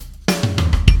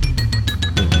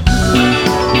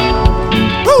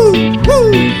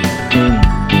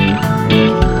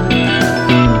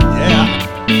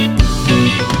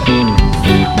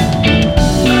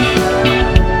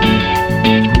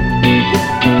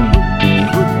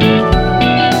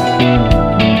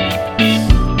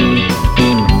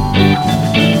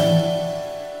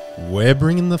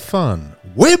the fun.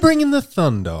 We're bringing the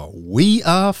thunder. We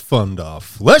are Thunder.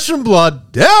 Flesh and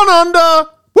blood down under.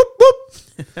 Whoop,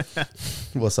 whoop.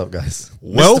 What's up, guys?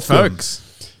 Welcome. Mr.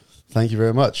 Foulkes. Thank you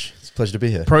very much. It's a pleasure to be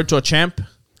here. ProTour champ.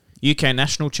 UK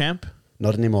national champ.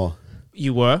 Not anymore.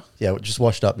 You were. Yeah, just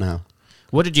washed up now.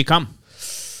 What did you come?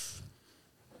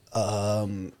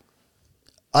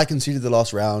 I conceded the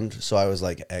last round, so I was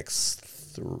like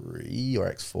X3 or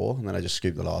X4, and then I just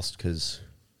scooped the last because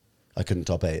I couldn't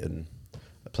top 8, and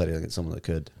I played against someone that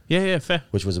could, Yeah, fair.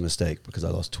 which was a mistake because I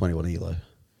lost 21 elo.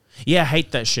 Yeah, I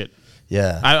hate that shit.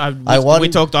 Yeah. I won. We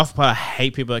talked off, but I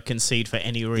hate people that concede for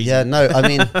any reason. Yeah, no, I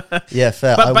mean, yeah,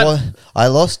 fair. I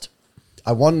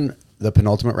won the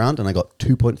penultimate round, and I got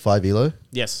 2.5 elo.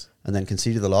 Yes. And then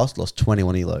conceded the last, lost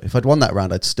 21 elo. If I'd won that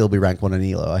round, I'd still be rank 1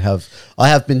 in elo. I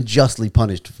have been justly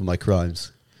punished for my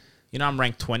crimes. You know, I'm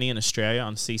ranked 20 in Australia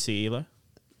on CC Elo.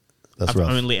 That's I've rough.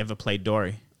 only ever played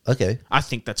Dory. Okay. I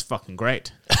think that's fucking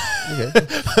great. Okay.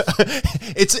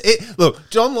 Look,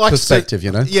 John likes Perspective,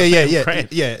 you know? Yeah. Great.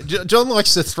 John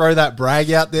likes to throw that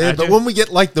brag out there, I but do. when we get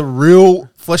like the real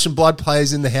flesh and blood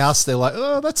players in the house, they're like,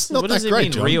 oh, that's not What that does it great,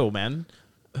 mean, John. real, man?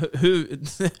 Who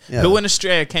Yeah. who in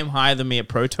Australia came higher than me at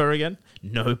ProTour again?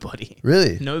 Nobody.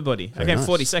 Really? Nobody. I Very came nice.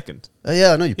 42nd. Oh,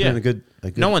 yeah, I know. You put Yeah. in a good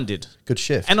No one did. good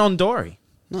shift. And on Dory.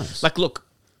 Nice. Like, look,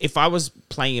 if I was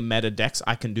playing in meta decks,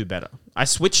 I can do better. I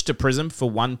switched to Prism for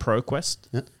one pro quest,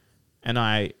 Yeah. and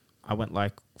I went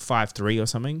like 5-3 or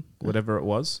something, whatever it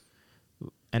was,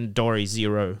 and Dory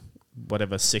 0,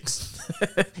 whatever 6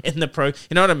 in the pro. You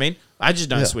know what I mean? I just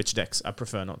don't Yeah. switch decks. I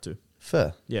prefer not to.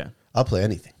 Fair. Yeah. I'll play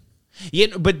anything.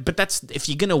 Yeah, but that's if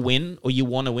you're gonna win or you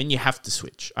want to win, you have to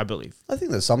switch. I believe I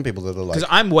think there's some people that are like... because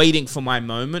I'm waiting for my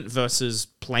moment versus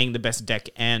playing the best deck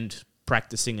and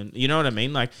practicing, and you know what I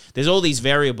mean. Like, there's all these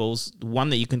variables. One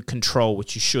that you can control,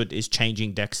 which you should, is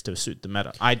changing decks to suit the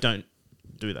meta. I don't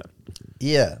do that.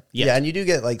 Yeah. Yeah. Yeah, and you do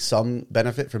get like some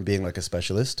benefit from being like a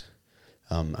specialist.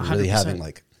 And really 100%. having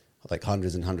like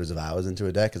hundreds and hundreds of hours into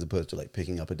a deck as opposed to like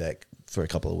picking up a deck for a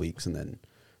couple of weeks and then,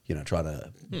 you know, trying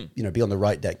to, you know, be on the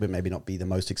right deck, but maybe not be the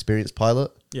most experienced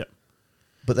pilot. Yeah.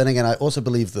 But then again, I also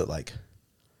believe that like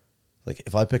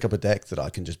if I pick up a deck, that I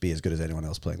can just be as good as anyone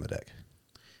else playing the deck.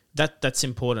 That's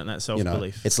important. That self You know,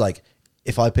 belief. it's like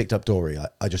if I picked up Dory,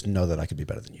 I just know that I could be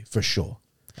better than you for sure.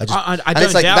 I and don't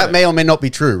it's like doubt that it. may or may not be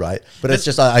true, right? But it's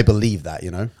just I believe that,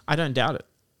 you know. I don't doubt it.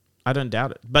 I don't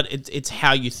doubt it. But it's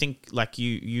how you think. Like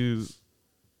you.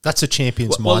 That's a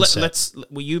champion's Well, mindset.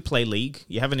 you play League.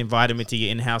 You haven't invited me to your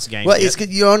in-house game. Well, yet. it's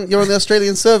good you're on the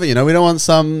Australian server, you know. We don't want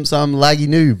some laggy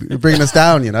noob bringing us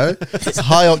down, you know. It's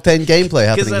high octane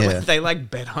gameplay because happening here. they like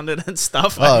bet on it and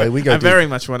stuff. Oh, we go I deep. very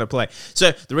much want to play.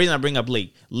 So the reason I bring up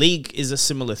League is a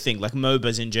similar thing, like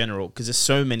MOBAs in general, because there's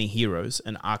so many heroes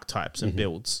and archetypes and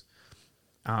builds.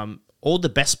 All the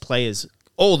best players,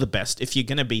 all the best. If you're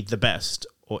going to be the best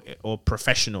or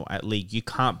professional at League, you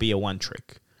can't be a one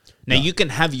trick. Now you can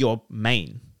have your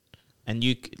main, and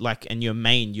your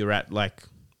main you're at like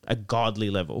a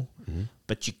godly level,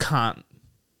 but you can't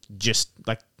just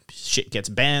like shit gets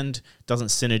banned, doesn't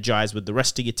synergize with the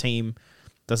rest of your team,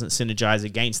 doesn't synergize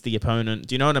against the opponent.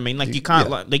 Do you know what I mean? Like you can't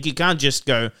like you can't just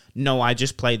go, no, I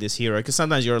just play this hero, because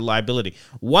sometimes you're a liability.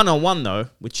 1-on-1 though,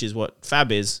 which is what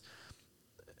Fab is.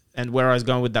 And where I was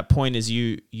going with that point is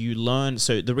you learn.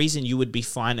 So the reason you would be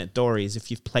fine at Dory is if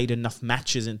you've played enough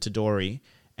matches into Dory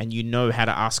and you know how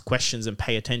to ask questions and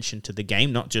pay attention to the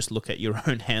game, not just look at your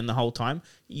own hand the whole time.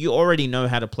 You already know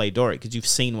how to play Dory because you've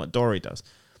seen what Dory does.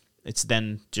 It's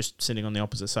then just sitting on the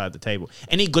opposite side of the table.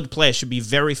 Any good player should be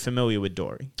very familiar with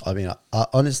Dory. I mean,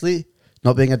 honestly,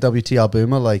 not being a WTR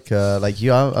boomer like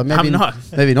you are, maybe I'm not.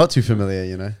 maybe not too familiar,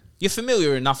 you know. You're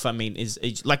familiar enough, I mean, is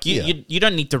like you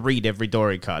don't need to read every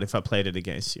Dory card if I played it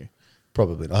against you.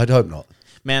 Probably not. I'd hope not.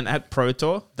 Man, at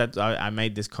ProTour, that I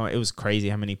made this comment. It was crazy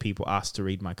how many people asked to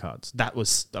read my cards. That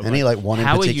was Any like one in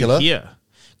how particular? Are you here?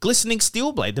 Glistening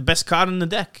Steelblade, the best card in the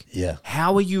deck. Yeah.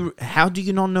 How do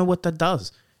you not know what that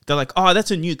does? They're like, oh,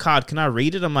 that's a new card. Can I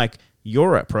read it? I'm like,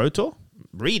 you're at ProTour?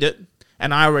 Read it.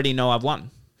 And I already know I've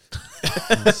won.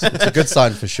 It's a good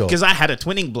sign for sure. Because I had a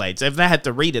Twinning Blade. So if they had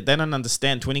to read it, they don't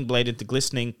understand. Twinning Blade into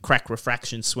Glistening, crack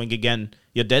Refraction, swing again.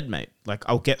 You're dead, mate. Like,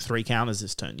 I'll get 3 counters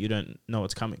this turn. You don't know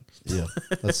what's coming. Yeah,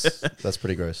 that's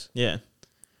pretty gross. Yeah.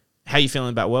 How you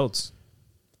feeling about Worlds?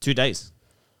 2 days.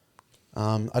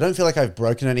 I don't feel like I've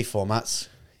broken any formats,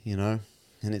 you know,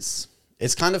 and it's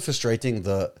kind of frustrating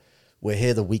that we're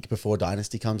here the week before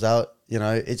Dynasty comes out. You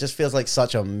know, it just feels like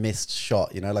such a missed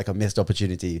shot, you know, like a missed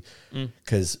opportunity.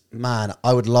 Because, man,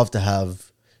 I would love to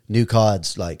have new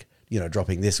cards, like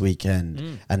dropping this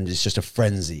weekend, and it's just a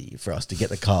frenzy for us to get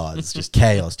the cards, just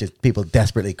chaos, just people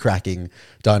desperately cracking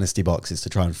dynasty boxes to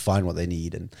try and find what they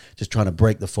need, and just trying to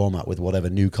break the format with whatever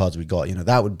new cards we got.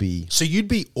 That would be. So you'd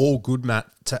be all good, Matt,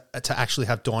 to actually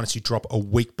have Dynasty drop a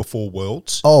week before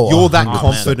Worlds. Oh, you're that 100%.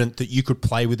 confident that you could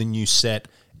play with a new set,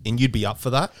 and you'd be up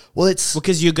for that. Well, it's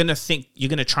Because you're gonna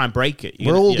try and break it.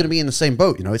 we're all going to be in the same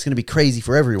boat. It's going to be crazy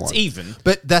for everyone. It's even.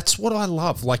 But that's what I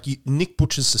love. Like Nick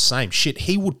Butcher's the same shit.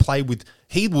 He would play with.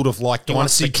 He would have liked He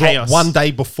wants Dynasty the drop chaos. one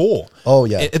day before. Oh,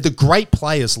 yeah. The great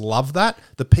players love that.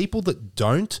 The people that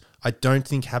don't, I don't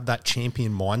think have that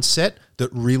champion mindset. That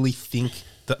really think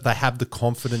that they have the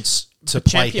confidence to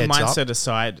play Champion heads mindset up.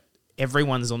 aside,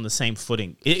 everyone's on the same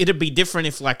footing. It'd be different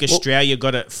if like Australia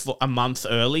got it for a month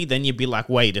early. Then you'd be like,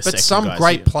 wait a second. But some guys,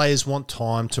 great here. players want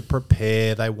time to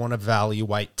prepare. They want to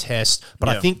evaluate, test. But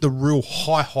I Yeah. think the real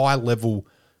high level,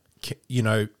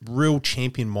 real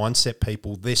champion mindset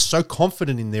people, they're so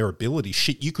confident in their ability.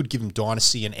 Shit, you could give them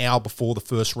Dynasty an hour before the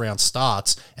first round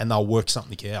starts, and they'll work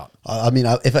something out. I mean,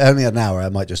 if only an hour, I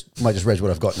might just reg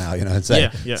what I've got now, and say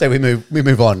Yeah. say we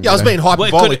move on. Yeah, I was being Well, it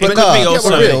hyperbolic. could but be no, also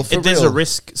for real, for there's a real.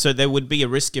 risk. So there would be a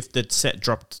risk if the set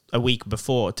dropped a week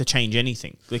before to change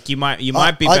anything. Like you might be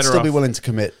I'd better still off. be willing to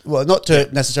commit. Well, not to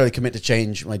necessarily commit to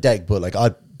change my deck, but like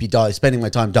I'd be spending my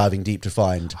time diving deep to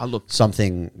find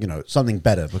something, something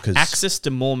better, because access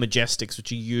to more Majestics,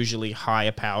 which are usually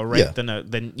higher power rate Yeah.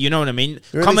 than you know what I mean.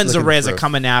 You're at Commons least and looking rares for are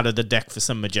coming out of the deck for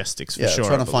some Majestics for sure.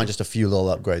 trying to find just a few little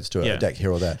upgrades to Yeah. a deck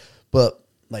here or there. But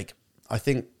like, I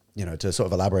think to sort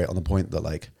of elaborate on the point that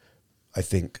like, I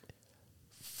think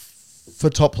for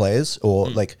top players or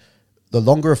like the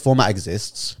longer a format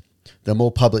exists, the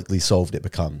more publicly solved it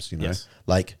becomes. Yes.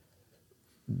 Like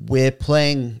we're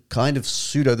playing kind of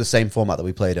pseudo the same format that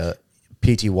we played at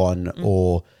PT1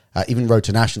 or even Road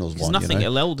to Nationals There's one. nothing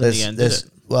LL'd in the end, did it?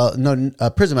 Well, no,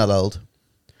 Prism LL'd.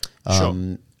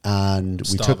 Sure. And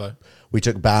Stavo. we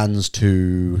took bans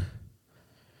to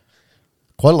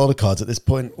quite a lot of cards at this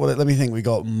point. Well, let me think. We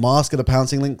got Mask of the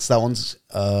Pouncing Links. That one's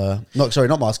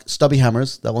not Mask. Stubby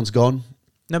Hammers. That one's gone.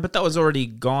 No, but that was already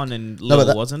gone in No, Lille,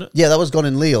 but wasn't it? Yeah, that was gone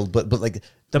in Lille, but like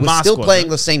The we're Mask still wasn't playing it?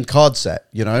 the same card set.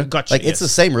 Gotcha, Like it's the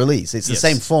yes. same release. It's the Yes.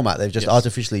 same format. They've just Yes.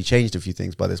 artificially changed a few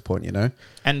things by this point. And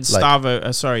Like-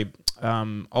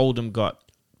 Stavo, Oldham got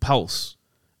Pulse.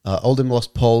 Oldham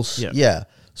lost Pulse. Yeah. Yeah.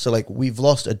 So like we've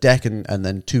lost a deck and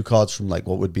then two cards from like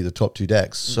what would be the top two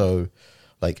decks. So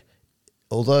like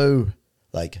although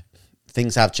like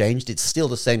things have changed, it's still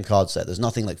the same card set. There's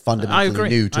nothing like fundamentally agree.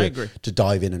 new I agree. to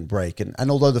dive in and break. And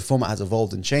although the format has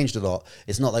evolved and changed a lot,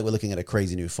 it's not like we're looking at a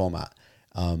crazy new format.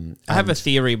 I have a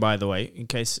theory, by the way, in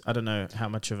case I don't know how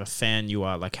much of a fan you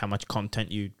are, like how much content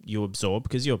you absorb,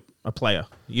 because you're a player.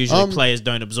 Usually, players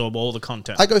don't absorb all the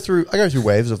content. I go through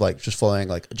waves of like just following,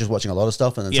 like just watching a lot of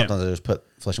stuff, and then Yeah. sometimes I just put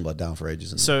Flesh and Blood down for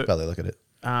ages and So- barely look at it.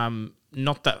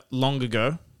 Not that long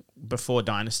ago, before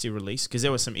Dynasty release, because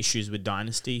there were some issues with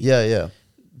Dynasty. Yeah.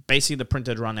 Basically, the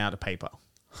printer had run out of paper.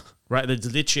 Right, that's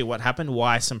literally what happened.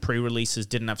 Why some pre-releases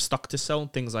didn't have stock to sell,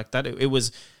 things like that. It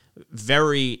was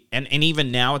very, and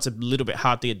even now it's a little bit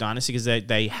hard to get Dynasty because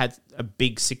they had a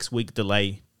big 6-week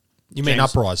delay. You mean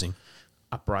James- Uprising?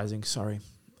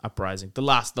 Uprising. The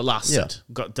last Yeah. set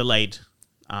got delayed.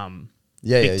 Yeah,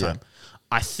 Big yeah. time.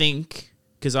 I think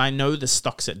because I know the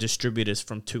stock set distributors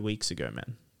from 2 weeks ago,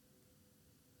 man.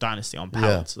 Dynasty on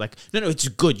pallets. Like, no, it's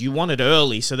good. You want it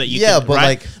early so that you Yeah, can, but, right?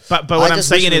 like, but I what I'm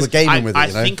just wish saying we is, were gaming with it, I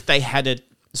you know? think they had it.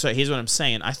 So here's what I'm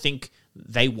saying. I think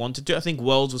they wanted to. I think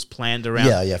Worlds was planned around.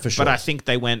 Yeah, for sure. But I think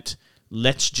they went,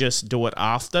 let's just do it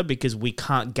after because we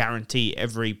can't guarantee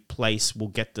every place will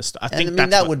get the stuff. I think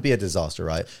that would be a disaster,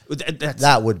 right? that's,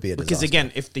 That would be a disaster. because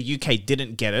again, if the UK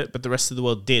didn't get it, but the rest of the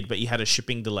world did, but you had a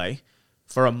shipping delay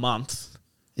for a month,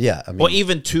 Yeah, I mean, or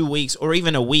even 2 weeks, or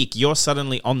even a week, you're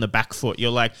suddenly on the back foot.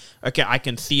 You're like, okay, I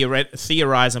can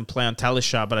theorize and play on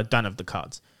Talishar, but I don't have the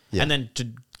cards. Yeah. And then to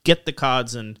get the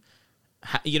cards and,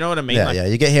 you know what I mean? yeah.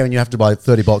 You get here and you have to buy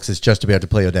 30 boxes just to be able to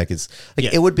play your deck. It's like, Yeah.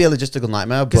 it would be a logistical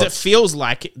nightmare, Because but it feels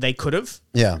like they could have.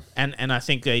 yeah. And I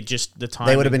think they just, the time.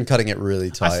 They would have been cutting it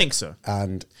really tight. I think so.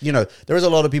 And, there is a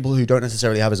lot of people who don't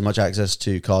necessarily have as much access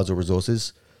to cards or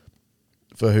resources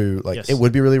for who, like, Yes. it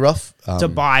would be really rough. to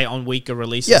buy on weaker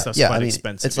releases, Yeah, that's yeah. quite I mean,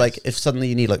 expensive. it's like if suddenly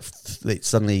you need,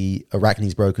 suddenly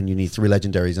Arachne's broken, you need 3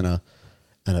 legendaries and a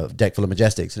deck full of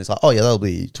Majestics. And it's like, oh, yeah, that'll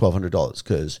be $1,200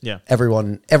 because Yeah.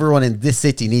 everyone in this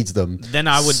city needs them. then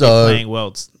I would So, be playing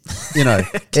Worlds.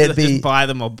 It'd be... Just buy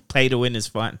them or pay to win is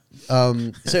fine.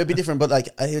 So it'd be different, but like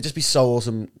it would just be so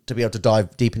awesome to be able to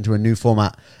dive deep into a new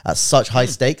format at such high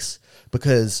stakes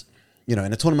because in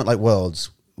a tournament like Worlds,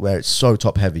 where it's so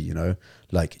top heavy, you know,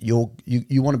 like you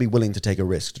want to be willing to take a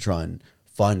risk to try and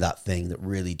find that thing that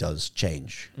really does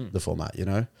change the format, you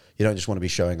know? You don't just want to be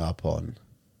showing up on,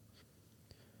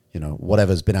 you know,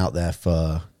 whatever's been out there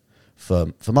for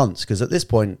months. Because at this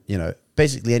point, you know,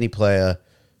 basically any player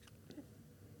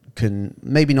can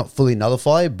maybe not fully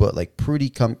nullify, but like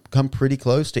come pretty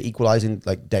close to equalizing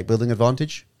like deck building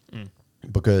advantage,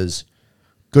 because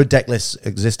good deck lists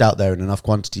exist out there in enough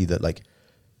quantity that, like,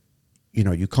 you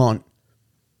know, you can't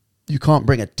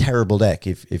bring a terrible deck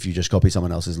if you just copy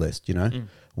someone else's list, you know.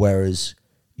 Whereas,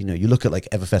 you know, you look at like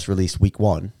Everfest released week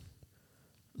 1,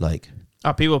 like,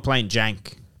 people are playing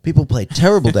jank. people play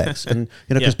terrible decks, and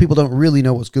you know, because people don't really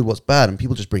know what's good, what's bad, and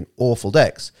people just bring awful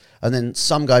decks. And then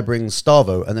some guy brings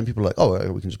Starvo, and then people are like,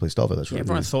 "Oh, we can just play Starvo." That's right.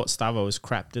 Everyone thought Starvo was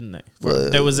crap, didn't they?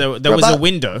 There was a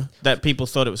window that people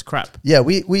thought it was crap. Yeah,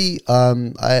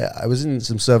 I was in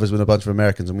some servers with a bunch of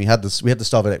Americans, and we had the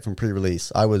Starvo deck from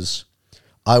pre-release. I was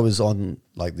on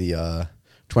like the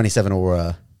 27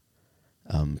 Aura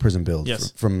Prism build.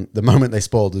 Yes. From the moment they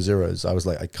spoiled the zeros. I was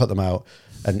like, I cut them out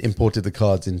and imported the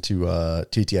cards into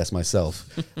TTS myself.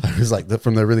 I was like,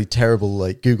 from the really terrible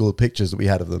like Google pictures that we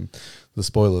had of them, the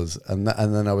spoilers, and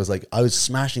then I was like, I was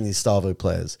smashing these Starvo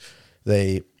players.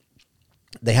 They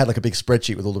had like a big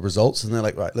spreadsheet with all the results, and they're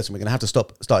like, right, listen, we're gonna have to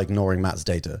start ignoring Matt's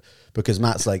data, because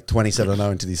Matt's like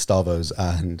 27-0 into these Starvos,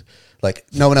 and like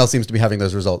no one else seems to be having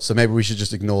those results. So maybe we should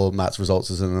just ignore Matt's results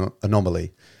as an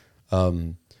anomaly.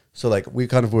 So like we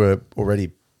kind of were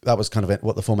already. That was kind of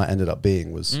what the format ended up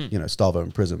being, was you know, Starvo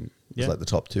and Prism was like the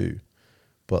top two.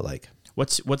 But like,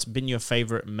 what's been your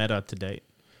favorite meta to date?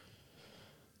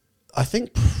 I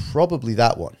think probably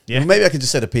that one. Yeah. Well, maybe I could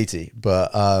just say the PT,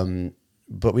 but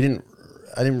we didn't.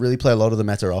 I didn't really play a lot of the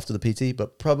meta after the PT,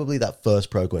 but probably that first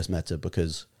ProQuest meta,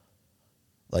 because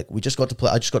like I just got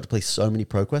to play so many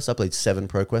ProQuests. I played 7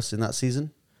 ProQuests in that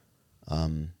season,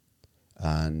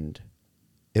 and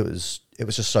it was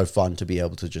just so fun to be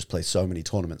able to just play so many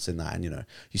tournaments in that. And you know,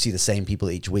 you see the same people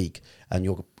each week, and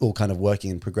you're all kind of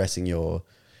working and progressing your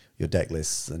deck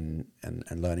lists and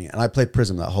learning. And I played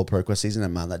Prism that whole ProQuest season,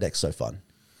 and man, that deck's so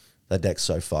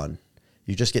fun.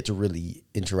 You just get to really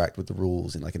interact with the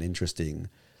rules in like an interesting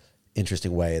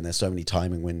way, and there's so many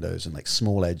timing windows and like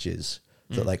small edges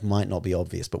that like might not be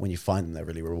obvious, but when you find them, they're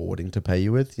really rewarding to play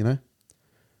you with, you know.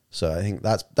 So I think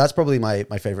that's probably my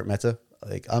favorite meta.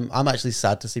 Like I'm actually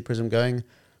sad to see Prism going.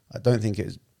 I don't think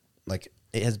it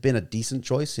has been a decent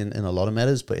choice in a lot of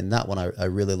metas, but in that one I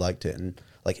really liked it. And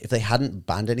like if they hadn't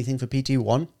banned anything for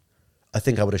PT1, I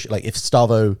think I would have like if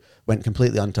Starvo went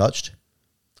completely untouched,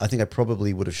 I think I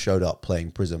probably would have showed up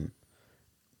playing Prism,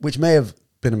 which may have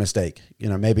been a mistake. You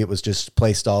know, maybe it was just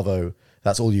play Starvo.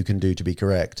 That's all you can do to be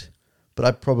correct. But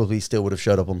I probably still would have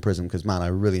showed up on Prism, because man, I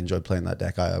really enjoyed playing that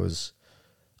deck. I was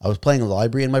playing a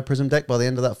library in my Prism deck by the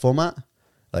end of that format,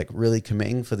 like really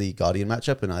committing for the Guardian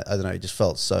matchup, and I don't know, it just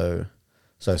felt so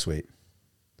sweet.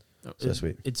 So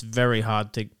sweet. It's very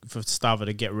hard for Starvo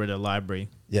to get rid of library.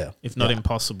 Yeah. If not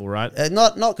impossible, right?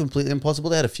 Not completely impossible.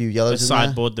 They had a few yellows in there.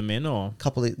 Sideboard them in, or?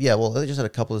 They just had a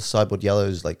couple of sideboard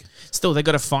yellows. Like still, they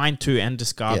got to find 2 and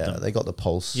discard them. Yeah, they got the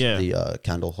pulse, the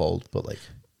candle hold,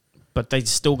 but they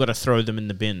still got to throw them in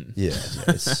the bin. Yeah,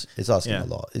 it's asking a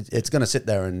lot. It's going to sit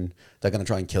there, and they're going to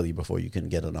try and kill you before you can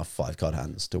get enough 5-card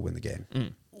hands to win the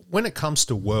game. When it comes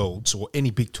to Worlds or any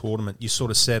big tournament, you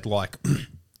sort of said like,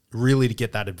 really to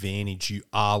get that advantage, you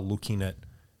are looking at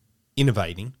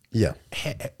innovating. Yeah.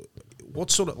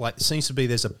 What sort of like seems to be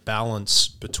there's a balance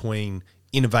between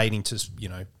innovating to, you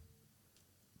know,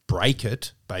 break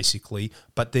it basically,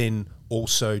 but then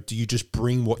also do you just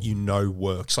bring what you know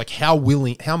works? Like how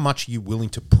much are you willing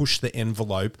to push the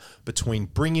envelope between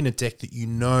bringing a deck that you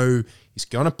know is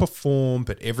going to perform,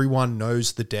 but everyone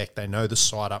knows the deck, they know the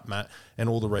side up mat and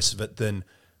all the rest of it, then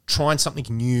trying something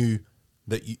new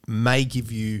that may give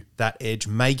you that edge,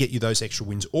 may get you those extra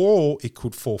wins, or it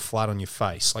could fall flat on your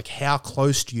face. Like how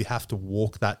close do you have to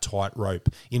walk that tightrope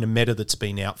in a meta that's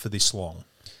been out for this long?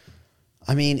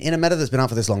 I mean, in a meta that's been out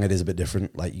for this long, it is a bit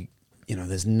different. Like, you know,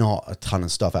 there's not a ton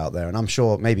of stuff out there. And I'm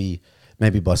sure maybe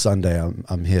by Sunday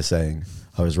I'm here saying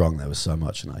I was wrong. There was so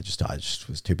much, and I just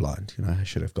was too blind. You know, I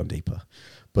should have gone deeper.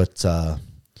 But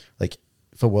like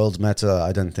for World's meta,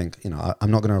 I don't think, you know, I'm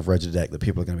not going to have read a deck that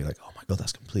people are going to be like, oh my God,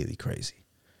 that's completely crazy.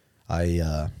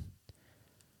 I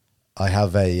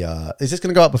have a... is this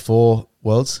going to go out before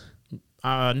Worlds?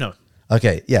 No.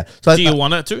 Okay, yeah. So Do you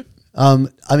want it to? I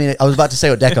mean, I was about to say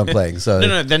what deck I'm playing. So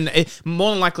No. Then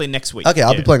more than likely next week. Okay,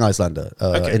 I'll be playing Icelander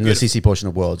Okay, in the CC portion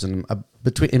of Worlds, and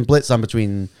in Blitz I'm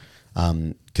between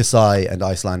Kasai and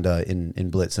Icelander in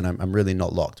Blitz, and I'm really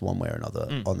not locked one way or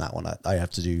another on that one. I have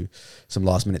to do some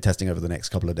last minute testing over the next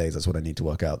couple of days. That's what I need to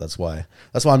work out. That's why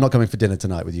I'm not coming for dinner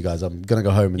tonight with you guys. I'm gonna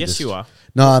go home and Yes, you are.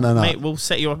 No. Mate, we'll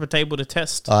set you up a table to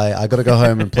test. I got to go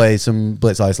home and play some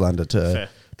Blitz Icelander to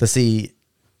see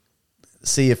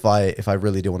if I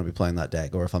really do want to be playing that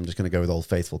deck, or if I'm just going to go with old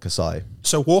faithful Kasai.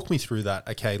 So walk me through that.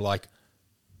 Okay, like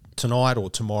tonight or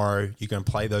tomorrow, you're going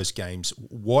to play those games.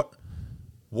 What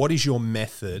is your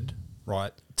method,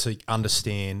 right, to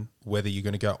understand whether you're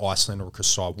going to go Iceland or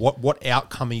Kasai? What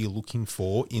outcome are you looking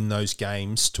for in those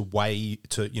games to weight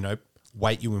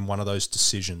you in one of those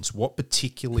decisions? What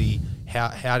particularly,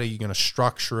 how are you going to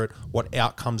structure it? What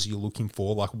outcomes are you looking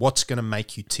for? Like, what's going to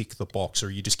make you tick the box? Or are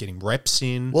you just getting reps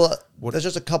in? Well, there's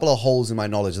just a couple of holes in my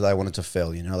knowledge that I wanted to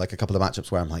fill, like a couple of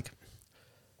matchups where I'm like,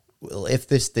 well, if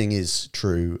this thing is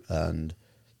true and,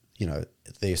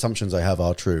 the assumptions I have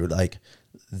are true, like,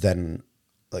 then,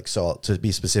 like, so to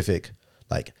be specific,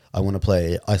 like, I want to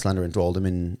play Icelander into Oldham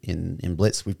in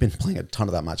Blitz. We've been playing a ton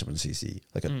of that matchup in CC,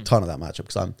 like a ton of that matchup,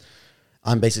 because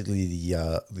I'm basically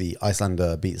the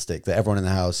Icelander beat stick that everyone in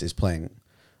the house is playing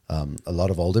a lot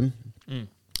of Oldham, and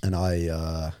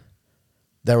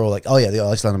they're all like, oh yeah, the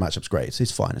Icelander matchup's great, so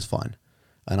it's fine.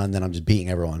 And then I'm just beating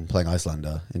everyone playing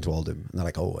Icelander into Oldham, and they're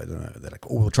like, oh, I don't know, they're like,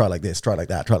 oh, we'll try like this, try like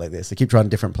that, try like this. They keep trying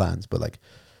different plans, but like,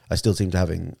 I still seem to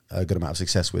having a good amount of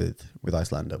success with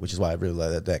Icelander, which is why I really like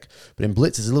that deck. But in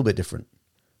Blitz, it's a little bit different.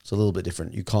 It's a little bit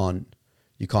different. You can't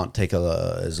take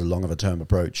as long of a term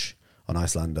approach on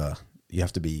Icelander. You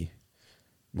have to be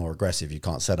more aggressive. You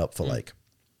can't set up for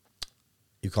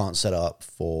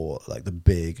the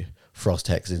big Frost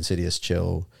Hex, Insidious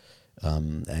Chill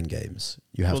end games.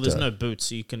 You have there's no boots,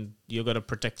 so you've got to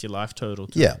protect your life total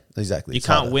too. Yeah, exactly. You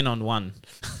can't win on one.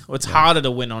 It's harder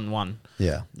to win on one.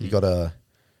 Yeah, you gotta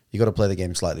play the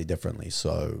game slightly differently.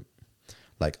 So,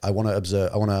 like, I want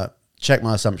to check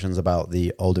my assumptions about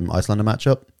the Oldham Icelander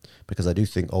matchup, because I do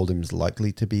think Oldham's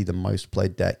likely to be the most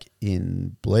played deck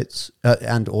in Blitz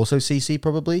and also CC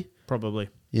probably.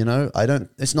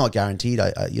 It's not guaranteed.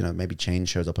 I maybe Chain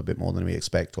shows up a bit more than we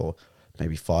expect, or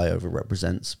maybe Fi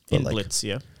overrepresents. But in Blitz,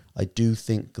 yeah. I do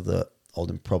think that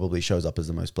Oldham probably shows up as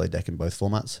the most played deck in both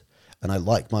formats. And I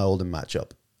like my Oldham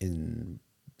matchup in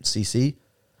CC.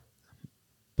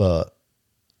 But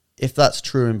if that's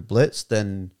true in Blitz,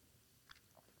 then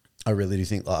I really do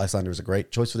think that Icelander is a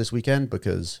great choice for this weekend,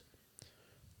 because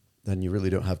then you really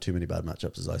don't have too many bad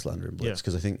matchups as Icelander in Blitz.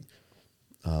 Because I think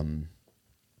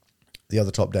the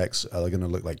other top decks are going to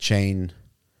look like Chain,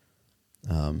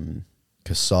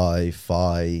 Kasai,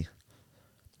 Fi.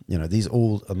 These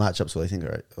all are matchups where I think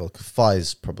are... Well, Fi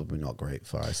is probably not great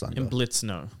for Icelander. In Blitz,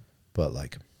 no. But,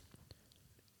 like,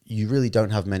 you really don't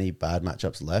have many bad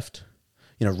matchups left.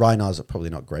 Reinhar's are probably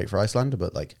not great for Icelander,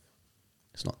 but, like,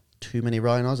 it's not too many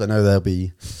Reinhar's. I know there's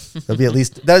going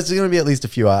to be at least a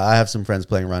few. I have some friends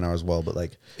playing Reinar as well, but,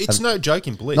 like... It's no joke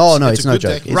in Blitz. No, it's no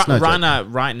joke. Reinar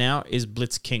right now is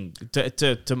Blitz king.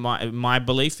 To my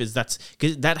belief is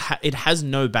because it has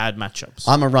no bad matchups.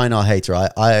 I'm a Reinar hater.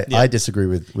 I disagree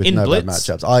with no Blitz? bad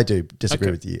matchups. I do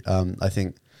disagree with you. I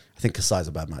think Kasai's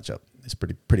a bad matchup. It's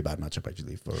pretty bad matchup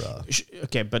actually for.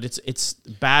 Okay, but it's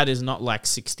bad is not like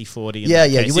 60-40. Yeah.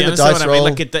 You win the dice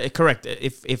roll. Correct.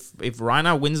 If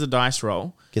Reinar wins the dice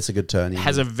roll, gets a good turn,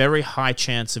 has a very high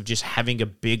chance of just having a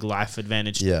big life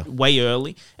advantage Yeah. way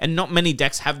early, and not many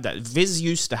decks have that. Viz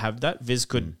used to have that. Viz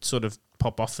could sort of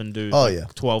pop off and do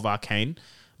 12 arcane.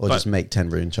 Or just make 10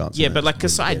 rune chance. Yeah, but like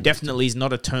Kasai definitely is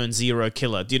not a turn 0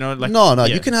 killer. Do you know? Like No.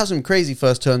 You can have some crazy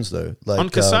first turns though. Like on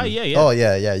Kasai, yeah. Oh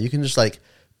yeah. You can just like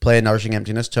play a Nourishing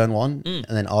Emptiness turn 1, and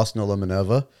then Arsenal or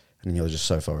Minerva, and you're just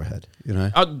so far ahead.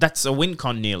 Oh, that's a win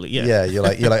con nearly. Yeah. Yeah. You're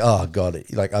like, oh god.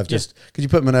 Like I've just because you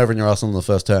put Minerva in your Arsenal on the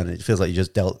first turn, and it feels like you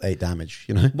just dealt 8 damage.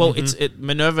 Well,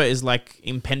 Minerva is like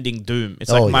impending doom.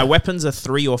 It's like my weapons are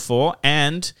 3 or 4,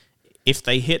 and if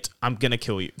they hit, I'm gonna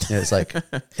kill you. Yeah, it's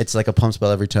like a pump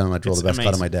spell every turn. I draw the best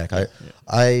card of my deck.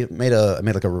 I made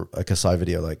like a Kasai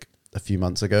video like a few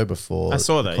months ago before I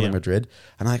saw that, Madrid,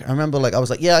 and I remember like I was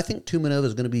like, I think 2 Minerva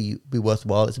is going to be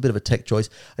worthwhile. It's a bit of a tech choice.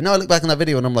 And now I look back on that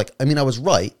video and I'm like, I mean, I was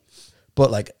right, but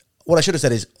like what I should have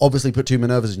said is obviously put 2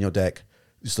 Minervas in your deck.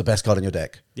 It's the best card in your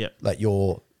deck. Yeah, like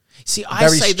you're. See, I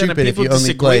say that and people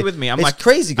disagree with me. I'm like,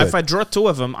 crazy good. If I draw 2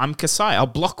 of them, I'm Kasai. I'll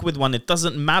block with one. It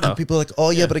doesn't matter. And people are like, oh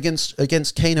yeah, but against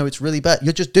Kano, it's really bad.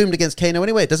 You're just doomed against Kano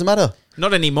anyway. It doesn't matter.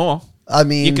 Not anymore. I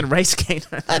mean, you can race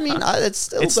Kano. I mean, it's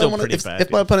still pretty bad. If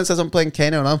my opponent says I'm playing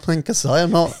Kano and I'm playing Kasai,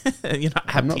 I'm not. You're not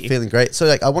happy. I'm not feeling great. So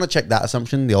like, I want to check that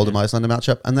assumption, the Oldham Icelander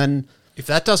matchup, and then if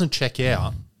that doesn't check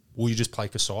out, will you just play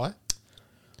Kasai?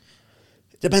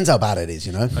 depends how bad it is,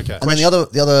 you know. Okay. And then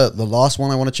the last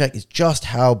one I want to check is just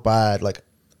how bad like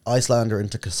Icelander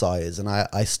into Kasai is, and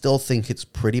I still think it's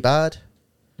pretty bad.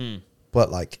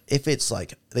 But like if it's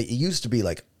like it used to be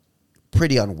like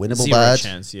pretty unwinnable Zero bad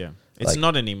chance, yeah. It's Like-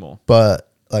 not anymore.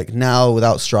 but like now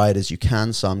without Striders you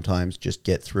can sometimes just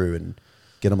get through and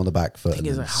get them on the back foot. The thing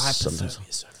and is, like, sometimes hypothermia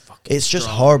is so fucking it's just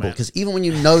strong, horrible man. because even when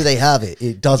you know they have it,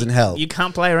 it doesn't help. You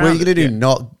can't play around. What are you gonna it, do? yeah.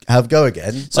 Not have go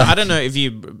again? So I don't know if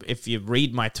you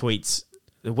read my tweets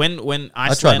when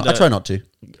I try not to.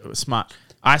 Smart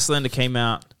Icelander came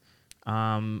out.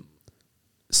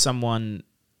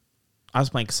 I was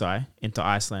playing Kasai into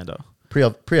Icelander,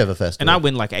 Pre-Everfest, and I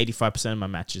win like 85% of my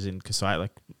matches in Kasai.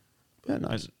 Like, yeah,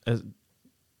 nice.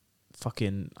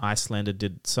 fucking Icelander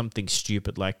did something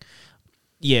stupid, like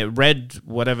red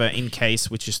whatever in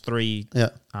case, which is 3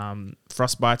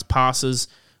 frostbites passes.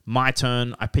 My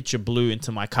turn, I pitch a blue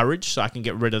into my courage so I can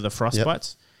get rid of the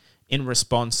frostbites. In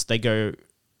response, they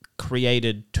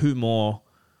created 2 more,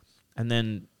 and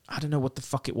then I don't know what the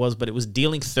fuck it was, but it was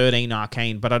dealing 13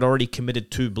 arcane, but I'd already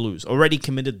committed 2 blues. Already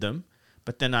committed them,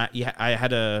 but then I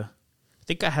had a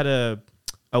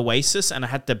Oasis, and I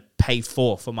had to pay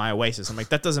 4 for my Oasis. I'm like,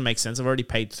 that doesn't make sense. I've already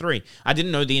paid 3. I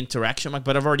didn't know the interaction. I'm like,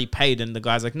 but I've already paid. And the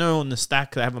guy's like, no, on the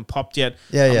stack, they haven't popped yet.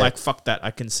 I'm like, fuck that.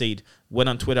 I concede. Went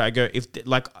on Twitter. I go,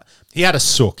 He had a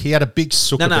sook. He had a big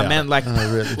sook. no, about man. it. Like,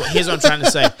 here's what I'm trying to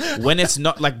say. When it's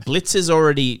not like Blitz is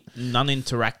already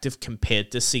non-interactive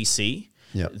compared to CC.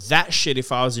 Yep. That shit,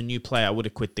 if I was a new player, I would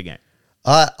have quit the game.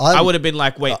 I would have been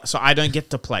like, wait, so I don't get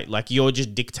to play. Like, you're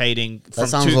just dictating from That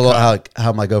sounds 2 a lot cards.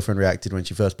 how my girlfriend reacted when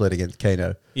she first played against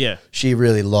Kano. Yeah. She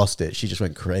really lost it. She just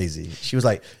went crazy. She was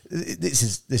like,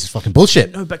 "This is fucking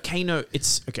bullshit." No, but Kano,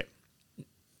 it's okay.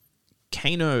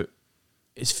 Kano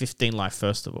is 15 life,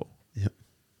 first of all. Yep.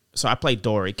 So I play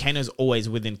Dory. Kano's always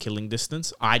within killing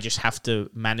distance. I just have to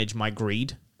manage my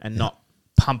greed and not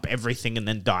pump everything and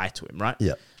then die to him, right?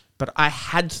 Yeah. But I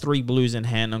had 3 blues in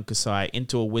hand on Kasai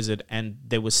into a wizard, and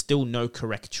there was still no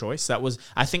correct choice.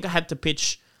 I think I had to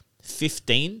pitch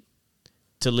 15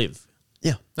 to live.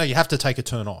 Yeah. No, you have to take a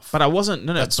turn off. But I wasn't.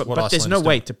 No, That's what but there's no Icelanders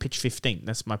way do. to pitch 15.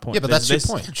 That's my point. Yeah, but that's your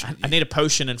point. I need a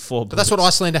potion and 4 blues. But that's what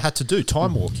Icelander had to do,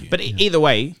 time walk you. But either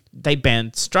way, they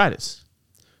banned Striders.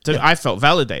 So I felt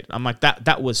validated. I'm like,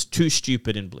 that was too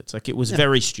stupid in Blitz. Like, it was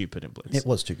very stupid in Blitz. It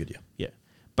was too good, yeah. Yeah.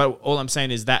 But all I'm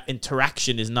saying is that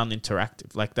interaction is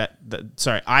non-interactive. Like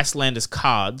Icelander's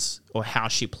cards or how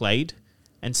she played,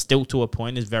 and still to a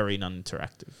point, is very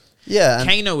non-interactive. Yeah. and-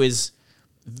 Kano is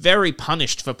very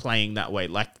punished for playing that way.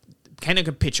 Like, Kano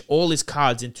can pitch all his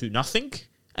cards into nothing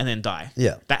and then die.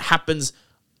 Yeah. That happens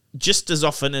just as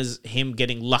often as him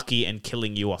getting lucky and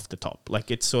killing you off the top. Like,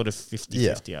 it's sort of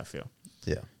 50-50, I feel.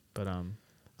 yeah. But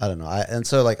I don't know.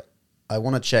 I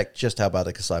want to check just how bad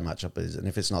a Kasai matchup is, and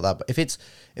if it's not that, but if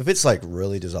it's like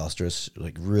really disastrous,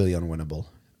 like really unwinnable,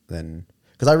 then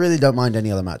because I really don't mind any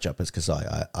other matchup as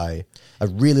Kasai. I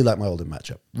really like my Oldham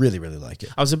matchup. Really, really like it.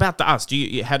 I was about to ask,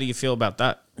 how do you feel about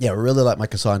that? Yeah, I really like my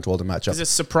Kasai into Oldham matchup. Because it's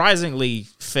surprisingly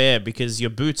fair because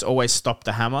your boots always stop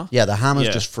the hammer. Yeah, the hammer's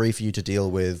Yeah. just free for you to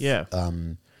deal with. Yeah.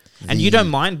 And you don't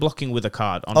mind blocking with a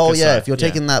card on Oh Kasai. yeah, if you're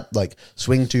taking that like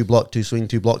swing 2 block 2 swing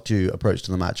 2 block 2 approach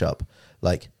to the matchup,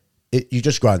 like you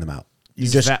just grind them out. You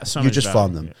There's just so much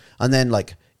farm value, them, yeah. and then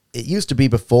like it used to be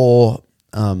before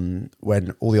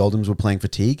when all the Oldhams were playing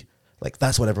fatigue. Like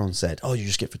that's what everyone said. Oh, you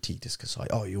just get fatigued as Kasai.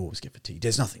 Oh, you always get fatigued.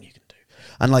 There's nothing you can do.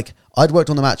 And like I'd worked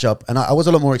on the matchup, and I was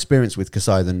a lot more experienced with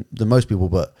Kasai than most people.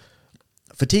 But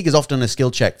fatigue is often a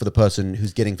skill check for the person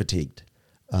who's getting fatigued.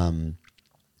 And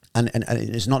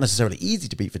it's not necessarily easy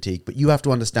to beat fatigue, but you have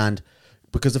to understand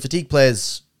because the fatigue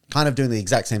player's kind of doing the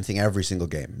exact same thing every single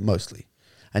game, mostly.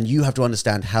 And you have to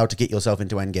understand how to get yourself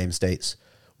into endgame states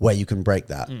where you can break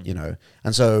that, you know?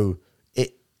 And so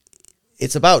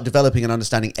it's about developing and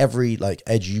understanding every like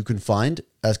edge you can find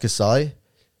as Kasai.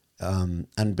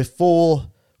 And before,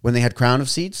 when they had Crown of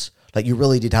Seeds, like you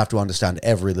really did have to understand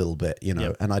every little bit, you know?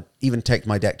 Yep. And I'd even take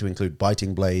my deck to include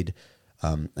Biting Blade,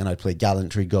 and I'd play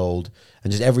Gallantry Gold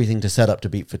and just everything to set up to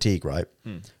beat fatigue, right?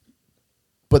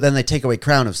 But then they take away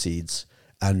Crown of Seeds,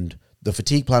 and the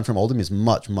fatigue plan from Oldham is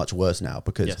much, much worse now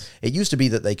because it used to be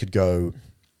that they could go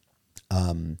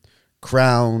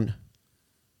Crown,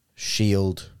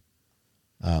 Shield,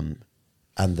 and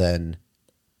then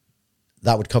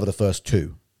that would cover the first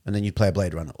 2. And then you'd play a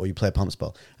Blade Runner or you play a Pump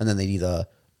Spell. And then they'd either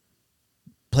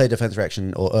play a Defense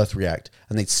Reaction or Earth React,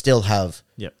 and they'd still have...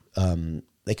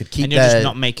 they could keep And you're just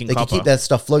not making They could copper. keep their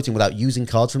stuff floating without using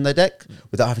cards from their deck,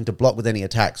 without having to block with any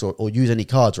attacks or use any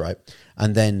cards, right?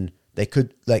 And then they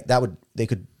could they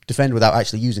could defend without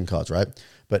actually using cards, right?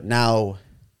 But now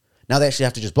they actually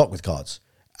have to just block with cards,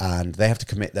 and they have to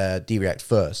commit their D-React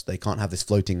first. They can't have this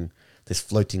floating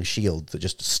shield that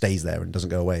just stays there and doesn't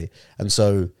go away. And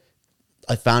so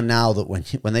I found now that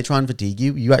when they try and fatigue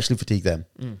you, you actually fatigue them.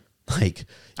 Like,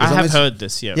 I have heard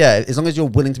this, yeah. Yeah, as long as you're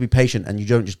willing to be patient and you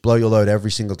don't just blow your load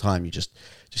every single time, you just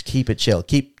keep it chill.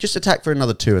 Just attack for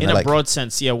another 2. And In a like, broad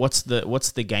sense, yeah, what's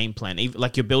the game plan?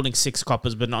 Like you're building 6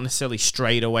 coppers, but not necessarily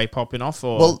straight away popping off?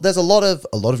 Or? Well, there's a lot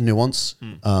of nuance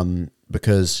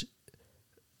because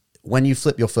when you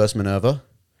flip your first Minerva,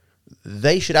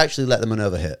 they should actually let the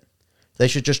Minerva hit. They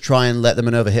should just try and let the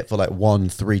Minerva hit for like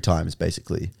 1-3 times,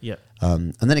 basically. Yeah.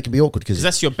 And then it can be awkward because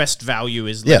that's your best value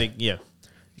is letting,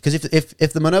 Because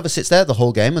if the Minerva sits there the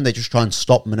whole game and they just try and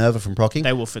stop Minerva from proccing,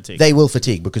 they will fatigue. They will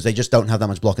fatigue because they just don't have that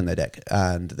much block in their deck,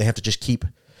 and they have to just keep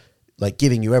like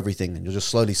giving you everything, and you'll just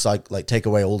slowly take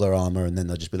away all their armor, and then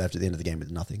they'll just be left at the end of the game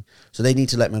with nothing. So they need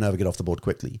to let Minerva get off the board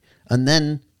quickly, and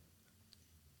then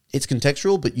it's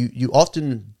contextual, but you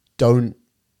often don't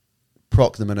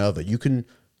proc the Minerva. You can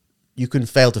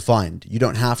fail to find. You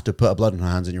don't have to put a Blood on Her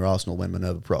Hands in your arsenal when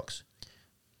Minerva procs.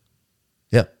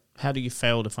 Yeah. How do you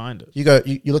fail to find it? You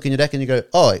look in your deck and you go,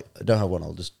 oh, I don't have one.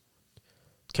 I'll just.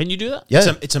 Can you do that?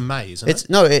 Yeah, it's a May, isn't it?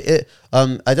 No,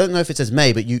 I don't know if it says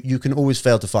May, but you can always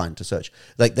fail to find to search.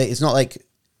 Like it's not like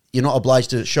you're not obliged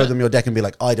to show them your deck and be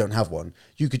like, I don't have one.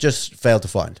 You could just fail to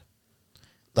find.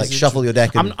 Like shuffle your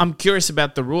deck. I'm curious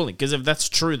about the ruling because if that's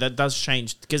true, that does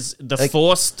change. Because the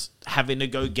forced having to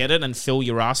go get it and fill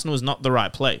your arsenal is not the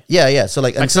right play. Yeah. So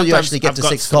like until you actually get I've to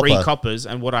got 6 3 copper, coppers,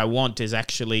 and what I want is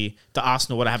actually the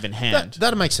arsenal what I have in hand.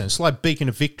 That makes sense. Like Beacon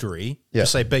of Victory,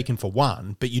 just say Beacon for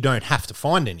 1, but you don't have to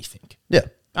find anything. Yeah,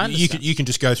 you can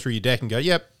just go through your deck and go,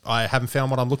 yep, I haven't found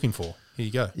what I'm looking for. Here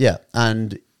you go. Yeah,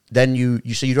 and then you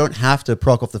don't have to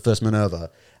proc off the first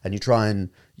Minerva, and you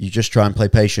just try and play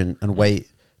patient and wait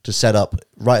to set up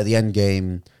right at the end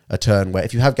game a turn where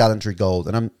if you have Gallantry Gold,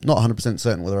 and I'm not 100%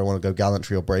 certain whether I want to go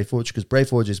Gallantry or Braveforge, because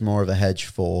Braveforge is more of a hedge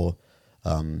for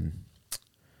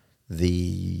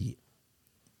the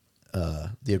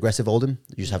aggressive Oldhim.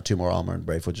 You just have 2 more armor, and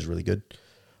Braveforge is really good.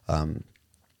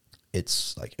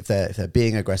 It's like if they're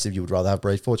being aggressive, you would rather have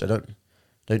Braveforge. I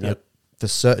don't know for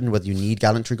certain whether you need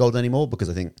Gallantry Gold anymore, because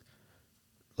I think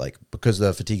because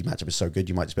the fatigue matchup is so good,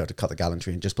 you might just be able to cut the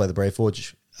Gallantry and just play the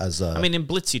Braveforge as. I mean, in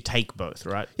Blitz you take both,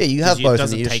 right? Yeah, you have both. It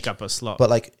doesn't take up a slot. But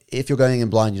like, if you're going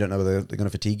in blind, you don't know whether they're going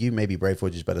to fatigue you. Maybe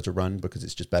Braveforge is better to run because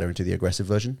it's just better into the aggressive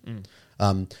version.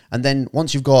 And then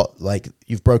once you've got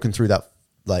you've broken through that,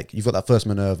 you've got that first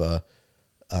Minerva,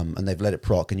 and they've let it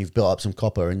proc, and you've built up some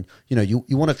copper, and you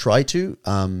want to try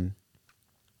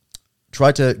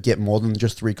to get more than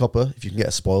just 3 copper if you can get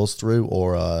a spoils through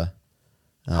or.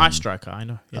 High Striker, I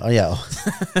know. Yeah. Oh yeah,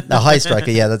 no, High Striker.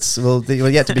 Yeah, we'll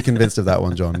yet to be convinced of that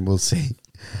one, John. We'll see.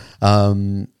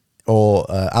 Or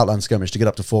Outland Skirmish to get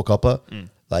up to 4 copper.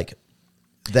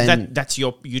 Then that's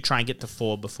you try and get to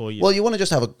 4 before you. Well, you want to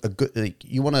just have a good.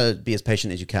 You want to be as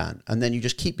patient as you can, and then you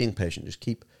just keep being patient. Just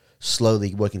keep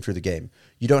slowly working through the game.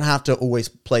 You don't have to always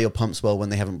play your pump spell when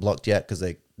they haven't blocked yet, because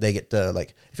they get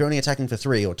if you're only attacking for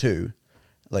 3 or 2,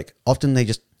 often they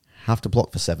just have to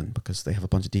block for 7 because they have a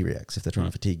bunch of D-Reacts if they're trying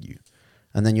to fatigue you.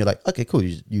 And then you're like, okay, cool,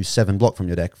 you use 7 block from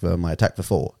your deck for my attack for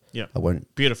 4. Yeah. I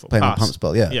won't Beautiful. play Pass. my pump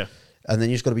spell. Yeah. Yeah. And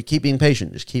then you just got to keep being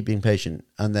patient. Just keep being patient.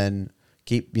 And then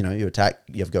keep, you attack,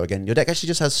 you have go again. Your deck actually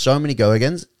just has so many go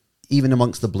agains, even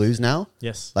amongst the blues now.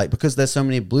 Yes. Because there's so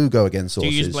many blue go again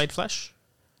sources. Do you use Blade Flash?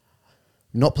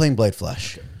 Not playing Blade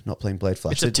Flash. Okay. Not playing Blade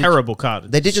Flash. It's a terrible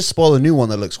card. They did just spoil a new one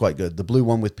that looks quite good. The blue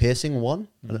one with piercing 1.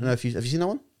 I don't know if have you seen that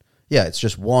one? Yeah, it's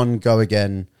just 1 go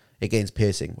again. It gains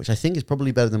piercing, which I think is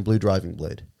probably better than blue driving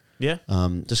blade. Yeah.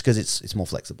 Just because it's more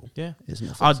flexible. Yeah. It's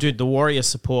more flexible. Oh, dude, the warrior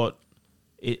support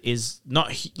is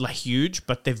not huge,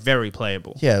 but they're very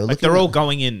playable. Yeah, they're all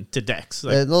going into decks.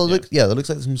 That looks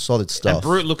like some solid stuff. And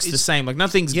Brute looks the same.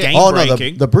 Nothing's game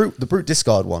breaking. The Brute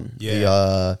discard one.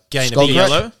 Yeah. The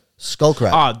yellow.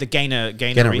 Skullcrack. The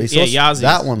gainer resource. Yeah, Yazi.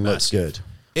 That one looks good.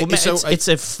 Well, it's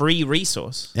a free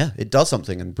resource. Yeah, it does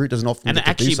something, and Brute doesn't often. And it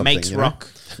actually makes Rock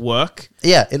work.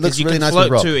 Yeah, it looks really nice with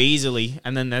float Rock. too easily,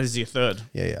 and then there's your third.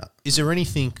 Yeah. Is there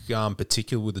anything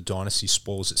particular with the Dynasty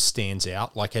spoils that stands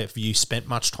out? Have you spent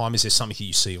much time? Is there something that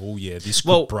you see? Oh yeah, this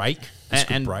could break. This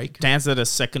could break. To answer that a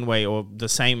second way, or the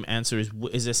same answer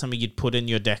is there something you'd put in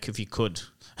your deck if you could?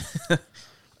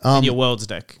 In your Worlds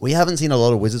deck. We haven't seen a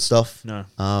lot of Wizard stuff. No.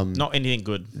 Not anything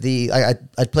good.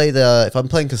 I'd play if I'm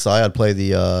playing Kasai, I'd play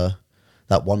that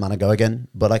 1 mana go again.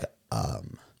 But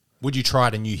would you try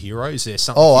out a new hero? Is there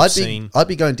something I'd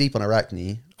be going deep on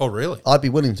Arachne. Oh really? I'd be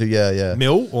willing to, yeah.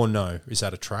 Mill or no? Is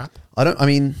that a trap?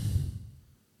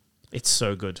 It's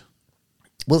so good.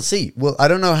 We'll see. Well, I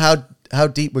don't know how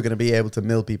deep we're going to be able to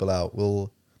mill people out.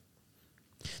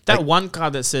 That one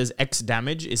card that says X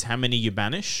damage is how many you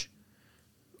banish.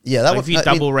 Yeah, that So was. if you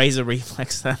double Razor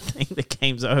Reflex that thing, the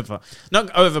game's over. Not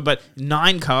over, but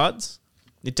 9 cards.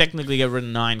 You technically get rid of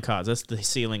 9 cards. That's the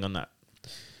ceiling on that.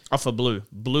 Off a blue.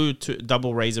 Blue to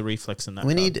double Razor Reflex in that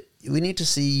we card. need to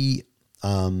see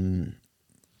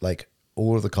like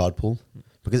all of the card pool,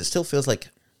 because it still feels like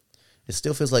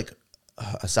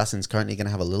Assassin's currently going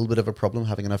to have a little bit of a problem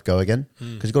having enough go again,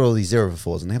 because you've got all these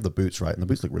 0-4s and they have the boots, right, and the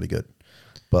boots look really good,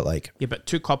 but like Yeah, but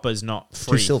 2 copper is not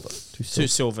free. 2 silver, 2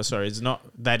 silver, sorry. It's not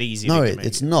that easy No, to get.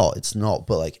 it's not.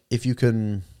 But like, if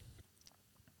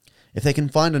they can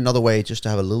find another way just to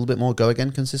have a little bit more go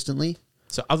again consistently.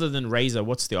 So other than Razor,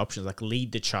 what's the options? Like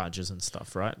lead to charges and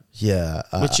stuff, right? Yeah,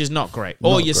 Which is not great. not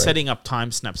Or you're great. setting up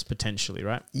time snaps potentially,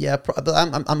 right? yeah. But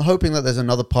I'm hoping that there's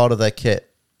another part of their kit.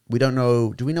 We don't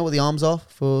know. Do we know what the arms are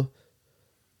for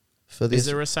this? Is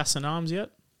there assassin arms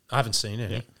yet? I haven't seen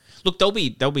any. Yeah. Look, they'll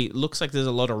be. Looks like there's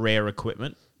a lot of rare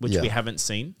equipment which Yeah. we haven't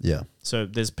seen. Yeah, So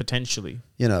there's potentially.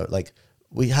 like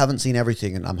we haven't seen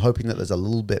everything, and I'm hoping that there's a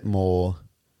little bit more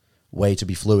way to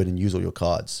be fluid and use all your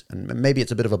cards, and maybe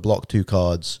it's a bit of a block 2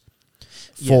 cards.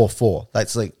 4-4.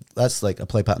 That's like a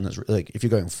play pattern that's like, if you're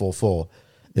going 4-4,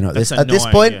 That's at this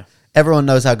annoying, point, yeah. everyone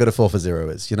knows how good a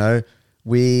 4-0 is.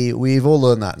 We've all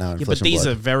learned that now. In Yeah, Flesh but and these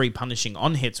Blood. are very punishing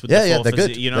on hits with Yeah, the yeah, 4 they're for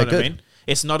good. You know They're what I good. mean?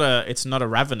 It's not a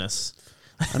ravenous.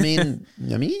 I mean,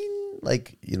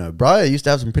 like Briar used to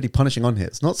have some pretty punishing on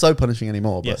hits. Not so punishing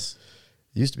anymore, but Yes.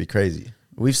 it used to be crazy.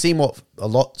 We've seen what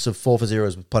lots of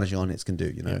 4-0s with punishing on hits can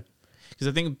do. Because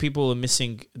I think people are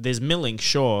missing. There's milling,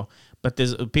 sure, but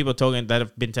there's people talking that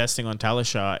have been testing on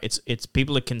Talishar. It's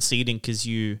people are conceding because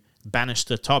you banish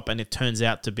the top, and it turns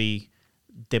out to be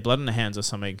their blood in the hands or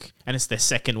something, and it's their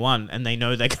second one, and they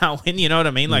know they can't win. You know what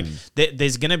I mean? Like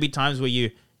there's gonna be times where you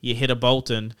hit a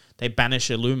bolt and they banish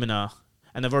Illumina,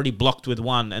 and they've already blocked with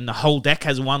 1, and the whole deck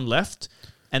has 1 left.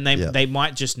 And they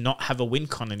might just not have a win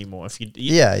con anymore. If you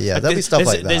Yeah, there'll be stuff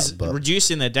like that, There's but-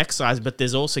 reducing their deck size, but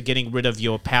there's also getting rid of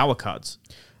your power cards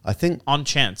I think. on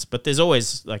chance. But there's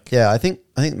always like Yeah, I think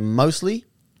mostly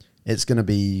it's going to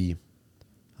be,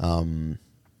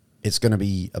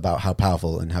 about how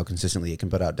powerful and how consistently it can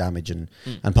put out damage and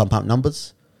pump out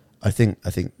numbers. I think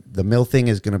the mill thing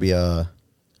is going to be a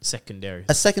secondary.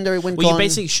 secondary win. Well, you con.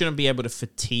 basically shouldn't be able to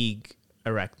fatigue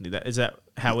Arachne. Is that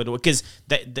how it works? Because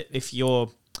if you're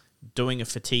doing a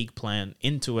fatigue plan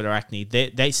into Arachne,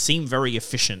 they seem very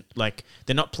efficient. Like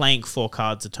they're not playing 4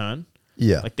 cards a turn.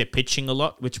 Yeah. Like they're pitching a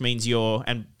lot, which means you'll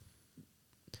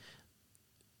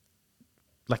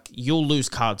lose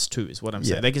cards too, is what I'm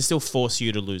saying. Yeah. They can still force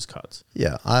you to lose cards.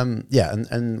 Yeah,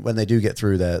 and when they do get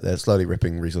through, they're slowly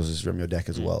ripping resources from your deck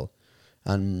as well,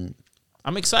 and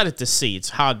I'm excited to see. It's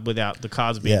hard without the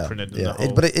cards being printed. In the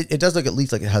whole. But it does look at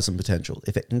least like it has some potential.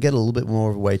 If it can get a little bit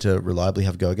more of a way to reliably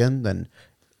have go again, then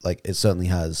like it certainly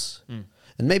has. And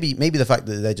maybe the fact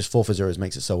that they're just 4-0s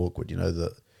makes it so awkward.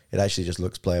 That it actually just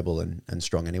looks playable and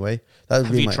strong anyway. That would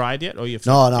Have be you tried yet, or you've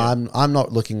No, yet? I'm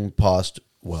not looking past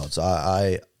Worlds.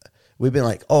 We've been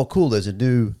like, oh, cool. There's a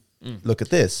new look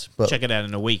at this, but Check it out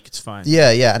in a week. It's fine.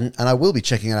 yeah, and I will be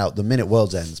checking it out the minute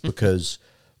Worlds ends because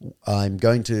I'm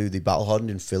going to the Battle Hardened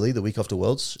in Philly the week after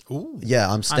Worlds. Ooh. Yeah,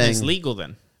 I'm And staying. it's legal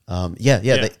then.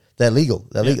 Yeah. They're legal.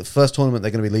 They're legal. First tournament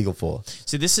they're going to be legal for.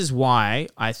 So this is why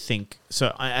I think...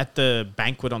 So at the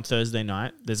banquet on Thursday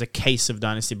night, there's a case of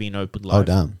Dynasty being opened live.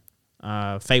 Oh,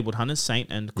 damn. Fabled Hunters, Saint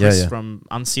and Chris Yeah. from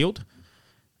Unsealed.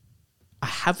 I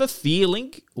have a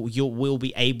feeling you will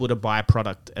be able to buy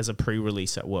product as a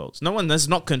pre-release at Worlds. That's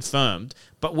not confirmed,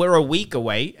 but we're a week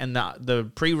away, and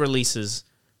the pre-releases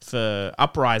for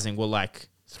Uprising were like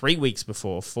 3 weeks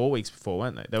before, 4 weeks before,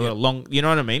 weren't they? They were long, you know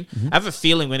what I mean? I have a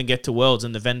feeling we're going to get to Worlds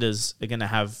and the vendors are going to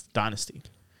have Dynasty.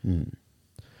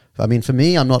 I mean, for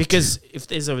me, I'm not Because if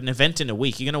there's an event in a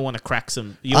week, you're going to want to crack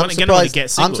some... You're I'm going to want to surprised. get I'm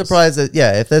singles. surprised that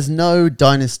if there's no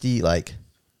Dynasty like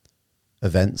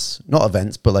events, not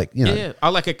events, but like Yeah, I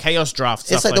like a chaos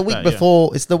draft. it's like the week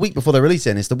before. It's the week before they release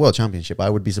it, and it's the World Championship. I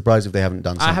would be surprised if they haven't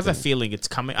done something. I have a feeling it's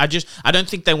coming. I don't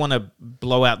think they want to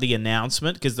blow out the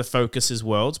announcement because the focus is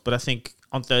Worlds, but I think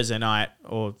on Thursday night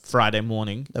or Friday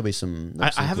morning, There'll be some. I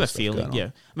have cool a stuff feeling. going on. Yeah,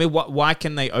 I mean, why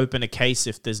can they open a case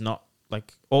if there's not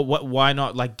like, or why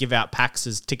not like give out packs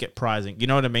as ticket pricing? You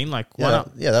know what I mean? Like, why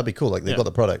not? Yeah, that'd be cool. Like they've Yeah. got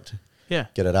the product, Yeah,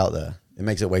 get it out there. It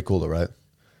makes it way cooler, right?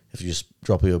 If you just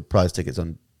drop your prize tickets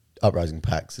on Uprising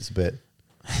packs, it's a bit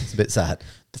sad.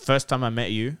 the first time I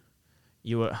met you,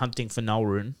 you were hunting for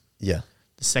Nulrune. Yeah,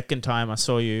 The second time I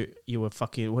saw you, you were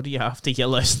fucking. What are you after?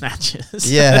 Yellow snatches.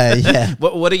 yeah.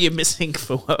 What are you missing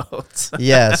for Worlds?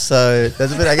 Yeah, so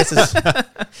there's a bit. I guess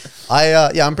it's.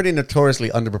 I'm pretty notoriously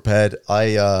underprepared.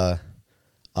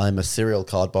 I'm a serial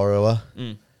card borrower.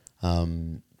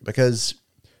 Because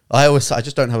I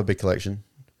just don't have a big collection.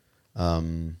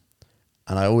 And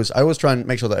I always try and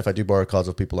make sure that if I do borrow cards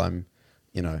of people, I'm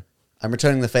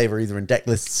returning the favor either in deck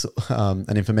lists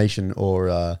and information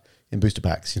or in booster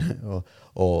packs,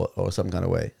 or some kind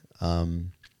of way.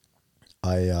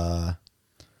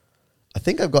 I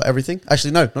think I've got everything.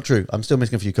 Actually, no, not true. I'm still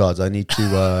missing a few cards. I need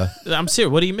to. I'm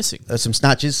serious. What are you missing? Some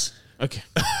snatches. Okay.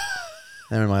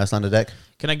 They're in my Icelander deck.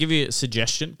 Can I give you a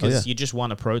suggestion? Because you just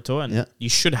won a Pro Tour and you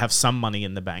should have some money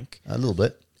in the bank. A little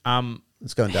bit.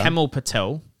 It's going down. Hamel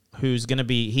Patel, who's going to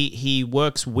be... He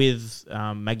works with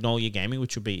Magnolia Gaming,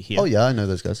 which will be here. Oh, yeah, I know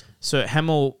those guys. So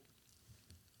Hamel...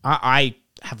 I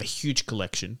have a huge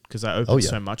collection because I open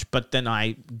so much, but then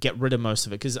I get rid of most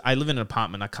of it because I live in an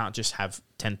apartment. I can't just have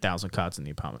 10,000 cards in the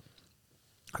apartment.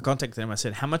 I contacted them. I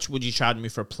said, how much would you charge me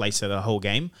for a playset of the whole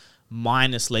game?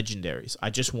 Minus legendaries. I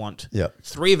just want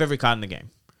 3 of every card in the game.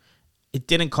 It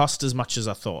didn't cost as much as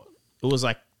I thought. It was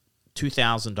like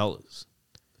 $2,000.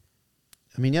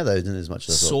 I mean, yeah, that isn't as much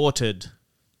as I thought. Sorted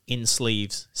in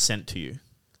sleeves sent to you.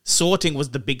 Sorting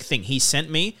was the big thing. He sent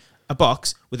me a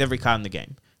box with every card in the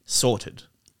game. Sorted.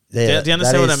 Yeah, do you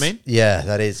understand what I mean? Yeah,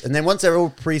 that is. And then once they're all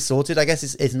pre-sorted, I guess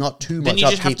it's not too much. Then you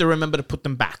just have to remember to put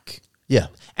them back. Yeah.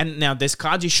 And now there's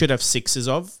cards you should have 6s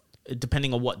of,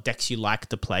 depending on what decks you like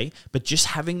to play. But just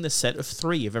having the set of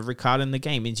 3 of every card in the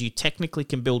game means you technically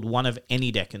can build one of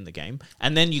any deck in the game.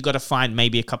 And then you got to find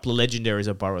maybe a couple of legendaries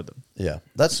or borrow them. Yeah.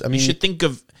 You should think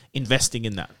of investing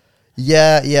in that.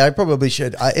 Yeah, I probably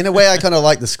should. In a way, I kind of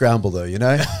like the scramble, though,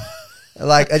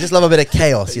 Like, I just love a bit of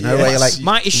chaos, where you're like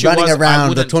my issue running was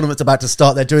around, the tournament's about to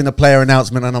start, they're doing the player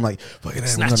announcement, and I'm like, fucking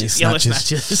snatches, yellow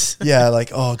snatches. Yeah, like,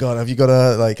 oh God, have you got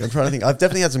to, like, I'm trying to think. I've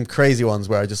definitely had some crazy ones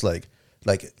where I just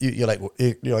you're like,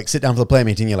 sit down for the player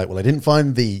meeting, you're like, well, I didn't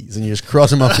find these, and you just cross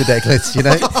them off your deck list, You're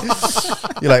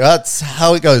like, that's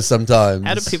how it goes sometimes.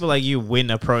 How do people like you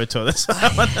win a Pro Tour? That's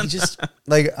just,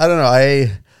 like, I don't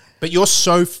know, But you're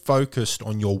so focused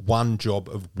on your one job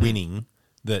of winning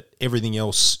that everything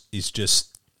else is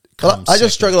just. I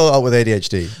just struggle a lot with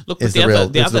ADHD. Look,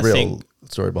 the other thing,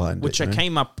 story behind which it, I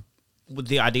came up with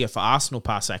the idea for Arsenal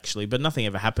Pass actually, but nothing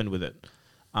ever happened with it.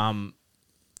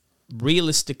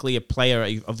 Realistically, a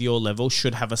player of your level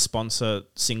should have a sponsor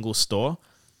single store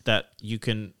that you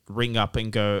can ring up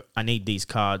and go, I need these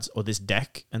cards or this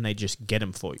deck, and they just get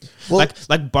them for you. Well,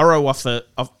 like borrow off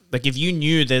like if you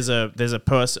knew there's a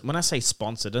person. When I say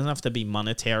sponsor, it doesn't have to be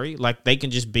monetary. Like they can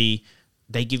just be.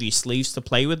 They give you sleeves to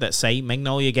play with that say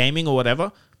Magnolia Gaming or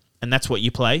whatever, and that's what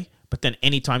you play. But then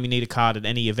anytime you need a card at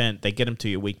any event, they get them to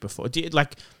you a week before.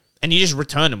 And you just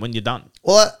return them when you're done.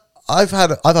 Well, I've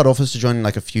had offers to join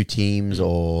like a few teams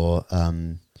or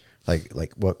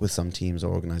like work with some teams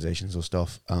or organizations or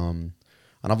stuff. And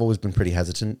I've always been pretty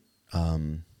hesitant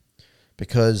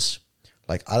because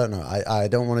like I don't know, I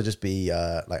don't want to just be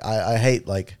I hate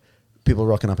like people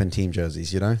rocking up in team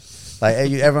jerseys, Like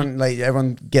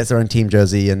everyone gets their own team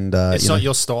jersey, and it's not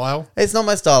your style. It's not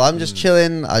my style. I'm just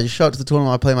chilling. I just show up to the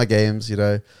tournament. I play my games.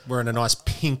 Wearing a nice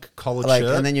pink collared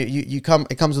shirt, and then you come.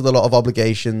 It comes with a lot of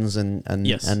obligations and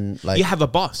yes. and like you have a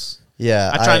boss.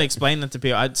 Yeah, I try and explain that to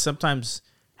people. Sometimes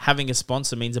having a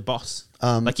sponsor means a boss.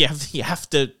 Like you have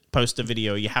to post a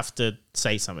video. You have to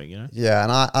say something. Yeah,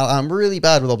 and I'm really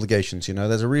bad with obligations.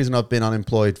 There's a reason I've been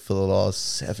unemployed for the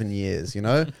last 7 years.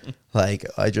 Like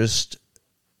I just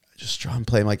try and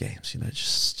play my games,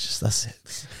 just that's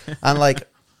it. And like,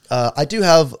 I do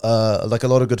have like a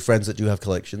lot of good friends that do have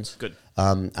collections. Good.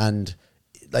 And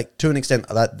like to an extent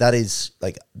that is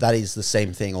the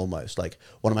same thing almost. Like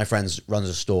one of my friends runs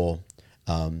a store,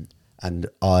 and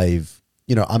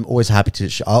I'm always happy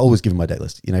to. I'll always give him my deck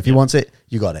list. If he wants it,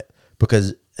 you got it.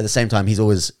 Because at the same time, he's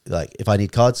always like, if I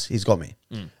need cards, he's got me.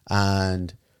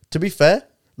 And to be fair,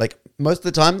 like most of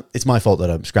the time, it's my fault that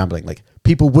I'm scrambling. Like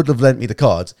people would have lent me the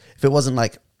cards if it wasn't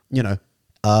like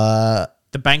the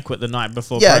banquet the night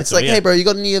before. Yeah, it's like, hey bro, you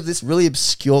got any of this really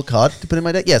obscure card to put in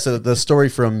my deck? Yeah. So the story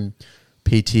from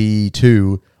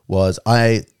PT2 was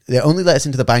they only let us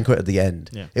into the banquet at the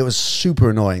end. Yeah. It was super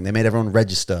annoying. They made everyone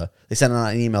register. They sent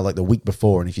out an email like the week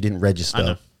before, and if you didn't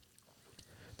register,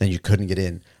 then you couldn't get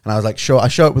in. And I was like, sure. I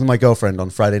show up with my girlfriend on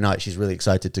Friday night. She's really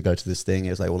excited to go to this thing.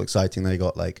 It was like all exciting. They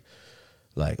got like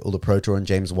all the ProTour and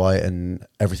James White and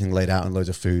everything laid out and loads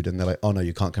of food. And they're like, oh no,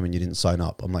 you can't come in. You didn't sign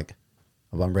up. I'm like,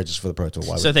 I'm registered for the ProTour.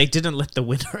 Why? So they didn't let the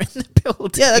winner in the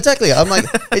building. Yeah, exactly. I'm like,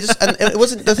 it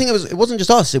wasn't the thing. It wasn't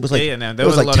just us. It was like, there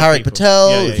was like Tarek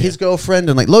Patel, his girlfriend,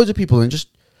 and like loads of people. And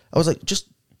I was like,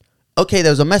 okay,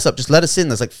 there was a mess up. Just let us in.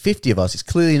 There's like 50 of us. It's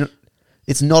clearly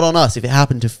it's not on us if it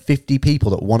happened to 50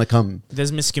 people that want to come.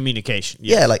 There's miscommunication.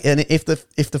 Yeah, like, and if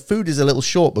the food is a little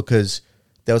short because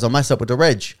there was a mess up with the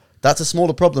reg, that's a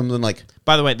smaller problem than like.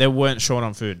 By the way, they weren't short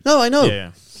on food. No, I know.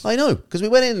 Yeah. I know, because we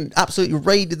went in and absolutely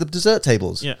raided the dessert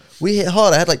tables. Yeah. We hit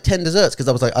hard. I had like 10 desserts because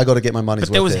I was like, I got to get my money's worth.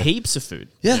 But there was here. heaps of food.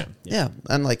 Yeah.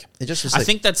 And like, it just was I like,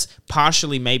 think that's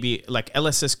partially maybe like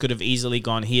LSS could have easily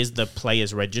gone, here's the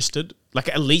players registered, like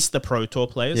at least the Pro Tour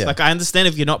players. Yeah. Like I understand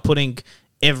if you're not putting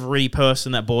every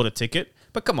person that bought a ticket,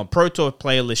 but come on, Pro Tour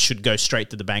player list should go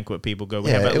straight to the banquet. People go, we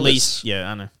Yeah, have at it least, was-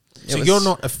 I know. So was- you're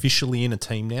not officially in a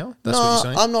team now? That's what you're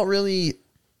saying? I'm not really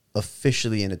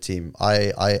officially in a team.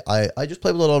 I just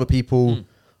play with a lot of people.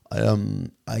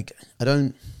 I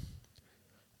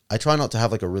try not to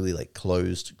have like a really like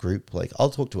closed group. Like I'll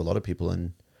talk to a lot of people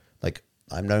and like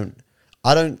I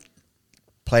don't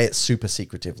play it super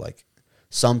secretive. Like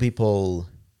some people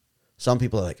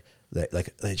are like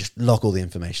they just lock all the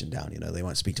information down. You know, they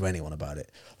won't speak to anyone about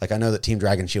it. Like I know that Team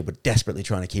Dragon Shield were desperately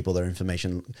trying to keep all their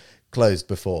information closed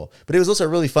before, but it was also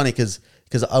really funny because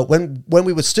when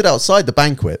we were stood outside the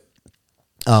banquet,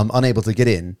 unable to get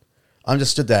in, I'm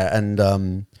just stood there and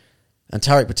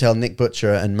Tariq Patel, Nick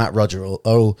Butcher, and Matt Roger are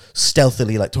all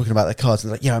stealthily like talking about their cards, and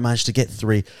they're like, "Yeah, I managed to get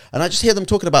 3." And I just hear them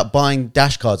talking about buying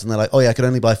Dash cards, and they're like, "Oh yeah, I could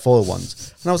only buy foil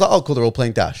ones." And I was like, "Oh cool, they're all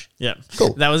playing Dash." Yeah.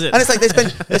 Cool. That was it. And it's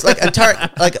like and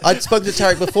Tariq, like I'd spoken to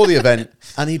Tariq before the event,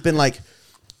 and he'd been like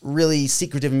really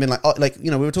secretive and been like, "Oh, like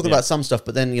you know, we were talking about some stuff,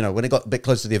 but then you know, when it got a bit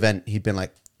closer to the event, he'd been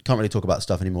like, can't really talk about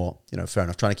stuff anymore. You know, fair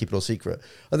enough, trying to keep it all secret."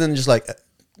 And then just like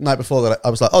night before that, I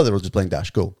was like, "Oh, they're all just playing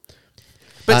Dash. Cool."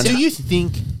 But do you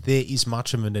think there is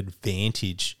much of an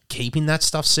advantage keeping that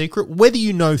stuff secret? Whether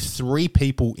you know 3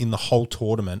 people in the whole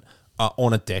tournament are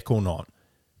on a deck or not,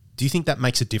 do you think that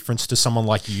makes a difference to someone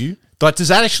like you? Like, does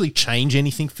that actually change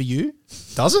anything for you?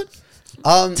 Does it?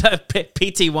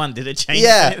 PT1, did it change?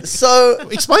 Yeah. anything? So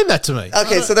Explain that to me.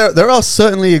 okay, so there are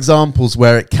certainly examples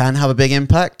where it can have a big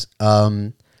impact.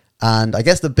 And I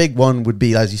guess the big one would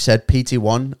be, as you said,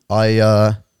 PT1.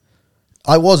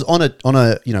 I was on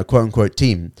a you know, quote unquote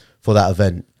team for that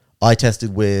event. I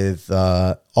tested with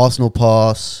Arsenal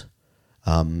Pass,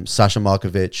 Sasha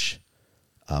Markovic,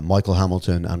 Michael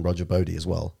Hamilton, and Roger Bodie as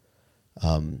well,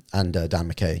 and Dan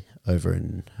McKay over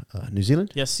in New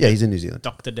Zealand. Yes, yeah, he's in New Zealand.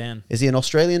 Dr. Dan. Is he an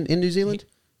Australian in New Zealand,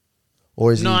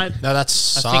 or is No, he? No, that's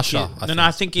Sasha.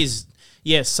 I think he's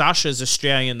Sasha's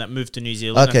Australian that moved to New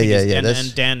Zealand. Okay, I think yeah.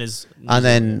 and Dan is New and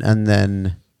Zealand.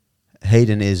 then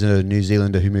Hayden is a New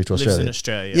Zealander who moved to Lives Australia. in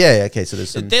Australia. Yeah, okay. So there's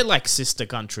some. They're like sister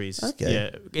countries. Okay. Yeah,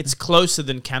 it's closer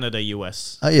than Canada,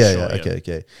 US. Oh yeah, Sure, yeah.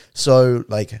 Okay. So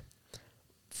like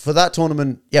for that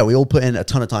tournament, yeah, we all put in a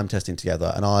ton of time testing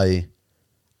together, and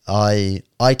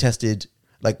I tested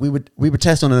like we would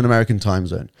test on an American time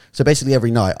zone. So basically every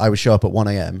night I would show up at 1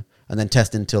 a.m. and then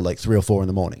test until like 3 or 4 in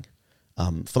the morning.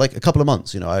 For like a couple of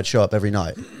months, you know, I'd show up every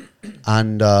night,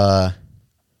 and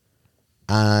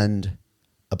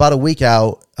about a week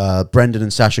out, Brendan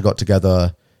and Sasha got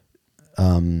together,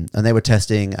 and they were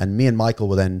testing, and me and Michael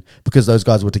were then, because those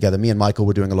guys were together, me and Michael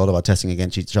were doing a lot of our testing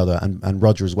against each other, and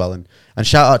Roger as well. And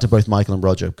shout out to both Michael and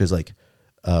Roger, because like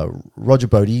Roger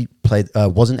Bodie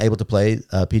wasn't able to play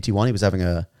PT1. He was having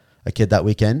a kid that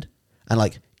weekend, and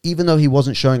like even though he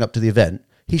wasn't showing up to the event,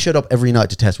 he showed up every night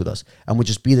to test with us, and would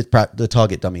just be the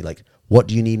target dummy. Like, what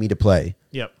do you need me to play?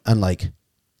 Yep. And like,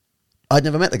 I'd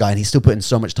never met the guy, and he still put in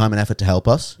so much time and effort to help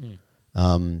us.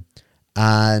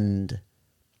 And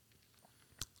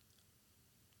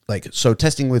like, so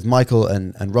testing with Michael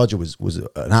and Roger was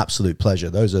an absolute pleasure.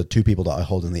 Those are 2 people that I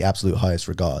hold in the absolute highest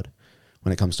regard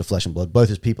when it comes to flesh and blood, both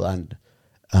as people and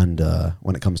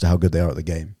when it comes to how good they are at the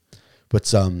game. But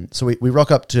so I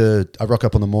rock up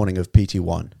on the morning of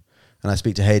PT1, and I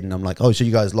speak to Hayden. I'm like, "Oh, so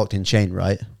you guys locked in chain,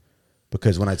 right?"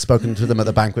 Because when I'd spoken to them at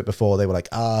the banquet before, they were like,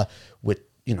 with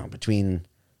you know, between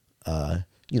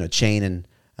chain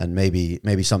and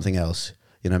maybe something else,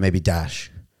 you know, maybe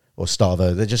Dash or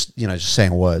Starvo. They're just, you know, just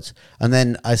saying words. And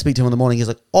then I speak to him in the morning. He's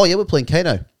like, "Oh yeah, we're playing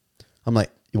Kano." I'm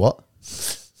like, "You what?"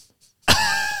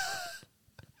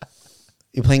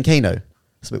 "You're playing Kano?"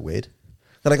 It's a bit weird.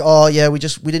 They're like, "Oh yeah, we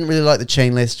didn't really like the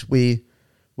chain list. We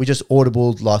just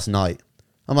audibled last night."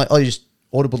 I'm like, "Oh, you just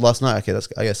audibled last night? Okay, that's,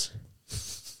 I guess."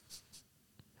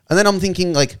 And then I'm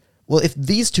thinking like, well, if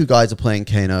these 2 guys are playing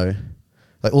Kano,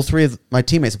 like all 3 of my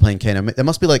teammates are playing Kano, there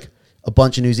must be like a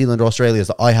bunch of New Zealand or Australians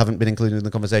that I haven't been included in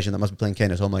the conversation that must be playing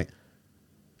Kano. So I'm like,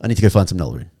 I need to go find some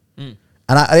Null Rune. And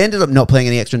I ended up not playing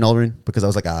any extra Null Rune because I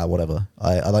was like, whatever.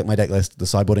 I like my deck list. The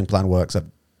sideboarding plan works. I've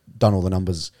done all the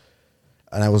numbers.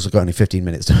 And I also got only 15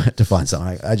 minutes to find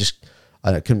something.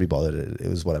 I couldn't be bothered. It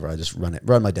was whatever. I just run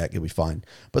my deck. It'll be fine.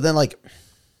 But then like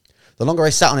the longer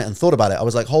I sat on it and thought about it, I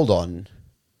was like, hold on.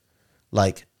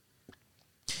 Like,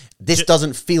 this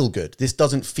doesn't feel good. This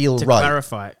doesn't feel To right.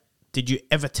 clarify, did you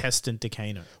ever test into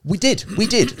Kano? We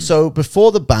did. So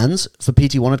before the bans for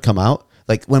PT1 had come out,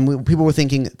 like when people were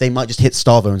thinking they might just hit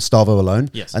Starvo and Starvo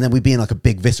alone, Yes. and then we'd be in like a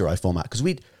big Viserai format, because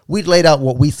we'd laid out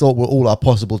what we thought were all our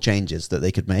possible changes that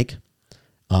they could make,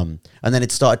 and then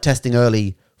it started testing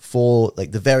early for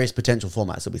like the various potential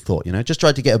formats that we thought, just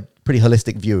tried to get a pretty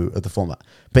holistic view of the format.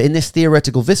 But in this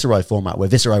theoretical Viserai format where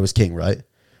Viserai was king, right?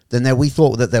 Then we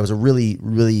thought that there was a really,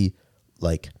 really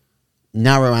like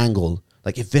narrow angle.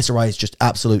 Like if Viserai is just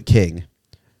absolute king,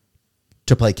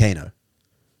 to play Kano,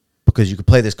 because you could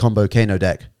play this combo Kano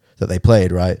deck that they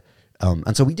played, right?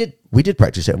 And so we did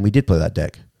practice it, and we did play that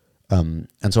deck. And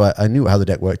so I knew how the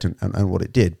deck worked and what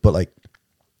it did. But like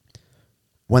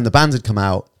when the bans had come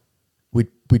out,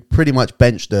 we'd pretty much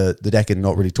benched the deck and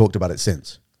not really talked about it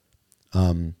since.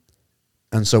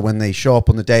 And so when they show up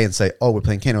on the day and say, "Oh, we're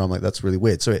playing Kano," I'm like, that's really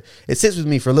weird. So it sits with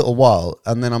me for a little while,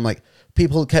 and then I'm like,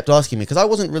 people kept asking me, because I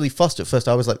wasn't really fussed at first.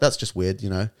 I was like, that's just weird,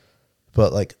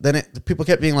 But like then people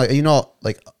kept being like, "Are you not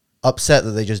like upset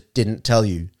that they just didn't tell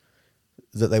you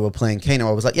that they were playing Kano?"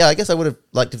 I was like, yeah, I guess I would have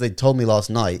liked if they'd told me last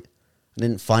night and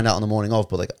didn't find out on the morning of.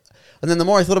 But like, and then the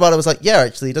more I thought about it, I was like, yeah,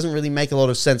 actually, it doesn't really make a lot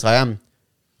of sense. I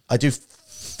do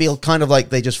feel kind of like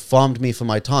they just farmed me for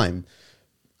my time.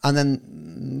 And then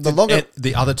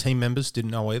the other team members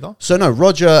didn't know either. So no,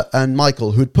 Roger and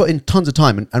Michael, who'd put in tons of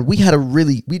time, and we had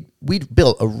we'd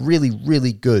built a really,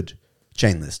 really good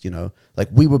chain list, Like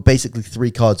we were basically 3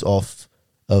 cards off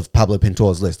of Pablo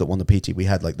Pintor's list that won the PT. We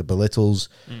had like the Belittles,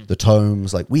 the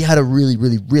Tomes, like we had a really,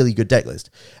 really, really good deck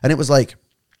list. And it was like,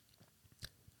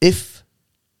 if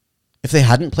they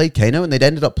hadn't played Kano and they'd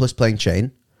ended up plus playing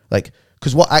Chain, like,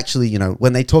 because what actually,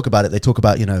 when they talk about it, they talk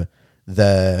about,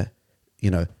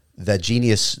 their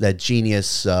genius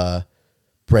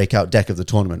breakout deck of the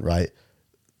tournament, right?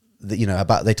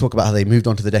 They talk about how they moved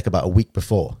onto the deck about a week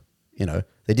before.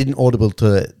 They didn't audible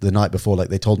to the night before like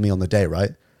they told me on the day, right?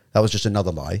 That was just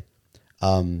another lie.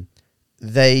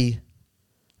 They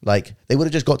would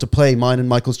have just got to play mine and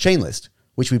Michael's chain list,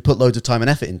 which we put loads of time and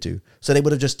effort into. So they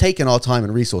would have just taken our time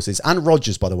and resources, and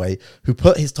Rogers, by the way, who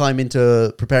put his time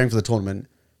into preparing for the tournament,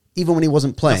 even when he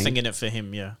wasn't playing. Nothing in it for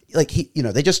him, yeah. Like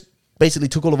they just basically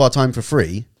took all of our time for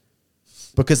free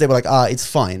because they were like, it's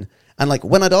fine. And like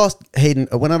when I'd asked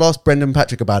Brendan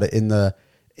Patrick about it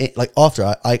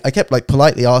after I kept like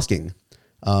politely asking,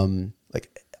 can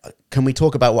we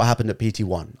talk about what happened at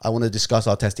PT1? I want to discuss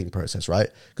our testing process, right?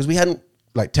 Because we hadn't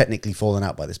like technically fallen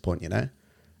out by this point, and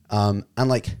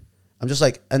like, I'm just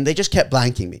like, and they just kept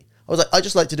blanking me. I was like, I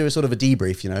just like to do a sort of a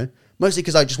debrief, mostly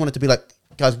because I just wanted to be like,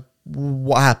 guys,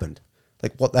 what happened?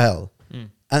 Like, what the hell?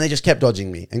 And they just kept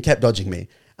dodging me.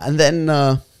 And then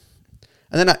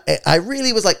I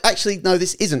really was like, actually, no,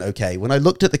 this isn't okay. When I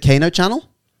looked at the Kano channel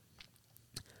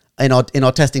in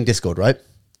our testing Discord, right?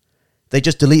 They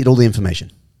just deleted all the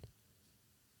information.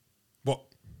 What?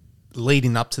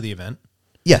 Leading up to the event?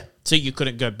 Yeah. So you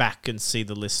couldn't go back and see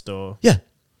the list or... Yeah.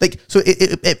 Like, so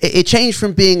it changed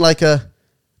from being like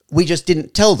we just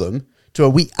didn't tell them to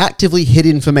we actively hid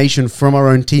information from our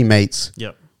own teammates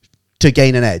to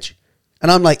gain an edge. And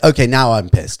I'm like, okay, now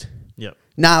I'm pissed. Yep.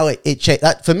 Now it changed.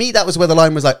 That for me, that was where the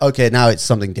line was like, okay, now it's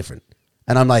something different.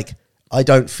 And I'm like, I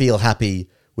don't feel happy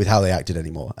with how they acted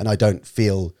anymore, and I don't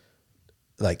feel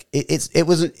like it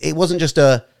wasn't just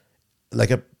a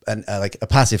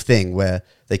passive thing where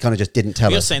they kind of just didn't tell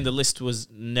us. You're saying the list was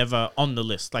never on the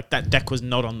list, like that deck was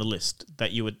not on the list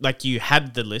that you would like. You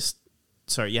had the list.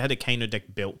 Sorry, you had a Kano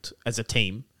deck built as a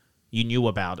team. You knew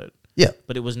about it. Yeah,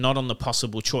 but it was not on the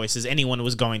possible choices anyone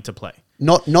was going to play.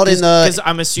 Not in the... Because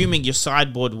I'm assuming your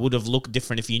sideboard would have looked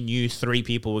different if you knew 3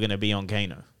 people were going to be on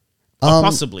Kano. Or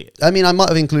possibly. I mean, I might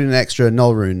have included an extra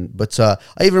null rune, but I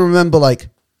even remember like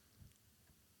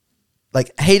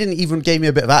Hayden even gave me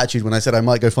a bit of attitude when I said I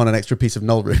might go find an extra piece of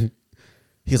null rune.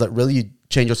 He was like, really? You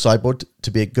change your sideboard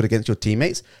to be good against your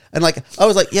teammates? And like, I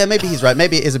was like, yeah, maybe he's right.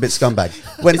 Maybe it is a bit scumbag.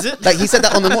 When is it? Like he said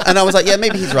that on the and I was like, yeah,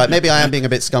 maybe he's right. Maybe I am being a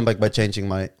bit scumbag by changing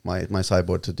my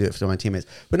sideboard to do it for my teammates.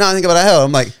 But now I think about it,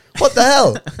 I'm like, what the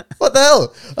hell? What the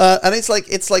hell? And it's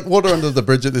like water under the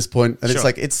bridge at this point. And it's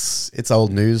like, it's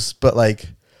old news. But like,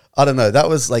 I don't know. That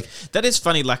was like... That is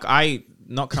funny. Like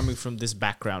not coming from this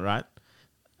background, right?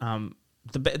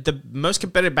 The most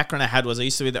competitive background I had was I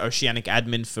used to be the Oceanic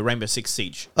admin for Rainbow Six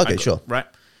Siege. Okay, sure. Right?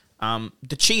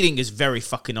 The cheating is very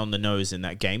fucking on the nose in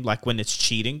that game. Like, when it's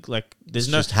cheating, like, there's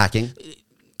no... Just hacking?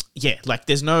 Yeah, like,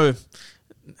 there's no...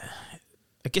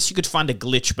 I guess you could find a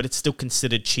glitch, but it's still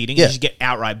considered cheating. Yeah. You just get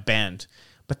outright banned.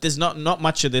 But there's not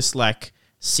much of this, like,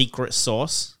 secret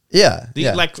sauce. Yeah,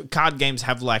 yeah. Like card games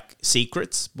have like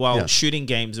secrets, while Yeah. shooting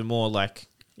games are more like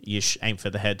you aim for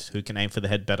the head. Who can aim for the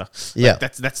head better? Like, Yeah.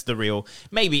 that's the real.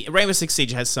 Maybe Rainbow Six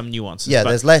Siege has some nuances. Yeah, but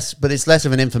there's less, but it's less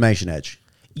of an information edge.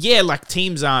 yeah, like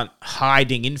teams aren't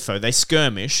hiding info. They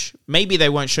skirmish. Maybe they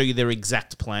won't show you their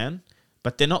exact plan,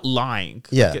 but they're not lying.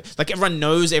 Yeah. Like everyone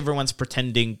knows everyone's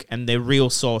pretending and their real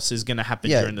source is going to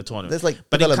happen Yeah, during the tournament. there's, like,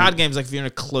 but in development. card games, like if you're in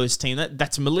a close team,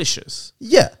 that's malicious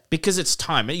Yeah, because it's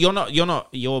time. You're not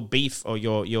your beef or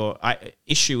your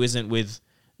issue isn't with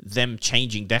them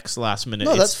changing decks last minute.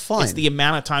 No, that's It's fine. the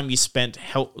amount of time you spent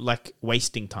like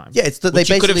wasting time. yeah. It's that they Which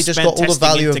you could have basically just spent got all the testing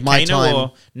value into of my Kano time.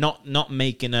 or not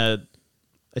making a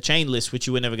chain list, which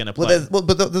you were never going to play.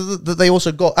 But they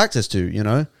also got access to,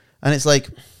 and it's like,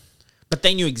 But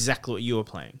they knew exactly what you were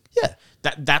playing. yeah.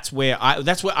 That's where I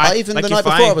Even like the night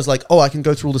before, I was like, oh, I can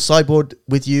go through all the sideboard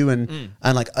with you, and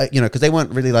like, because they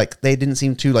weren't really like, they didn't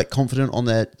seem too like confident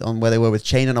on where they were with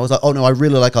chain, and I was like, oh no, I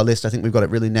really like our list. I think we've got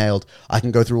it really nailed. I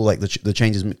can go through all like the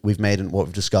changes we've made and what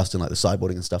we've discussed and like the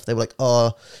sideboarding and stuff. They were like,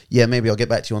 oh yeah, maybe I'll get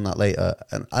back to you on that later,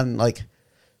 and like,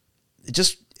 it's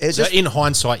So just in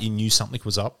hindsight, you knew something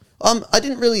was up. I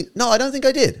didn't really. No, I don't think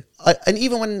I did. And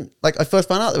even when like I first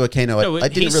found out there were Kano, I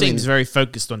he didn't really. seems very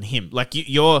focused on him. Like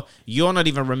you're not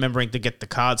even remembering to get the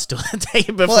cards till the day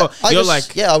before. Well, I you're just-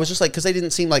 like, yeah, I was just like, because they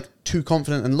didn't seem like too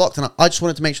confident and locked, and I just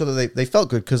wanted to make sure that they felt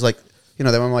good because like they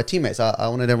were my teammates. I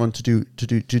wanted everyone to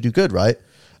do good, right?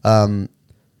 And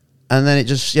then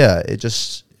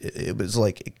it was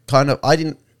like it kind of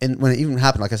when it even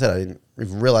happened. Like I said, I didn't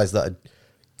even realize that I'd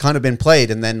kind of been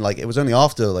played, and then like it was only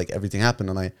after like everything happened,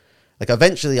 and I like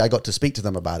eventually I got to speak to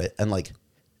them about it, and like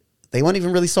they weren't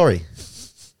even really sorry.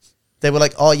 They were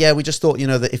like, "Oh yeah, we just thought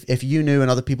that if you knew and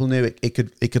other people knew, it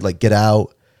could like get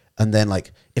out, and then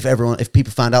like if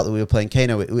people found out that we were playing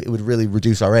Kano, it would really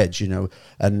reduce our edge, And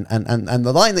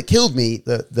the line that killed me,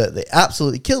 that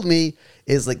absolutely killed me,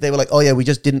 is like they were like, "Oh yeah, we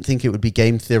just didn't think it would be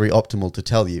game theory optimal to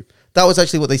tell you." That was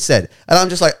actually what they said, and I'm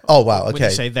just like, "Oh wow, okay." when you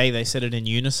say they said it in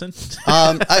unison.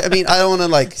 I mean, I don't want to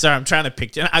like. Sorry, I'm trying to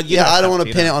picture. I don't want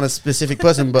to pin it on a specific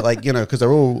person, but like because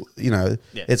they're all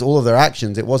it's all of their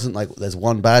actions. It wasn't like there's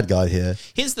one bad guy here.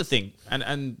 Here's the thing,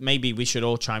 and maybe we should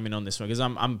all chime in on this one because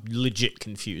I'm legit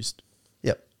confused.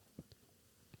 Yep.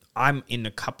 I'm in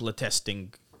a couple of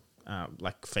testing,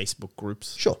 like Facebook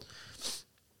groups. Sure.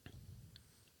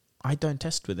 I don't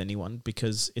test with anyone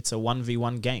because it's a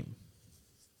 1v1 game.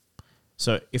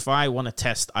 So if I want to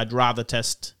test, I'd rather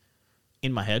test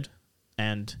in my head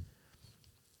and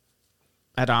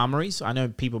at armories. I know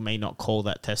people may not call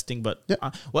that testing, but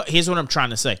well, here's what I'm trying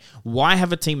to say. Why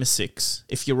have a team of 6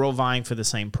 if you're all vying for the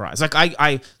same prize? Like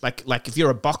like if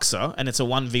you're a boxer and it's a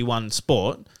 1v1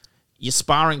 sport, your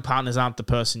sparring partners aren't the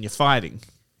person you're fighting.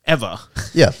 Ever.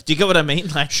 Yeah. Do you get what I mean?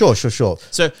 Like Sure.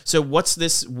 So what's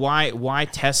this? Why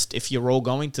test if you're all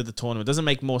going to the tournament? Doesn't it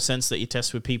make more sense that you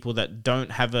test with people that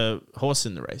don't have a horse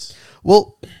in the race?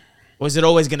 Well, Or is it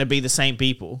always going to be the same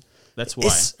people? That's why.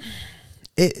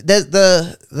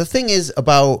 The thing is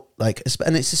about like,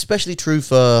 and it's especially true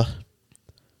for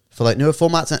like newer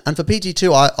formats and for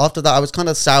PT2. After that, I was kind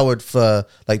of soured for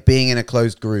like being in a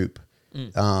closed group.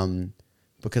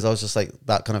 Because I was just like,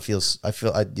 that kind of feels, I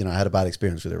had a bad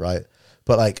experience with it, right?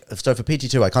 But like, so for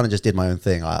PT2, I kind of just did my own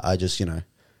thing. I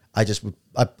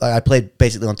played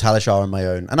basically on Talishar on my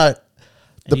own. And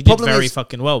you did very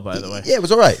fucking well, by the way. Yeah, it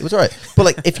was all right. But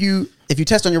like, if you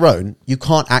test on your own, you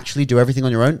can't actually do everything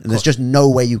on your own. And there's just no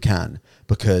way you can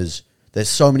because there's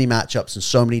so many matchups and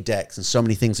so many decks and so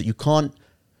many things that you can't,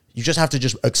 you just have to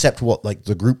just accept what like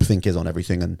the group think is on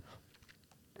everything. And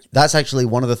that's actually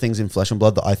one of the things in Flesh and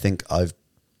Blood that I think I've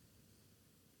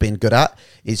been good at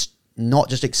is not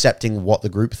just accepting what the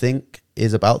group think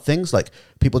is about things. Like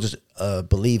people just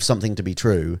believe something to be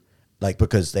true, like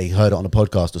because they heard it on a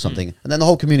podcast or something, and then the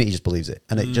whole community just believes it,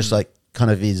 and it just like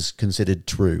kind of is considered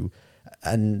true.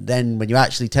 And then when you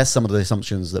actually test some of the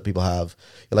assumptions that people have,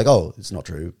 you're like, oh, it's not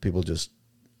true. People just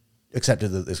accepted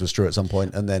that this was true at some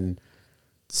point, and then.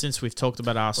 Since we've talked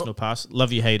about Arsenal Pass,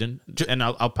 love you, Hayden, and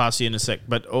I'll pass you in a sec.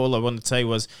 But all I wanted to say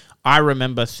was, I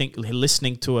remember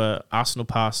listening to a Arsenal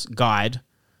Pass guide,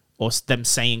 or them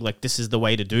saying like, "This is the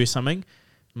way to do something."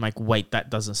 I'm like, wait, that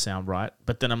doesn't sound right.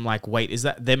 But then I'm like, wait, is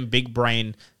that them big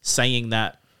brain saying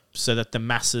that so that the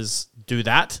masses do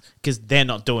that? Because they're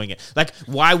not doing it. Like,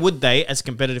 why would they, as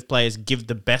competitive players, give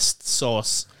the best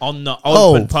source on the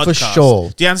open podcast? For sure.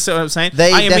 Do you understand what I'm saying?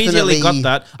 They I immediately definitely-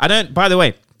 got that. I don't. By the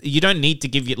way. You don't need to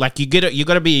give you like you got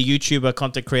to be a YouTuber,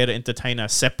 content creator, entertainer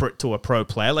separate to a pro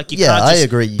player. Like you can't just I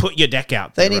agree. put your deck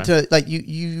out. They there, need right? to like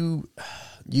you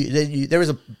there is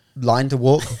a line to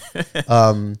walk.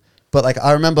 But like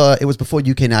I remember it was before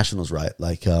UK Nationals, right?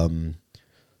 Like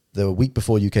the week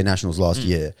before UK Nationals last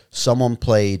year, someone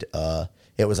played.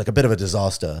 It was like a bit of a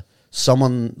disaster.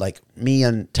 Someone like me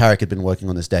and Tarek had been working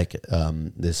on this deck,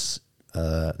 this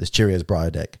Cheerios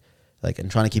Briar deck, like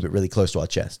and trying to keep it really close to our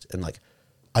chest. And like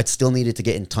I'd still needed to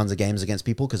get in tons of games against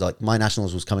people because like my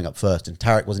Nationals was coming up first, and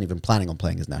Tarek wasn't even planning on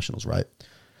playing his Nationals, right?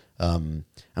 And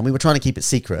we were trying to keep it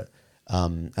secret.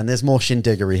 And there's more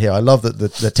shindiggery here. I love that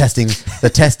the testing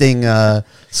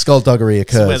skullduggery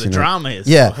occurs. That's where the drama is.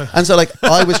 Yeah, and so like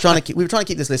we were trying to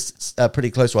keep this list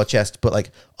pretty close to our chest, but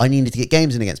like I needed to get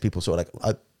games in against people. So like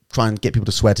I try and get people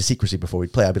to swear to secrecy before we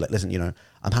play. I'd be like, listen,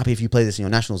 I'm happy if you play this in your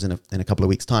Nationals in a couple of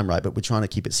weeks' time, right? But we're trying to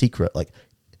keep it secret, like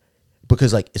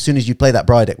because like as soon as you play that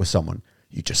Briar deck with someone,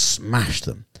 you just smash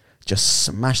them,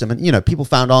 and people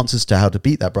found answers to how to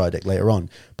beat that Briar deck later on,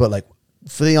 but like.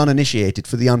 For the uninitiated,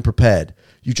 for the unprepared,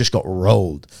 you just got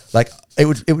rolled. Like it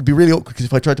would be really awkward because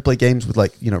if I tried to play games with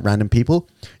like random people,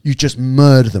 you just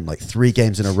murder them like 3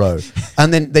 games in a row,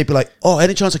 and then they'd be like, "Oh,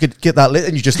 any chance I could get that lit?"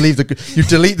 And you just you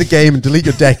delete the game and delete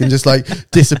your deck and just like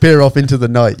disappear off into the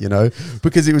night,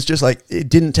 because it was just like it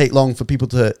didn't take long for people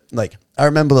to like. I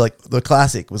remember like the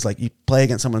classic was like you play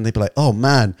against someone and they'd be like, "Oh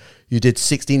man, you did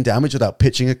 16 damage without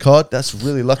pitching a card. That's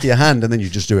really lucky a hand." And then you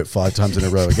just do it 5 times in a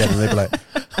row again, and they'd be like,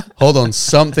 "Hold on,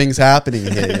 something's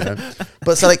happening here."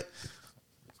 But so like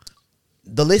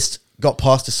the list got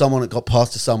passed to someone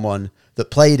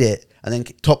that played it and then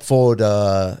top forward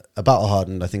a battle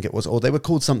hardened, I think it was, or they were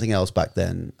called something else back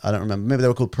then. I don't remember. Maybe they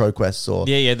were called ProQuests or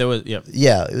yeah, there was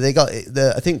they got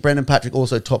I think Brendan Patrick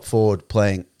also top forward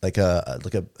playing like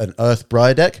an Earth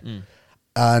Briar deck.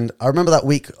 And I remember that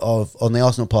week on the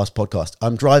Arsenal Pass podcast,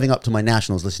 I'm driving up to my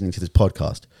Nationals listening to this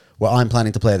podcast where I'm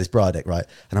planning to play this Briar deck, right?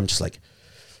 And I'm just like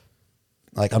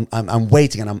I'm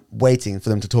waiting for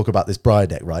them to talk about this Briar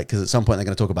deck, right? Because at some point they're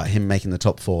going to talk about him making the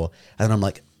top 4, and then I'm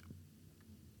like,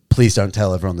 please don't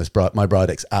tell everyone my Briar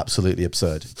deck's absolutely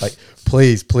absurd. Like,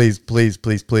 please.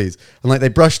 And like they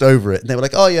brushed over it and they were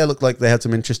like, oh yeah, looked like they had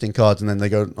some interesting cards, and then they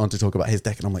go on to talk about his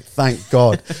deck, and I'm like, thank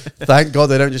God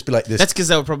they don't just be like this. That's because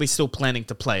they were probably still planning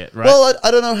to play it, right? Well,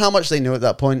 I don't know how much they knew at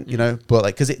that point, but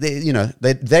like because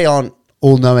they aren't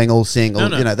all knowing, all seeing, all,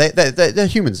 No. they're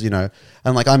humans, and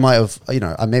like I might have,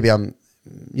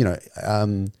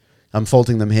 I'm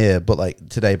faulting them here, but like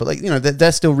today, but like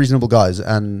they're still reasonable guys,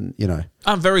 and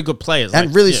I'm very good players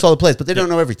and really solid players, but they don't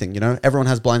know everything. Everyone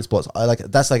has blind spots.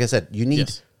 That's like I said, you need.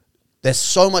 Yes. There's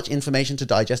so much information to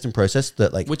digest and process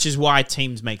that like, which is why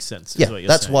teams make sense. Yeah,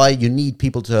 that's why you need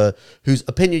people whose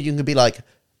opinion you can be like,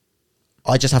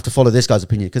 I just have to follow this guy's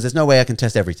opinion because there's no way I can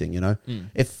test everything.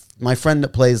 If my friend that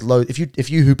plays if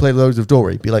you who play loads of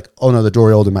Dory, be like, oh no, the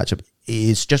Dory Oldham matchup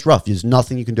is just rough. There's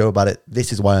nothing you can do about it.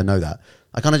 This is why I know that.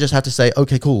 I kind of just have to say,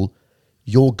 okay, cool.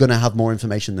 You're gonna have more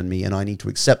information than me, and I need to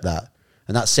accept that,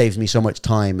 and that saves me so much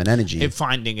time and energy. In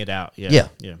finding it out. Yeah.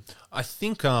 I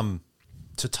think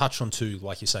to touch on to,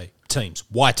 like you say, teams.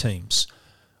 Why teams?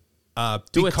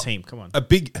 Do a team. Come on. A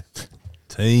big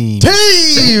team.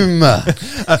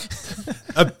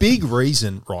 A big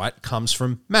reason, right, comes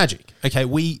from Magic. Okay, I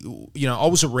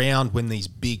was around when these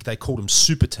big, they called them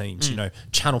super teams,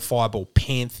 Channel Fireball,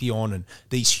 Pantheon, and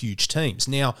these huge teams.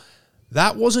 Now,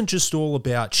 that wasn't just all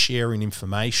about sharing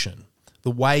information.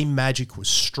 The way Magic was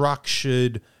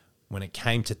structured when it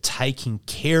came to taking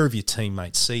care of your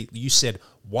teammates. See, you said,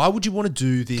 why would you want to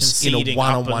do this in a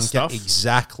one-on-one game?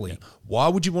 Exactly. Yeah. Why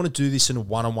would you want to do this in a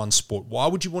one-on-one sport? Why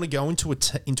would you want to go into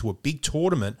a big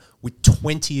tournament with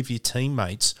 20 of your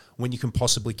teammates when you can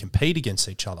possibly compete against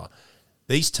each other?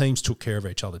 These teams took care of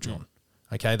each other, John.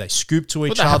 Okay, they scoop to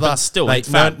each other. Still, in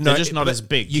Fab, they're just not as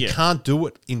big. You can't do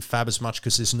it in Fab as much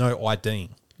because there's no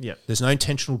IDing. Yeah, there's no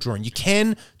intentional drawing. You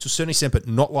can to a certain extent, but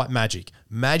not like Magic.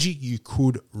 Magic, you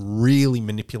could really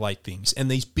manipulate things, and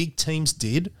these big teams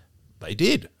did. They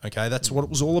did. Okay, that's what it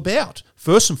was all about,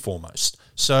 first and foremost.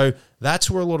 So that's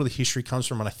where a lot of the history comes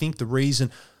from, and I think the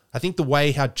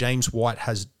way how James White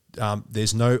has.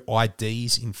 There's no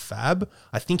IDs in Fab.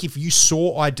 I think if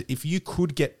you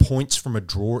could get points from a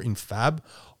draw in Fab,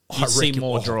 you'd see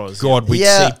more draws. God, we'd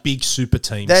see big super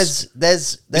teams. Is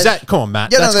that? Come on,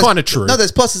 Matt. That's kind of true. No,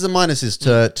 there's pluses and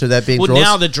minuses to there being draws. Well,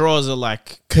 now the draws are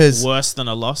like worse than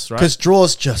a loss, right? Because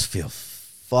draws just feel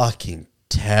fucking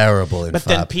terrible in Fab. But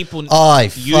then people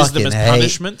use them as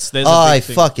punishments. I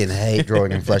fucking hate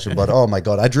drawing in Flesh and Blood. Oh my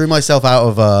God. I drew myself out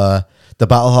of the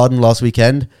Battle Hardened last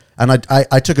weekend. And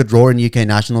I took a draw in UK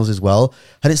Nationals as well.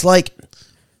 And it's like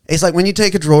when you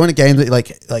take a draw in a game that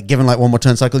like given like one more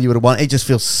turn cycle you would have won, it just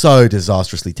feels so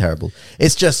disastrously terrible.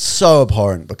 It's just so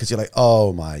abhorrent because you're like,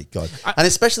 oh my God. And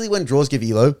especially when draws give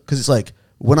elo, because it's like,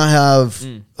 when I have,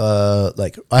 I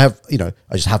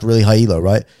just have really high elo,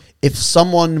 right? If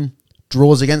someone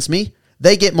draws against me,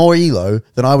 they get more elo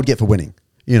than I would get for winning.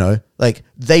 You know, like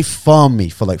they farm me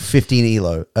for like 15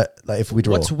 elo. Like if we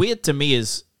draw. What's weird to me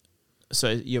is, so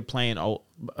you're playing,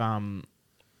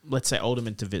 let's say Oldham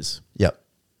into Viz. Yep.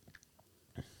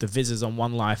 The Viz is on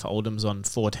 1 life, Oldham's on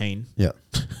 14. Yeah.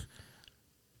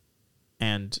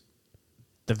 And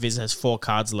the Viz has 4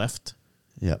 cards left.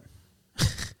 Yep.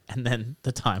 And then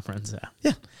the time runs out.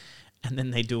 Yeah. And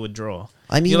then they do a draw.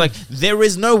 I mean, you're like, there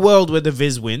is no world where the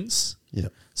Viz wins. Yeah.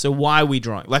 So why are we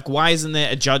drawing? Like, why isn't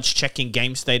there a judge checking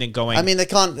game state and going? I mean, they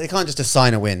can't just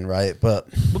assign a win, right? But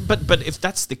if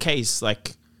that's the case,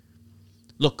 like,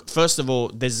 look, first of all,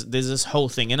 there's this whole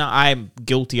thing, and I'm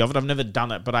guilty of it. I've never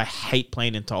done it, but I hate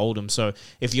playing into Oldham. So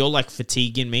if you're like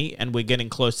fatiguing me and we're getting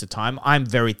close to time, I'm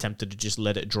very tempted to just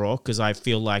let it draw because I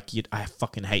feel like I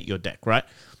fucking hate your deck, right?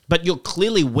 But you're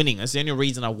clearly winning. That's the only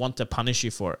reason I want to punish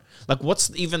you for it. Like,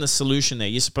 what's even the solution there?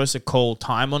 You're supposed to call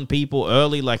time on people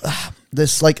early? Like,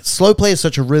 this, like, slow play is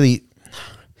such a really...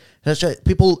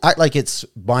 People act like it's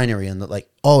binary and that, like,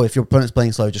 oh, if your opponent's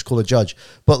playing slow, just call a judge.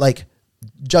 But, like,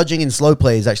 judging in slow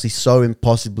play is actually so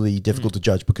impossibly difficult to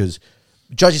judge because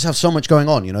judges have so much going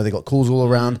on. You know, they got calls all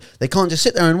around. They can't just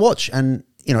sit there and watch. And,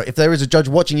 you know, if there is a judge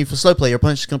watching you for slow play, your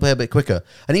opponent's just going to play a bit quicker.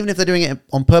 And even if they're doing it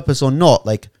on purpose or not,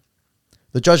 like...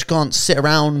 The judge can't sit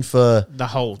around for the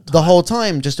whole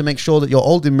time just to make sure that your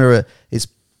Oldham mirror is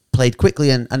played quickly.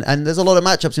 And there's a lot of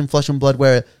matchups in Flesh and Blood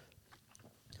where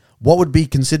what would be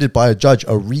considered by a judge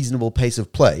a reasonable pace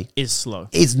of play is slow.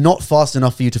 Is not fast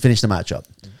enough for you to finish the matchup.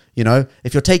 You know,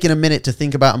 if you're taking a minute to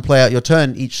think about and play out your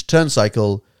turn, each turn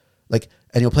cycle, like,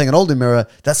 and you're playing an Oldham mirror,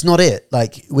 that's not it.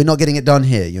 Like, we're not getting it done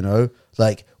here, you know?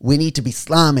 Like, we need to be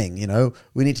slamming, you know?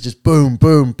 We need to just boom,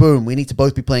 boom, boom. We need to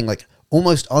both be playing, like,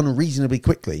 almost unreasonably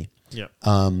quickly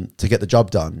to get the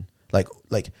job done.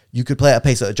 Like you could play at a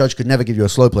pace that a judge could never give you a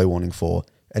slow play warning for,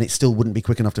 and it still wouldn't be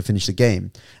quick enough to finish the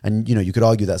game. And, you know, you could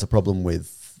argue that's a problem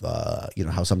with,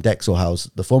 how some decks or how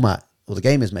the format or the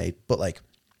game is made. But, like,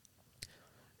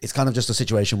 it's kind of just a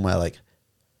situation where, like,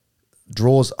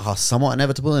 draws are somewhat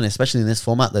inevitable. And especially in this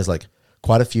format, there's, like,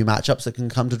 quite a few matchups that can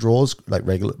come to draws, like,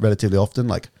 relatively often.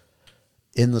 Like,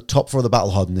 in the top 4 of the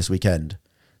Battle Hardened this weekend,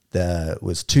 there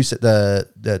was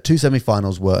the 2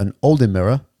 semi-finals were an Oldham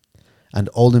mirror and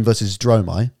Oldham versus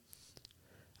Dromai.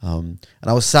 And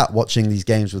I was sat watching these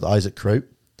games with Isaac Croat,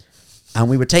 and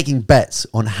we were taking bets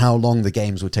on how long the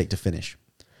games would take to finish,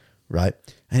 right?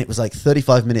 And it was like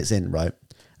 35 minutes in, right?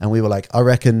 And we were like, I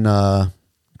reckon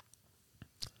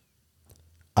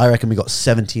we got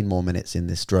 17 more minutes in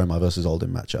this Dromai versus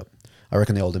Oldham matchup. I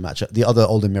reckon the other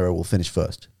Oldham mirror will finish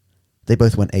first. They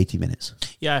both went 80 minutes.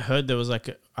 Yeah, I heard there was a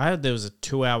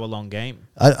 2-hour long game.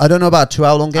 I don't know about a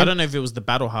 2-hour long game. I don't know if it was the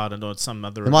Battle Hardened or some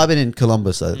other. It might have been in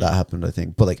Columbus that happened, I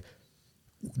think. But, like,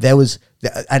 there was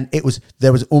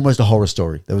almost a horror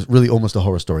story. There was really almost a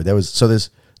horror story. There's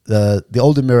the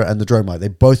Oldham mirror and the Dromai. They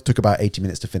both took about 80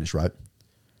 minutes to finish, right?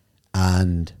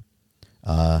 And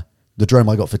the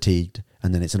Dromai got fatigued,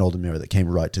 and then it's an Oldham mirror that came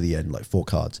right to the end, like 4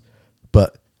 cards.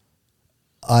 But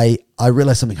I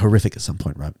realized something horrific at some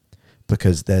point, right?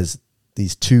 Because there's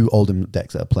these 2 Oldham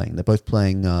decks that are playing. They're both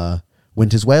playing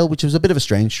Winter's Whale, which was a bit of a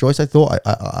strange choice, I thought.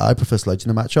 I prefer Sledge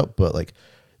in the matchup, but, like,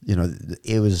 you know,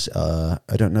 it was...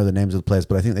 I don't know the names of the players,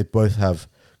 but I think they both have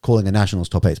calling a Nationals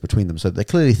top 8s between them. So they're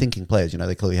clearly thinking players, you know.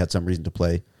 They clearly had some reason to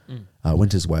play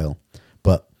Winter's Whale.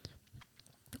 But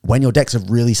when your decks are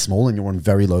really small and you're on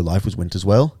very low life with Winter's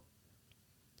Whale,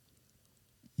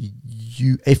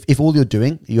 if all you're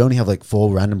doing, you only have, like,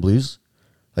 4 random blues...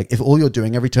 Like, if all you're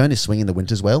doing every turn is swinging the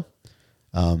Winter's Whale,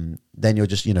 then you're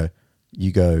just, you know,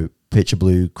 you go pitch a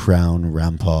blue, crown,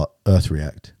 rampart, earth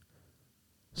react,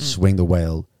 swing the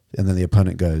whale, and then the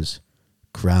opponent goes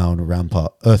crown,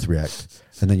 rampart, earth react,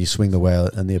 and then you swing the whale,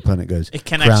 and the opponent goes. It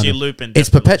can crown. actually loop in. It's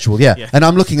perpetual, yeah. And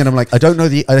I'm looking and I'm like, I don't know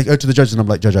I go to the judge and I'm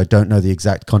like, Judge, I don't know the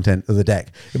exact content of the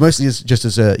deck. It mostly is just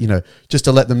as a, you know, just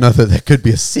to let them know that there could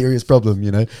be a serious problem,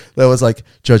 you know. There was like,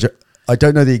 Judge, I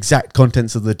don't know the exact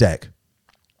contents of the deck,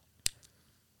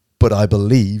 but I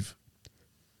believe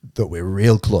that we're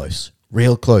real close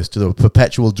to the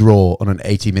perpetual draw on an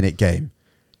 80-minute game.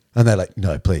 And they're like,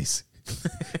 no, please.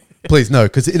 Please, no.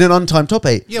 Because in an untimed top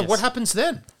 8... Yeah, what happens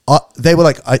then? They were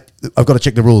like, I've got to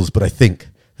check the rules, but I think...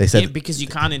 They said... Yeah, because you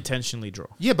can't intentionally draw.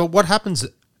 Yeah, but what happens...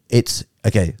 It's...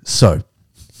 Okay, so...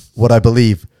 What I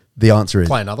believe the answer is...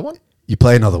 Play another one? You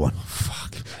play another one. Oh,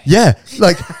 fuck. Yeah,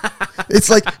 like...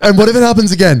 It's like... And what if it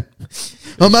happens again?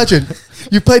 Imagine,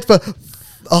 you played for...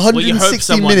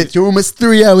 160 minutes. You're almost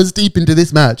 3 hours deep into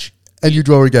this match, and you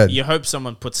draw again. You hope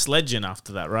someone puts Sledge in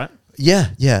after that, right?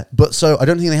 Yeah. But so I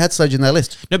don't think they had Sledge in their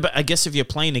list. No, but I guess if you're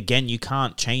playing again, you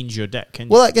can't change your deck, can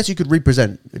you? Well, I guess you could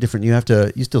represent different.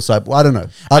 You still side. Well, I don't know.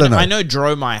 I don't know. I know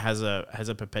Dromai has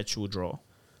a perpetual draw.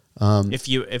 If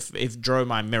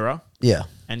Dromai mirror, Yeah.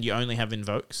 and you only have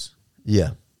invokes,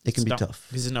 Yeah. It can be tough.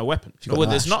 because there's no weapon. If you've got Well,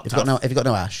 no there's ash. not If tough. you've got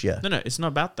no ash, yeah. No, it's not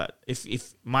about that.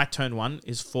 If my turn 1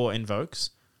 is 4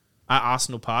 invokes, I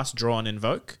Arsenal pass, draw an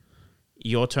invoke.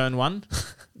 Your turn 1,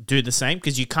 do the same,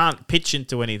 because you can't pitch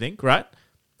into anything, right?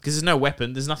 Because there's no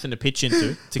weapon, there's nothing to pitch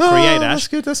into to create ash. That's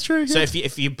good. That's true. So yeah.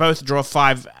 if you both draw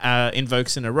 5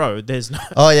 invokes in a row, there's no.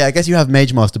 Oh yeah, I guess you have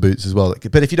Mage Master boots as well.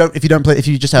 But if you don't play, if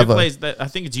you just have Who a, plays that? I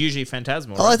think it's usually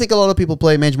Phantasmal. oh, Right? I think a lot of people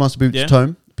play Mage Master boots Yeah?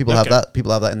 tome. People have Okay. that.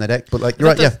 People have that in their deck. But like, you're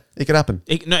right. That Yeah, it could happen.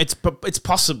 It's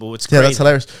possible. It's Yeah, crazy. that's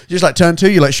hilarious. You just like turn 2,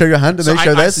 you like show your hand, and So they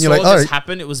show theirs, and you're like, saw all this right.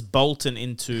 happen. It was Bolton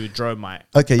into Dromite.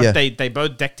 Okay, But yeah. They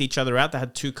both decked each other out. They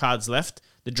had 2 cards left.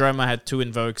 The Dromite had 2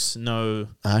 invokes, no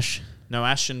Ash.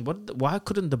 Ash. And why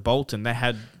couldn't the Bolton? They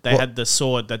had Well, the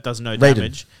sword that does no Raiden.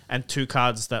 damage and 2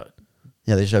 cards that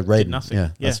Yeah, they showed Raiden. nothing. Yeah,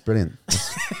 Yeah. that's brilliant.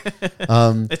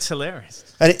 it's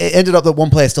hilarious. And it ended up that one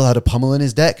player still had a pummel in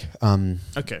his deck.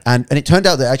 Okay. And it turned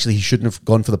out that actually he shouldn't have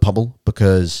gone for the pummel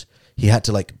because he had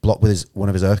to like block with one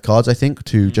of his earth cards, I think,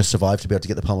 to just survive to be able to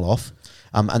get the pummel off.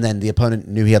 And then the opponent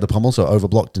knew he had the pummel, so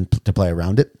overblocked to play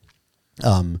around it.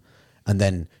 And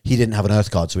then he didn't have an earth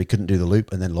card, so he couldn't do the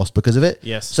loop and then lost because of it.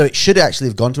 Yes. So it should actually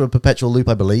have gone to a perpetual loop,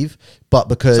 I believe. But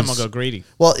because Someone got greedy.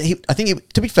 Well, I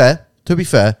think to be fair, he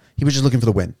was just looking for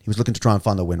the win. He was looking to try and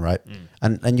find the win, right?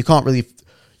 And you can't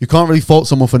really fault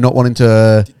someone for not wanting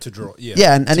to draw. Yeah.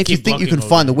 Yeah, and if you keep think you can blocking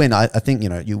find the win, I think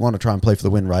you want to try and play for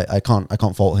the win, right? I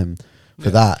can't fault him for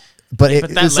that. But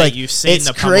but that it's late, like you've seen it's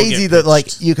the pummel crazy get that like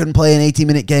pitched. you can play an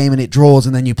 80-minute game and it draws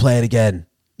and then you play it again.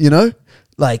 You know,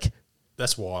 like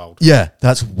That's wild. yeah,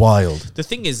 that's wild. The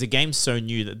thing is, the game's so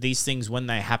new that these things, when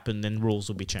they happen, then rules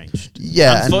will be changed.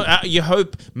 Yeah, You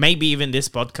hope maybe even this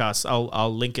podcast,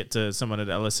 I'll link it to someone at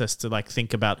LSS to like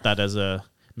think about that as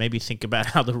maybe think about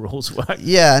how the rules work.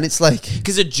 Yeah, and it's like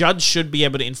Because a judge should be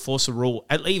able to enforce a rule,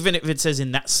 even if it says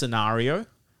in that scenario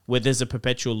where there's a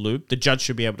perpetual loop, the judge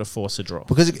should be able to force a draw.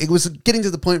 because it was getting to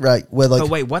the point right where like But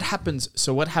wait, what happens?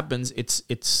 So what happens?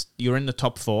 It's you're in the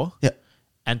top 4. yeah.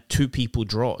 And 2 people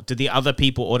draw. Do the other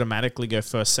people automatically go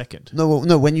first, second? No,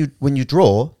 when you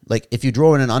draw, like if you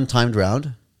draw in an untimed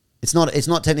round, it's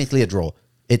not technically a draw.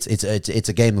 It's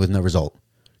a game with no result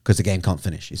because the game can't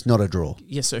finish. It's not a draw.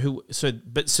 Yeah.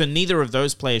 So neither of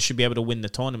those players should be able to win the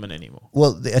tournament anymore.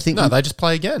 Well, I think No, they just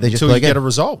play again They just until play you get again. a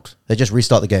result. they just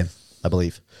restart the game, I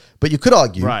believe. But you could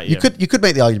argue, Right, you yeah. could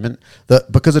make the argument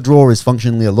that because a draw is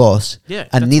functionally a loss, Yeah,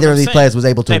 and that's neither what of I'm these saying. players was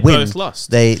able to They win. both lost.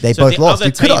 They So both the lost. other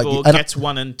You could table argue, and- gets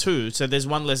 1 and 2, so there's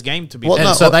one less game to be Well, played. no,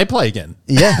 And so they play again.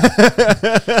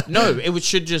 yeah. No, it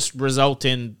should just result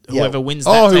in Yeah. whoever wins.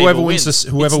 Oh, That whoever table wins wins. this-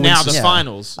 whoever it's wins now this- the Yeah.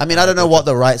 finals. I mean, I don't know what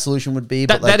the right solution would be,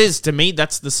 but like, That is to me,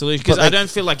 that's the solution because But, like- I don't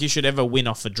feel like you should ever win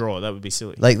off a draw. That would be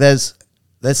silly. like there's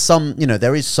some,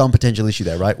 there is some potential issue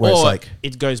there, right? Where Or it's like,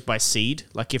 it goes by seed.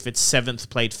 Like if it's 7th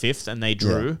played 5th and they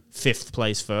drew, 5th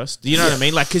plays first. Do you know what I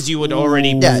mean? Like because you would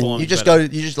already yeah, perform you just better.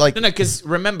 like, No, because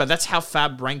remember that's how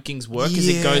Fab rankings work. Is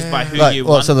it goes by who right, you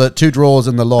well, won. so the 2 draws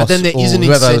and the loss, then there or is an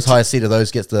whoever was incentive. highest seed of those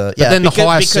gets the But then the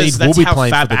higher because seed will that's be how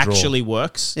playing Fab for the draw. actually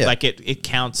works. Yeah. Like it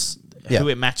counts Yeah. who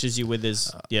it matches you with is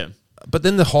But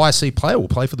then the higher seed player will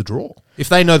play for the draw. If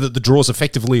they know that the draw is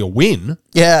effectively a win,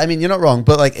 Yeah, I mean, you're not wrong,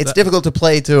 but like it's difficult to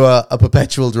play to a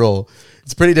perpetual draw.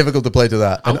 It's pretty difficult to play to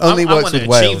that, and only I works want to with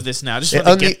Wales. achieve this now. I just It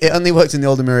want to only get it only works in the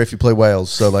older mirror if you play Wales.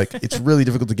 So like it's really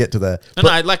difficult to get to there. No,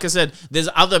 like I said, there's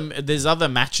other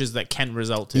matches that can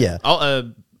result in. Yeah.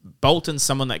 Bolton's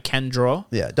someone that can draw.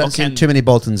 Yeah, Or don't see can- too many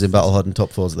Boltons in Battle Hardened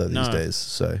top 4s though these No. days.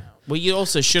 So Well, you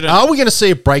also shouldn't. are we going to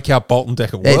see a breakout Bolton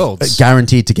deck at Worlds? it's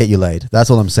guaranteed to get you laid. That's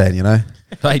all I'm saying.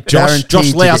 Hey, Josh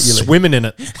guaranteed to Louth get you laid. swimming in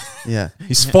it. Yeah,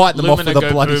 He's fighting them off with Lumina a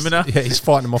go bloody. Lumina. Yeah, he's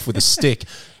fighting them off with a stick.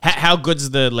 How good's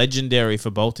the legendary for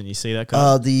Bolton? You see that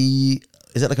card? is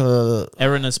it like a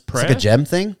Erina's it's Prayer? like a gem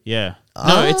thing? Yeah.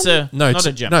 No, it's a No, not it's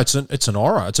a gem. No, it's an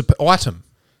aura. It's an item.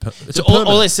 It's So a permanent.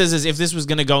 all it says is if this was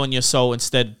going to go in your soul,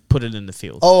 instead put it in the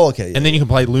field. Oh, okay. Yeah. And then you can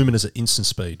play Luminas at instant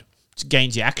speed. It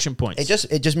gains your action points.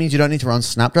 it just means you don't need to run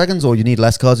Snapdragons, or you need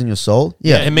less cards in your soul.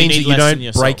 Yeah. It means need that you less in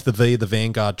your don't break soul. the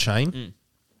Vanguard chain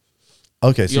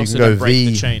Okay, so you you also can go don't break V.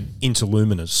 the chain. into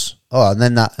Luminas. Oh, and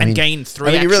then that. I And mean, gain 3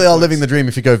 I mean, you really action are living points. the dream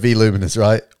if you go V Luminous,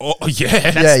 right? Oh yeah.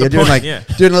 Yeah, the you're doing point, like yeah.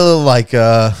 doing a little like.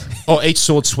 Or each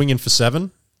sword swinging for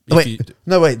 7. If Wait, you-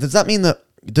 no, wait. Does that mean that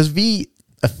does V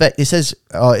affect? It says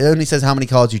it only says how many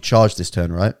cards you charge this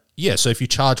turn, right? yeah. So if you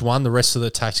charge 1, the rest of the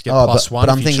attacks get Oh, plus 1.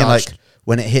 but I'm If you thinking charge- like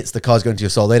when it hits, the card's going to your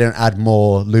soul. They don't add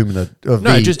more Lumina or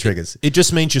V triggers. It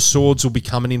just means your swords will be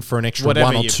coming in for an extra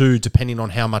Whatever 1 or 2, depending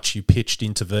on how much you pitched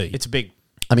into V. It's big.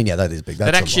 I mean, yeah, that is big.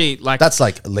 That's That actually, a lot. like... That's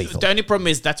like lethal. The only problem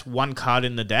is that's one card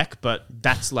in the deck, but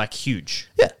that's like huge.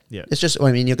 Yeah. It's just,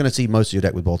 I mean, you're going to see most of your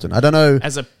deck with Bolton. I don't know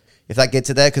if that gets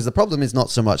it there, because the problem is not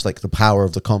so much like the power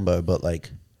of the combo, but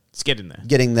like... It's getting there.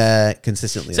 Getting there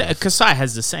consistently. So, Kasai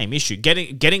has the same issue.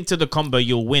 Getting to the combo,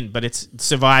 you'll win, but it's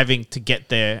surviving to get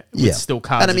there with still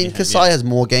cards. And I mean, Kasai has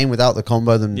more game without the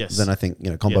combo than I think,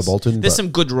 combo Bolton. There's some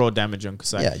good raw damage on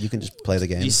Kasai. Yeah, you can just play the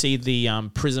game. You see the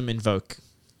Prism Invoke.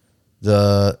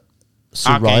 The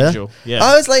Soraya? Archangel. Yeah.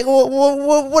 I was like,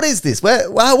 what is this? Why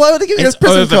are they giving us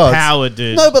Prism cards? It's overpowered,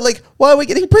 dude. No, but like, why are we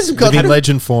getting Prism cards? Living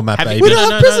Legend format, baby. We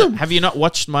don't have Prism. Have you not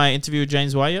watched my interview with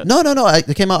James White yet? No.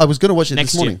 It came out. I was going to watch it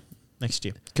this morning. Next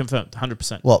year. Confirmed.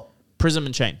 100%. What? Prism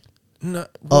and Chain. No,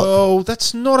 well,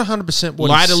 that's not 100% what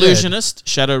Light he Illusionist,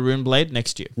 Shadow Runeblade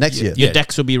next year. Your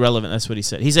decks will be relevant. That's what he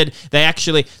said. He said they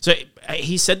actually... So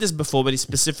he said this before, but he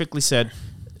specifically said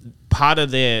part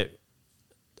of their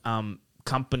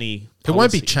company policy, it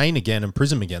won't be Chain again and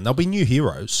Prism again. There'll be new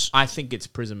heroes. I think it's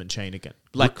Prism and Chain again.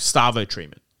 Like Starvo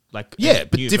treatment. Like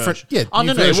but different... Version. Yeah, oh,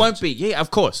 no, versions. it won't be. Yeah,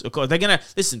 of course. They're going to...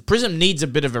 Listen, Prism needs a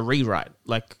bit of a rewrite.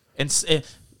 Like, and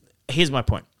here's my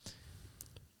point.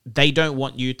 They don't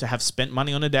want you to have spent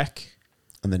money on a deck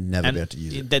and then never be able to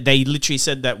use it. They literally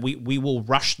said that we will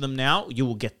rush them now. You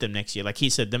will get them next year. Like he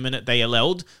said, the minute they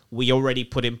allowed, we already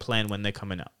put in plan when they're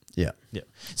coming out. Yeah.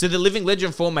 So the Living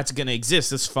Legend format's going to exist.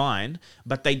 That's fine,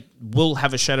 but they will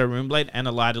have a Shadow Runeblade and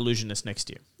a Light Illusionist next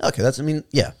year. Okay, It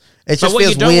just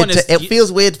feels weird. It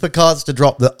feels weird for cards to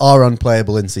drop that are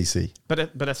unplayable in CC.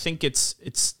 But I think it's.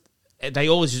 They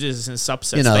always do this in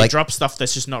subsets. They like, drop stuff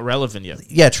that's just not relevant yet.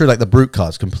 Yeah, true. Like the Brute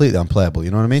card's completely unplayable. You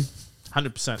know what I mean?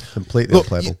 100%. Completely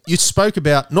unplayable. You spoke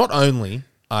about not only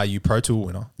are you Pro Tour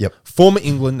winner, former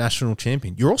England national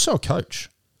champion, you're also a coach.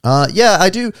 Yeah,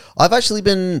 I do. I've actually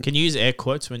been... Can you use air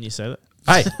quotes when you say that?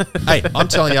 Hey, I'm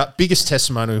telling you, biggest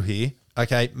testimonial here.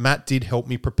 Okay, Matt did help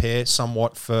me prepare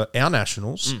somewhat for our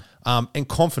nationals and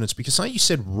confidence, because something you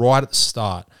said right at the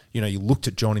start, you looked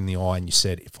at John in the eye and you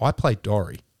said, if I play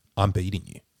Dory, I'm beating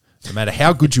you. No matter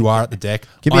how good you are at the deck,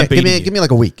 give me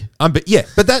like a week. But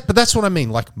that's what I mean,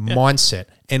 like mindset.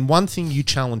 And one thing you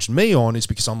challenged me on is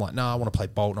because I'm like, no, I want to play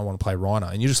Bolt and I want to play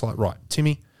Reiner. And you're just like, right,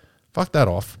 Timmy, fuck that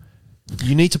off.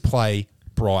 You need to play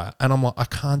Briar. And I'm like, I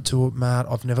can't do it, Matt.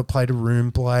 I've never played a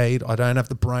Runeblade. I don't have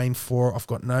the brain for it. I've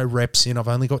got no reps in. I've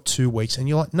only got 2 weeks. And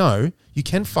you're like, no, you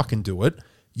can fucking do it.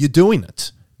 You're doing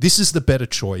it. This is the better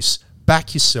choice.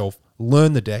 Back yourself.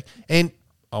 Learn the deck. And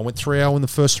I went 3-0 in the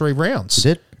first 3 rounds.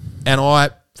 You did? And I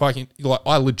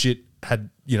legit had,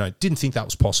 didn't think that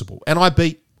was possible. And I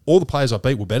beat, all the players I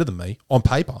beat were better than me on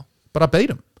paper, but I beat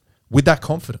them with that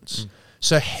confidence.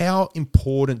 So how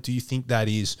important do you think that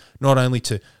is, not only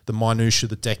to the minutiae,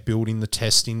 the deck building, the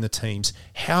testing, the teams,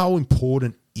 how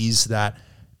important is that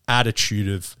attitude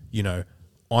of,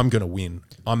 I'm going to win,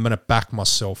 I'm going to back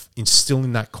myself,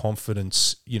 instilling that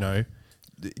confidence,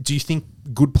 Do you think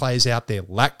good players out there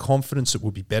lack confidence? It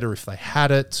would be better if they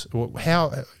had it? Or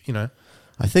how,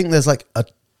 I think there's like a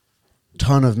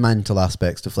ton of mental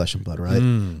aspects to Flesh and Blood, right?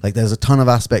 Like there's a ton of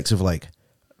aspects of like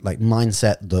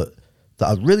mindset that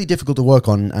are really difficult to work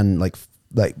on, and like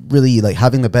really like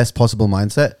having the best possible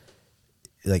mindset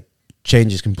like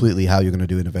changes completely how you're going to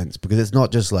do in events, because it's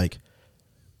not just like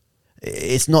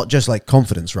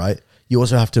confidence, right? You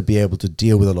also have to be able to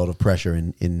deal with a lot of pressure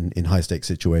in high stakes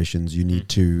situations. You need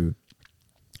to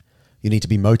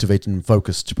be motivated and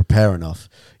focused to prepare enough.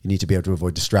 You need to be able to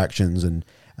avoid distractions, and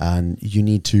you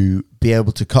need to be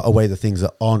able to cut away the things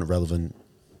that aren't relevant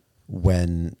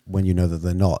when you know that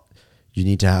they're not. You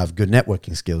need to have good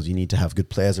networking skills. You need to have good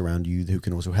players around you who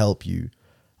can also help you.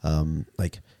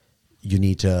 You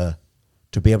need to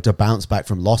be able to bounce back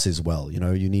from losses well.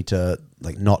 You need to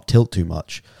like not tilt too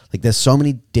much. Like there's so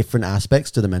many different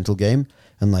aspects to the mental game,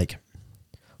 and like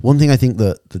one thing I think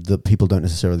that people don't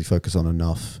necessarily focus on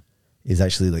enough is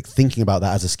actually like thinking about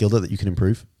that as a skill that you can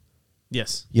improve.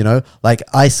 Yes. Like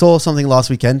I saw something last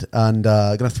weekend, and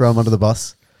I'm gonna throw them under the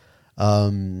bus,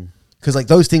 because like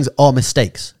those things are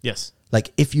mistakes. Yes.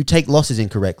 Like if you take losses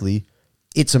incorrectly,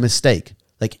 it's a mistake.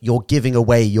 Like you're giving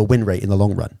away your win rate in the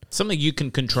long run. Something you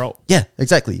can control. Yeah,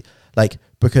 exactly. Like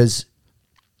because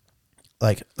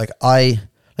like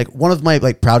one of my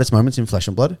like proudest moments in Flesh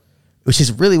and Blood, which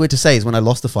is really weird to say, is when I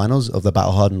lost the finals of the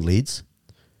Battle Hardened Leeds.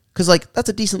 Because like that's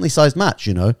a decently sized match,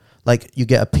 Like you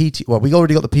get a PT. Well, we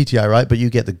already got the PTI, right? But you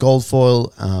get the gold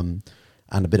foil and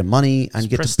a bit of money, and you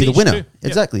get to be the winner.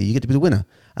 Exactly, you get to be the winner.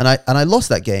 And I lost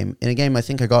that game in a game I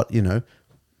think I got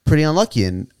pretty unlucky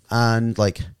in, and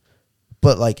like,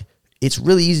 but like, it's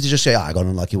really easy to just say, I got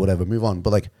unlucky, whatever, move on.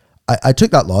 But like, I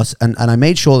took that loss and I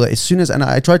made sure that as soon as, and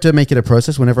I tried to make it a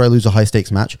process whenever I lose a high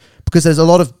stakes match, because there's a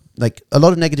lot of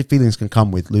negative feelings can come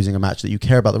with losing a match that you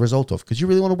care about the result of, because you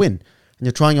really want to win and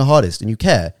you're trying your hardest and you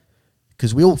care,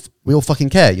 because we all fucking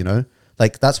care, you know?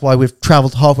 Like, that's why we've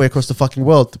traveled halfway across the fucking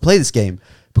world to play this game,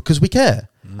 because we care.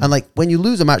 And like, when you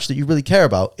lose a match that you really care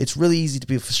about, it's really easy to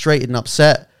be frustrated and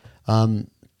upset.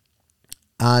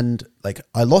 And like,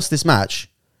 I lost this match,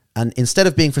 and instead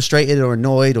of being frustrated or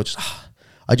annoyed or just,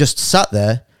 I just sat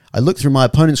there. I looked through my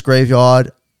opponent's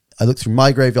graveyard. I looked through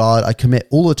my graveyard. I commit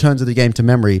all the turns of the game to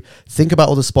memory. Think about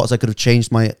all the spots I could have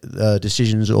changed my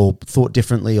decisions or thought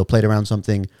differently or played around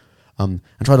something, and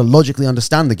try to logically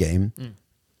understand the game.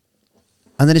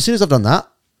 And then as soon as I've done that,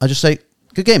 I just say,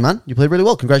 good game, man. You played really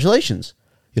well. Congratulations.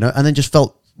 You know, and then just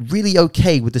felt really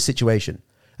okay with the situation.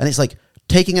 And it's like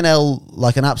taking an L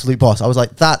like an absolute boss. I was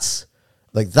like, that's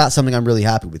something I'm really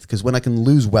happy with, because when I can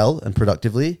lose well and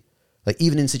productively, like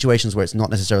even in situations where it's not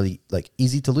necessarily like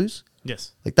easy to lose,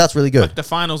 Yes. like that's really good. Like the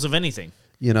finals of anything.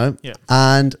 You know? Yeah.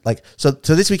 And like, so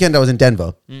this weekend I was in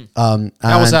Denver. How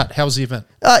was that? How was the event?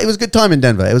 It was a good time in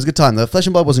Denver. It was a good time. The Flesh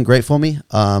and Blood wasn't great for me.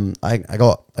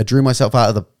 I drew myself out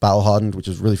of the Battle Hardened, which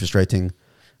was really frustrating.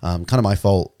 Kind of my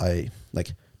fault.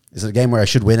 It's a game where I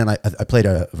should win, and I played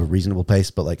at a reasonable pace,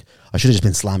 but like I should have just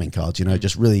been slamming cards, you know,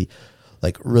 just really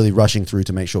rushing through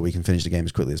to make sure we can finish the game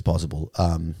as quickly as possible.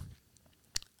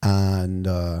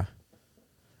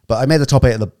 But I made the top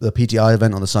 8 at the PTI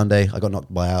event on the Sunday. I got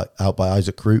knocked out by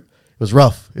Isaac Crute. It was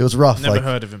rough. Never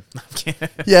heard of him.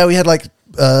 Yeah, we had like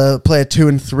player 2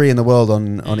 and 3 in the world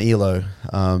on ELO.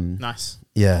 Nice.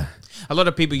 Yeah. A lot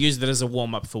of people used it as a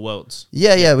warm up for Worlds.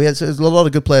 Yeah. We had so there's a lot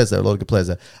of good players there.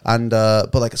 And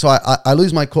but like, so I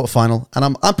lose my quarterfinal,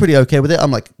 and I'm pretty okay with it.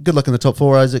 I'm like, good luck in the top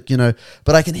 4, Isaac. You know,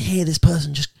 but I can hear this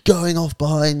person just going off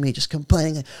behind me, just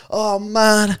complaining. Oh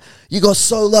man, you got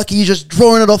so lucky. You just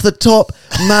drawing it off the top,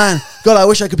 man. God, I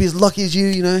wish I could be as lucky as you.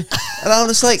 You know. And I'm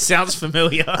just like, sounds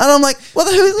familiar. And I'm like, what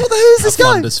the hell is this guy?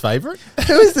 Flunder's favorite.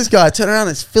 Who is this guy? I turn around,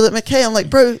 it's Philip McKay. I'm like,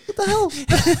 bro, what the hell?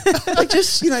 Like,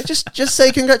 just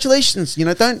say congratulations. You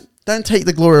know, don't take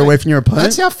the glory away from your opponent.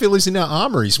 That's how Philly's in our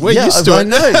armories. We're Yeah, used to I it.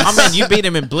 know. I mean, you beat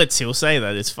him in Blitz. He'll say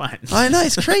that. It's fine. I know,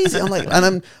 it's crazy. I'm like,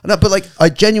 but like, I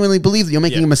genuinely believe that you're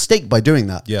making a mistake by doing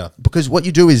that. Yeah. Because what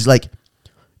you do is like,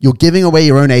 you're giving away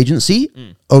your own agency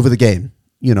over the game.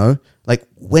 You know, like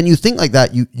when you think like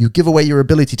that, you give away your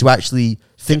ability to actually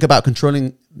think about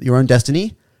controlling your own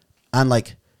destiny, and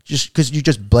like just because you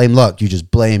just blame luck, you just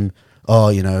blame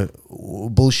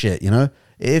bullshit. You know,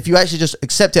 if you actually just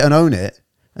accept it and own it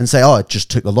and say, oh, I just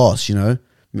took the loss. You know,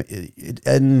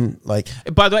 and like,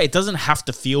 By the way, it doesn't have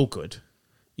to feel good.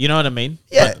 You know what I mean?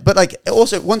 Yeah, but like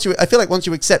also once you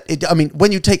accept it, I mean,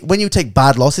 when you take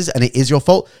bad losses and it is your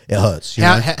fault, it hurts. You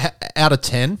know? Out of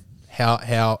 10,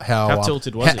 how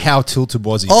tilted was he? How tilted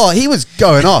was he? Oh, he was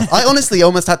going off. I honestly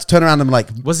almost had to turn around and be like,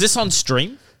 Was this on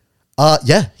stream?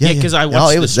 yeah, because I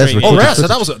watched the stream. that's Oh, recorded. wow,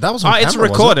 so that was on It's camera, was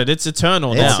it? recorded. It's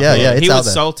eternal now. It's he out was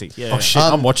there. salty. Yeah. Oh shit!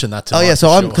 I'm watching that tonight. Oh yeah,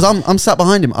 so for sure. I'm sat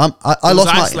behind him. I It lost was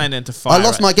my Iceland into fire. I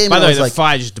lost my game. By and the I way, was the like,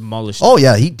 fire just demolished. oh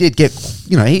yeah, he did get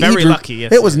he Very drew- lucky,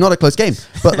 yes. It was not a close game,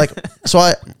 but like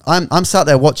so I'm sat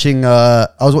there watching. I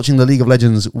was watching the League of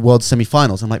Legends World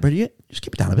Semi-Finals. I'm like, bro, just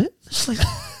keep it down a bit. Just like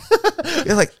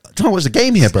you're like trying to watch the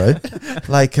game here, bro.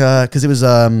 Like because it was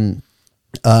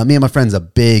me and my friends are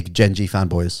big Gen G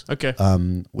fanboys. Okay.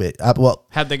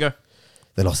 How'd they go?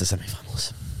 They lost the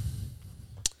semi-finals.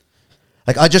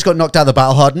 Like I just got knocked out of the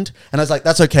Battle Hardened, and I was like,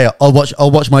 "That's okay. I'll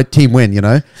watch my team win," you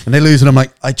know. And they lose, and I'm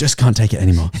like, "I just can't take it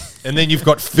anymore." And then you've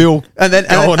got Phil, and then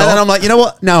I'm like, you know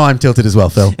what? Now I'm tilted as well,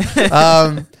 Phil.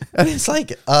 And it's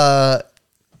like,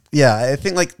 yeah, I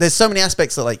think like there's so many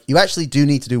aspects that like you actually do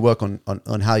need to do work on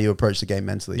how you approach the game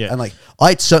mentally. Yeah. And like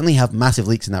I certainly have massive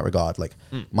leaks in that regard. Like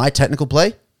my technical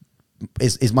play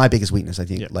is my biggest weakness. I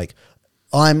think like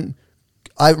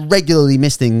I regularly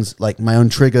miss things like my own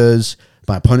triggers,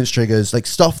 my opponent's triggers, like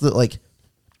stuff that like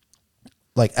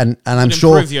and I'm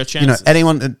sure you know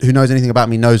anyone who knows anything about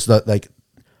me knows that like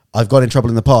I've got in trouble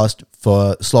in the past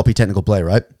for sloppy technical play,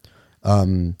 right?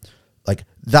 Like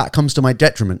that comes to my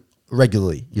detriment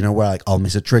regularly, you know, where like I'll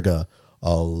miss a trigger,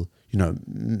 I'll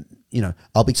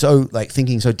I'll be so like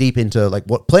thinking so deep into like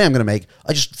what play I'm gonna make,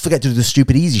 I just forget to do the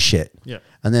stupid easy shit. Yeah.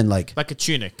 And then like a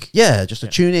tunic. Yeah, just a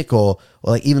tunic or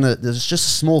like even there's just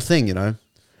a small thing, you know?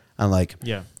 And like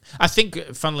I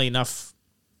think funnily enough,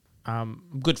 I'm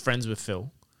good friends with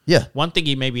Phil. Yeah. One thing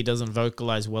he maybe doesn't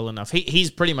vocalize well enough.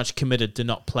 He's pretty much committed to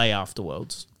not play after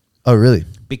Worlds. Oh really?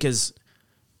 Because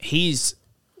he's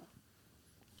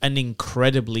an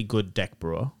incredibly good deck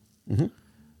brewer.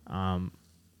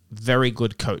 very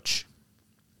good coach.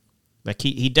 Like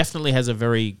he definitely has a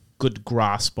very good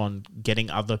grasp on getting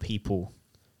other people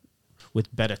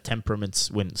with better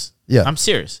temperaments wins. Yeah. I'm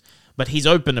serious. But he's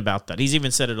open about that. He's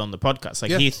even said it on the podcast.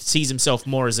 Like, he sees himself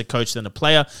more as a coach than a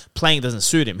player. Playing doesn't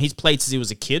suit him. He's played since he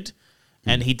was a kid,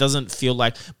 and he doesn't feel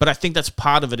like... But I think that's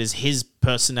part of it is his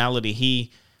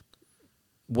personality.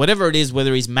 Whatever it is,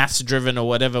 whether he's maths-driven or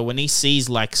whatever, when he sees,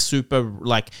 like, super...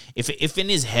 Like, if in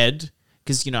his head...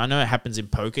 Because, I know it happens in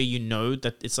poker. You know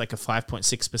that it's like a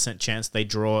 5.6% chance they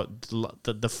draw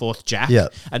the fourth jack,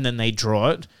 and then they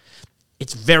draw it.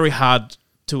 It's very hard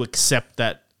to accept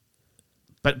that.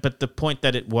 But the point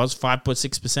that it was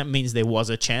 5.6% means there was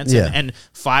a chance. Yeah. And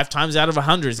 5 times out of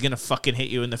 100 is going to fucking hit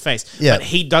you in the face. Yeah. But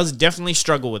he does definitely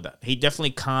struggle with that. He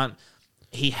definitely can't.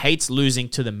 He hates losing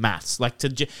to the maths, like to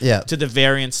the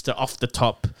variance, to off the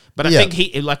top. But I think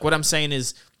he, like what I'm saying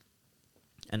is,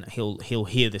 and he'll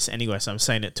hear this anyway, so I'm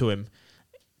saying it to him.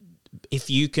 If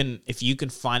you can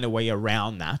find a way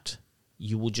around that,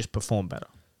 you will just perform better.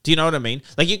 Do you know what I mean?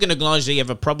 Like, you can acknowledge that you have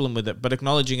a problem with it, but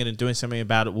acknowledging it and doing something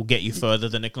about it will get you further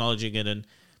than acknowledging it and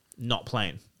not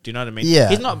playing. Do you know what I mean? Yeah.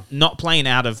 He's not playing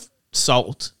out of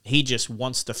salt. He just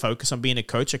wants to focus on being a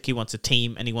coach. Like, he wants a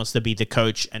team and he wants to be the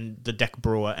coach and the deck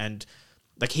brewer. And,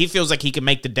 like, he feels like he can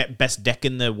make the best deck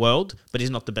in the world, but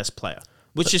he's not the best player.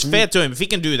 Which is fair to him. If he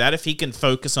can do that, if he can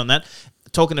focus on that,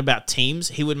 talking about teams,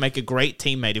 he would make a great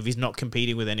teammate if he's not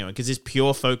competing with anyone, because his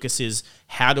pure focus is,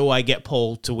 how do I get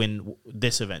Paul to win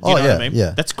this event? You know what I mean?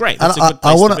 Yeah. That's great. That's and a good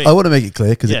place to be. I want to make it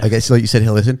clear, because I guess like you said,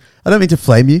 he'll listen. I don't mean to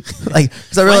flame you. Like,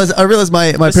 because I realize my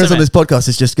appearance on this podcast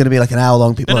is just going to be like an hour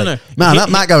long. People No. Man, that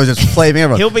Matt guy was just flaming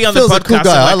everyone. He'll be on Phil's the a cool podcast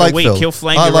guy. in like I a week. Phil. He'll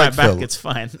flame you right back. It's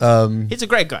fine. He's a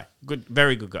great guy. Good,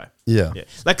 very good guy. Yeah.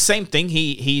 Like, same thing.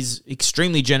 He's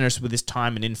extremely generous with his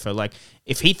time and info. Like,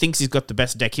 if he thinks he's got the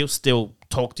best deck, he'll still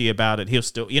talk to you about it. He'll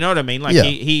still, you know what I mean? Like,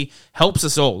 he helps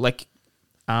us all. Like,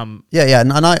 and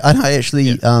I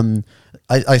actually,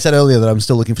 I said earlier that I'm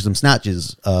still looking for some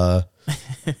snatches.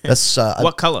 That's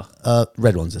what color?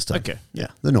 Red ones this time. Okay. Yeah,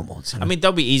 the normal ones. I mean,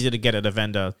 they'll be easy to get at a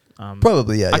vendor.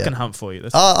 Probably, yeah. I can hunt for you.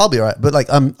 I'll be all right. But like,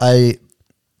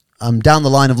 I'm down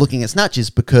the line of looking at snatches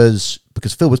because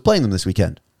Phil was playing them this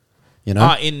weekend. You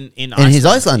know, in his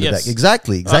Icelander deck,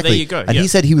 exactly. Oh, there you go. And he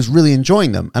said he was really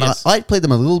enjoying them, and Yes. I played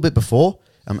them a little bit before,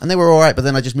 and they were all right. But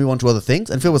then I just moved on to other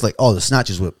things, and Phil was like, "Oh, the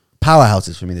snatches were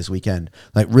powerhouses for me this weekend.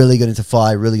 Like, really good into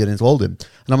Fi, really good into Oldham."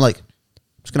 And I'm like,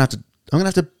 I'm gonna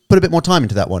have to put a bit more time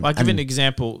into that one. I'll give you an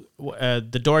example.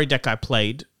 The Dory deck I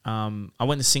played, I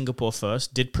went to Singapore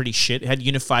first, did pretty shit. It had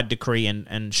Unified Decree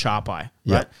and Sharp Eye,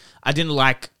 right? I didn't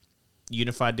like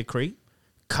Unified Decree,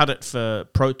 cut it for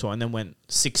Pro Tour, and then went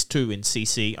 6-2 in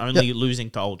CC, only losing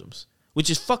to Oldham's, which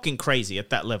is fucking crazy at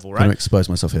that level, I'm right? going to expose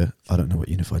myself here. I don't know what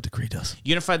Unified Decree does.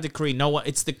 Unified Decree,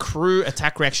 it's the crew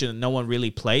attack reaction that no one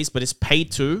really plays, but it's pay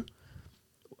 2,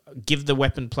 give the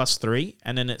weapon +3,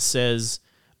 and then it says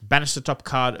banish the top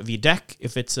card of your deck.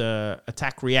 If it's a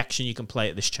attack reaction, you can play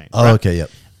it this chain. Oh, right? okay,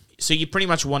 yep. So you pretty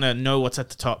much want to know what's at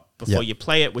the top before you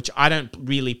play it, which I don't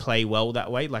really play well that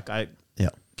way. Like,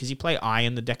 because you play Eye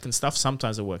in the deck and stuff.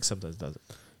 Sometimes it works, sometimes it doesn't.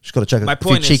 Just got to check My a few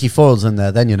point is- cheeky foils in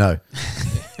there, then you know.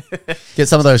 Get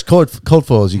some of those cold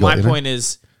foils you got. My point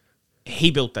is, he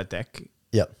built that deck,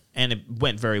 Yep. and it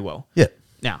went very well. Yeah.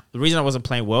 Now, the reason I wasn't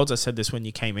playing Worlds, I said this when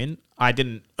you came in, I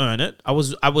didn't earn it. I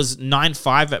was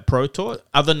 9-5 at Pro Tour.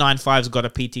 Other 9-5s got a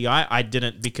PTI. I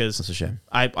didn't because That's a shame.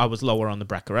 I was lower on the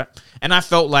bracket, right? And I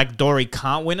felt like Dory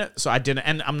can't win it, so I didn't.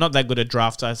 And I'm not that good at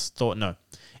drafts. I thought, no.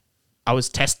 I was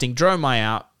testing Dromai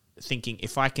out, thinking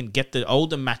if I can get the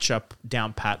older matchup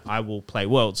down pat, I will play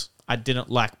Worlds. I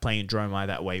didn't like playing Dromai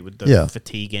that way with the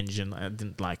fatigue engine. I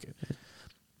didn't like it.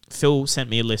 Phil sent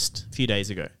me a list a few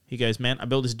days ago. He goes, man, I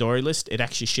built this Dory list. It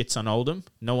actually shits on Oldham.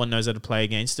 No one knows how to play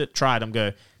against it. Try it. I'm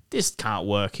go, this can't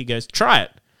work. He goes, try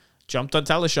it. Jumped on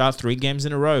Talishar 3 games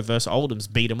in a row versus Oldham's,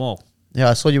 beat them all. Yeah,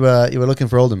 I saw you were looking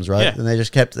for Oldham's, right? Yeah. And they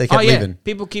just kept leaving.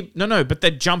 People keep, but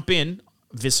they jump in,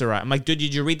 Viscera. I'm like, dude,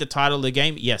 did you read the title of the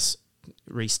game? Yes.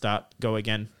 Restart, go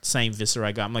again. Same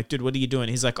Viscera guy. I'm like, dude, what are you doing?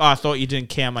 He's like, oh, I thought you didn't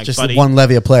care. I'm like, Just buddy. one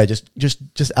Levia player,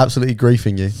 just absolutely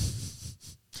griefing you.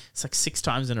 It's like 6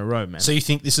 times in a row, man. So you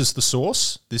think this is the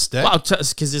source, this deck? Well,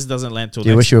 because this doesn't land till Do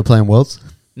you wish you were playing Worlds?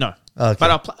 No. Okay.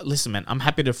 But listen, man, I'm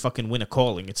happy to fucking win a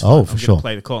calling. It's Oh, fine. for I'm sure. gonna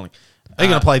play the calling. Are you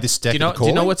going to play this deck? Do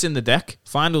you know what's in the deck?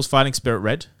 Findles, Fighting Spirit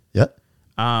Red. Yep.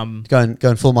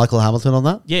 Going full Michael Hamilton on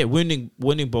that? Yeah, Wounded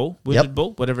Bull,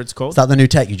 whatever it's called. Is that the new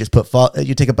tech? You just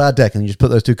you take a bad deck and you just put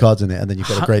those 2 cards in it, and then you've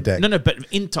got a great deck. No, but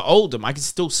into Oldham, I can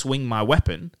still swing my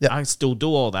weapon. Yep. I can still do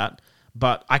all that,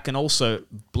 but I can also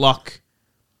block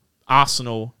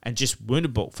Arsenal and just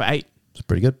Wounded Bull for 8. It's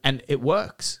pretty good. And it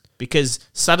works. because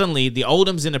suddenly the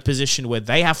Oldham's in a position where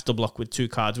they have to block with 2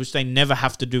 cards, which they never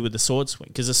have to do with the sword swing,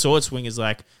 because the sword swing is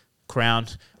like Crown,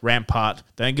 Rampart.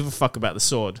 They don't give a fuck about the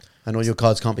sword. And all your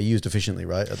cards can't be used efficiently,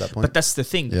 right, at that point? But that's the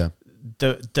thing. Yeah.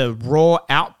 The raw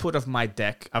output of my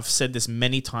deck, I've said this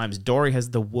many times, Dory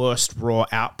has the worst raw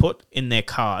output in their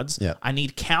cards. Yeah. I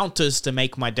need counters to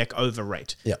make my deck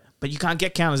overrate. Yeah. But you can't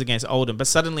get counters against Oldham. But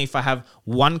suddenly if I have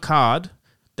 1 card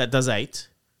that does 8,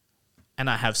 and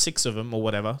I have 6 of them or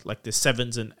whatever, like the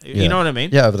 7s and... You know what I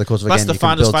mean? Yeah, over the course of a Plus game, the you can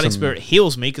Finder's build Fighting some- Spirit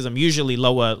heals me because I'm usually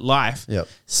lower life. Yep.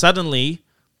 Suddenly,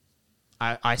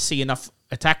 I see enough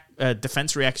attack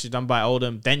defense reactions done by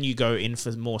Oldham, then you go in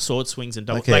for more sword swings and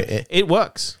double... Okay, like, it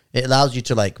works. It allows you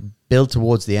to like build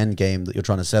towards the end game that you're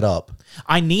trying to set up.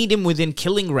 I need him within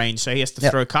killing range, so he has to Yeah.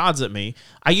 throw cards at me.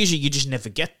 You just never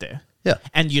get there. Yeah.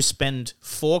 And you spend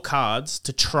 4 cards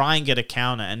to try and get a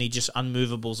counter, and he just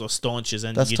unmovables or staunches.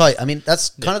 And That's you tight. I mean,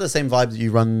 that's kind of the same vibe that you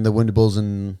run the Wounded Bulls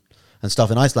and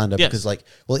stuff in Icelander, Yes. because like,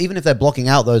 well, even if they're blocking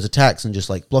out those attacks and just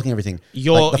like blocking everything,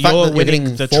 You're- like, the fact you're that you're winning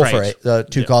getting the 4 for trade.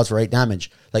 8, 2 cards for 8 damage,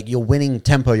 like you're winning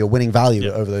tempo, you're winning value Yeah.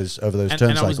 over those turn and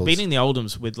cycles. I was beating the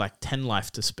Oldhams with like 10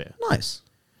 life to spare. Nice.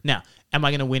 Now, am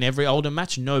I going to win every Oldham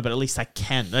match? No, but at least I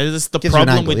can. That's the Gives you an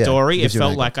problem angle, with yeah. Dory. It Gives you an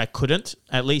felt angle. like I couldn't,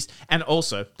 at least. And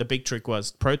also, the big trick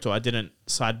was ProTour. I didn't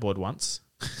sideboard once.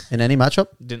 In any matchup,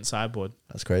 Didn't sideboard.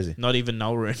 that's crazy. Not even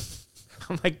Null Rune.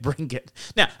 I'm like, bring it.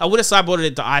 Now, I would have sideboarded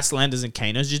it to Icelanders and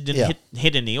Kanos, just didn't Yeah.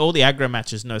 hit any. All the aggro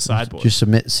matches, no sideboard. You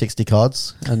submit 60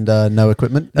 cards and no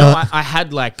equipment. No, I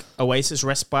had like Oasis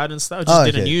Respite and stuff. Just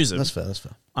didn't use them. That's fair. That's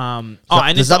fair. And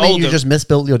Does it's that mean you older- just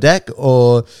misbuilt your deck,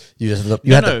 or you just had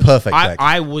the perfect deck?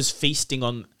 I was feasting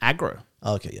on aggro.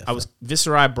 Okay, yeah. I was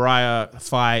Viserai, Briar,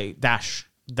 Phi, Dash.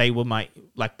 They were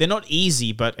they're not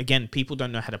easy, but again, people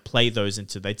don't know how to play those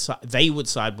into. They would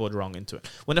sideboard wrong into it.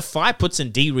 When a Phi puts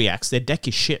in D reacts, their deck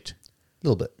is shit. a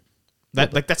little bit.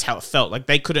 That's how it felt. Like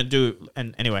they couldn't do.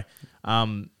 And anyway,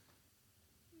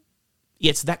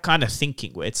 it's that kind of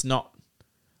thinking where it's not.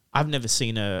 I've never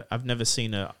seen a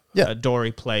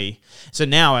Dory play. So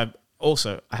now I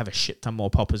have a shit ton more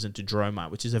poppers into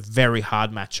Dromite, which is a very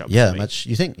hard matchup. Yeah, for me. much.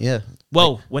 You think? Yeah.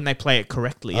 Well, when they play it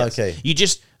correctly, yes. Okay. You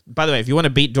just, by the way, if you want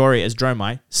to beat Dory as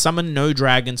Dromite, summon no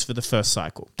dragons for the first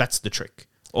cycle. That's the trick.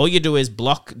 All you do is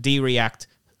block, D-react,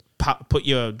 put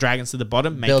your dragons to the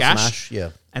bottom, make Build some Ash. Ash, yeah.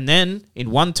 And then, in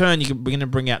one turn, you're going to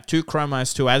bring out 2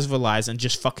 Chromos, 2 Asvalize, and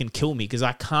just fucking kill me, because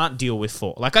I can't deal with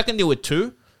 4. Like, I can deal with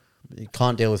 2. You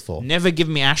can't deal with 4. Never give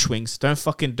me Ash Wings.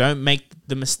 Don't make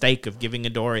the mistake of giving a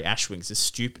Dory Ash Wings. It's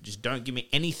stupid. Just don't give me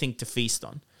anything to feast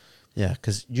on. Yeah,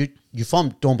 because you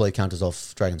farm Dawnblade counters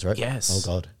off dragons, right? Yes. Oh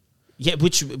god. Yeah,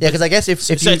 Yeah, because I guess if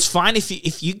so you it's fine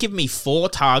if you give me 4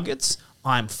 targets,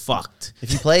 I'm fucked.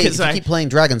 if you keep playing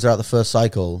dragons throughout the first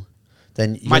cycle,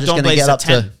 then you're My just going to Dawnblade's get a up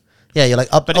 10. to you're like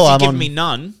up. But if oh, you I'm give on, me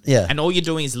none, Yeah. and all you're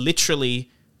doing is literally,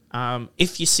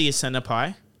 if you see a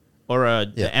Centipie or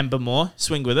a Ember Maw,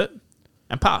 swing with it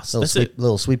and pass. That's it.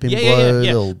 little sweeping blow.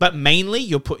 Yeah. Little, But mainly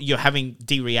you're having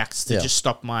D-reacts to just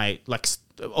stop my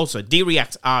Also,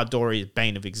 D-reacts are Dory's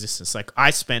bane of existence. Like I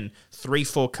spend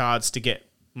 3-4 cards to get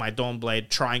my Dawnblade,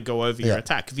 try and go over your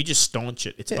attack. If you just staunch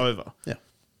it, it's over. Yeah.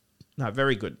 No,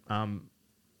 very good.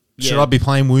 Should I be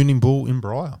playing Wounding Bull in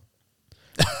Briar?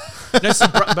 No, see,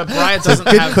 but Briar doesn't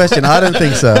Good have. question. I don't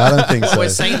think so. What we're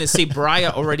saying is, see, Briar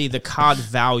already the card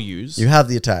values. You have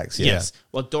the attacks. Yeah. Yes.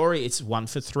 Well, Dory, it's 1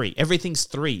 for 3. Everything's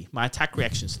 3. My attack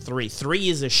reaction's 3. 3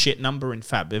 is a shit number in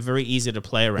Fab. They're very easy to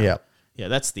play around. Yeah. Yeah,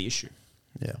 that's the issue.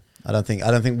 Yeah. I don't think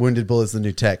Wounded Bull is the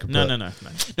new tech. No.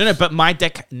 But my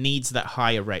deck needs that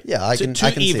higher rate. Yeah, I can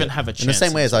to see even it. have a chance. In the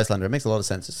same way as Icelander, it makes a lot of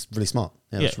sense. It's really smart.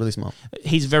 Yeah, Yeah. it's really smart.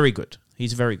 He's very good.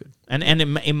 And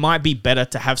it might be better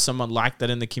to have someone like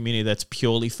that in the community that's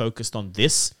purely focused on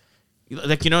this.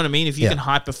 Like, you know what I mean? If you can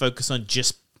hyper focus on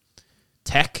just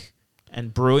tech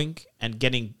and brewing and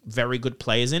getting very good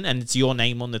players in, and it's your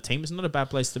name on the team, it's not a bad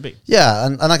place to be. Yeah,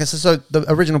 and like I said, so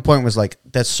the original point was like,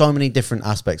 there's so many different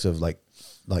aspects of like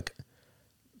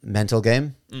mental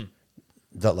game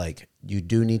that like you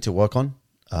do need to work on,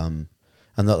 and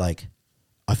that like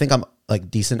I think I'm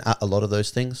like decent at a lot of those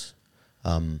things.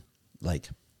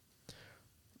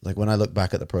 Like when I look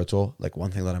back at the Pro Tour, like one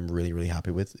thing that I'm really, really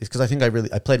happy with is because I think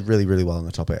I played really, really well in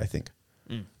the top 8, I think.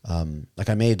 Like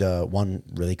I made one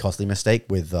really costly mistake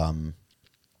with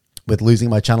losing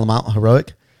my channel mount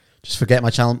heroic. Just forget my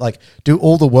channel, like do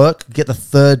all the work, get the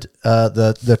third,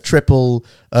 the triple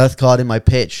earth card in my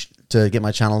pitch to get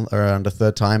my channel around a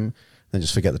third time, then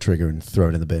just forget the trigger and throw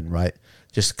it in the bin, right?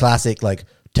 Just classic, like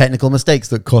technical mistakes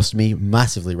that cost me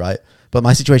massively, right? But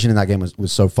my situation in that game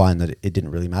was so fine that it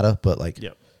didn't really matter. But like,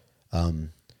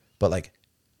 but like,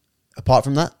 apart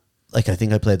from that, like I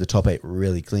think I played the top 8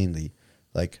 really cleanly.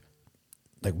 Like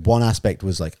one aspect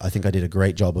was like I think I did a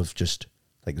great job of just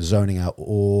like zoning out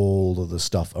all of the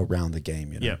stuff around the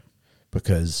game, you know? Yeah.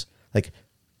 Because like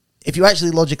if you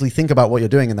actually logically think about what you're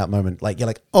doing in that moment, like you're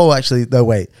like, oh, actually, no,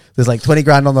 wait, there's like 20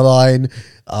 grand on the line.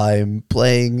 I'm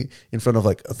playing in front of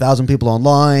like 1,000 people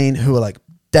online who are like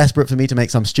desperate for me to make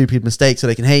some stupid mistake so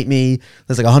they can hate me.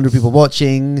 There's like 100 people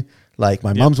watching. Like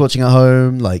my mum's watching at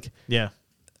home. Like, Yeah.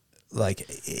 like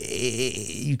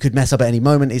you could mess up at any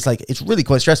moment. It's like, it's really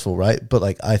quite stressful, right? But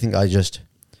like, I think I just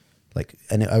like,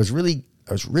 and I was really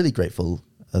grateful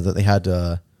that they had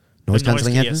noise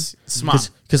cancelling headphones. Yes. Smart.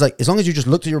 Because like, as long as you just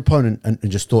looked at your opponent and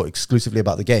just thought exclusively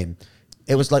about the game,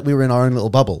 it was like we were in our own little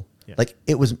bubble. Yeah. Like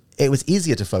it was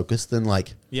easier to focus than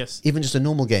like Yes. even just a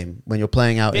normal game when you're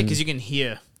playing out. Yeah, because you can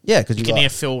hear. Yeah, because You can hear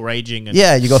Phil raging. And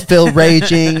yeah, you got Phil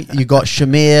raging. You got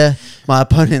Shamir, my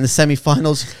opponent in the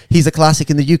semi-finals. He's a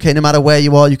classic in the UK. No matter where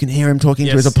you are, you can hear him talking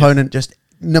to his opponent. Just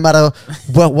no matter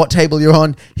what table you're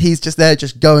on, he's just there,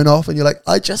 just going off, and you're like,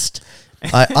 I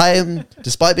am.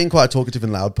 Despite being quite a talkative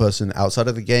and loud person outside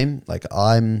of the game, like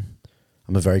I'm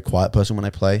a very quiet person when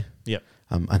I play. Yep.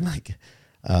 I'm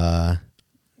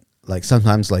like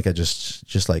sometimes like I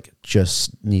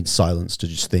just need silence to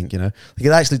just think, you know. Like it's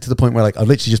actually to the point where like I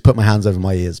literally just put my hands over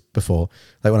my ears before,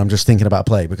 like when I'm just thinking about a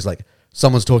play, because like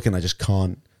someone's talking, I just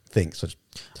can't think. So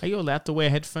Are you allowed to wear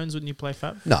headphones when you play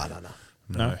Fab?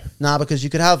 no, because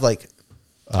you could have like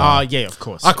Yeah, of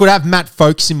course. I could have Matt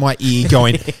Foulkes in my ear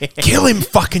going, kill him,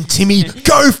 fucking Timmy,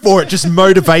 go for it. Just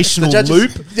motivational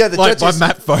loop. Yeah, the like judges, by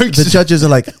Matt Foulkes. The judges are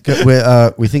like,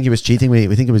 we think he was cheating. We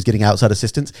think he was getting outside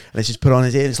assistance. And it's just put on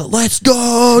his ear. And it's like, let's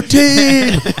go,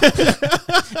 team.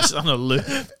 It's on a loop.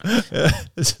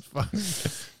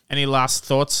 Any last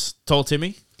thoughts, Tall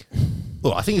Timmy?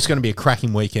 Look, I think it's going to be a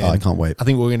cracking weekend. Oh, I can't wait. I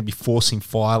think we're going to be forcing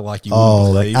fire like you Oh,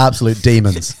 wouldn't like believe. absolute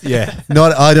demons. Yeah.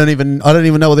 I don't even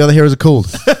know what the other heroes are called.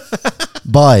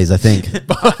 Buys, I think.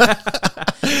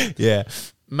 Yeah.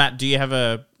 Matt, do you have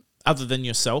other than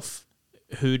yourself,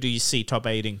 who do you see top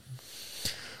 8ing?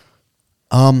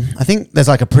 I think there's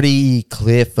like a pretty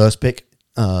clear first pick.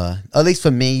 At least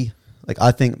for me, like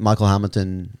I think Michael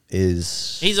Hamilton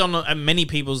is. He's on many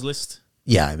people's list.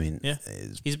 Yeah, I mean, Yeah.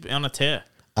 He's on a tear.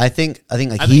 I think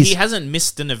like He hasn't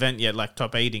missed an event yet, like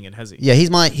top 8ing it, has he? Yeah, he's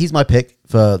my pick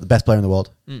for the best player in the world.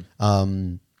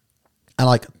 And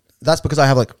like that's because I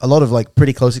have like a lot of like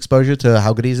pretty close exposure to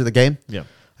how good he is at the game. Yeah.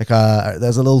 Like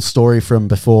there's a little story from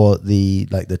before the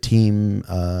team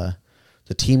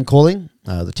calling,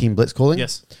 the team blitz calling.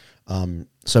 Yes.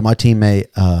 So my teammate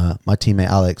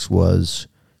Alex was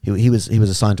he was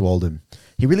assigned to Oldham.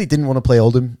 He really didn't want to play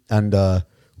Oldham, and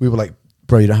we were like,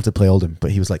 bro, you don't have to play Oldham.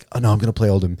 But he was like, oh no, I'm going to play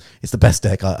Oldham. It's the best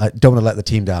deck. I don't want to let the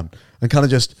team down. And kind of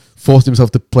just forced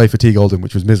himself to play Fatigue Oldham,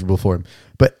 which was miserable for him.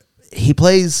 But he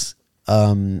plays,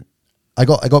 I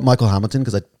got Michael Hamilton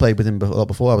because I played with him a lot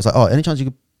before. I was like, oh, any chance you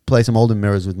could play some Oldham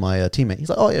mirrors with my teammate? He's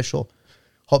like, oh yeah, sure.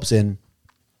 Hops in.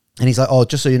 And he's like, oh,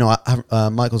 just so you know,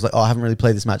 Michael's like, oh, I haven't really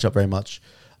played this matchup very much.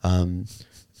 And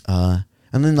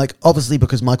then like, obviously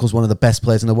because Michael's one of the best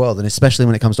players in the world, and especially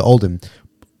when it comes to Oldham,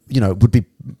 you know, would be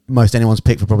most anyone's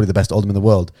pick for probably the best Oldham in the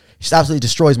world. He just absolutely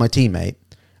destroys my teammate.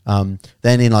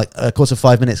 Then in like a course of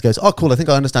 5 minutes goes, oh cool, I think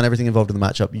I understand everything involved in the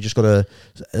matchup. You just got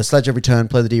to sledge every turn,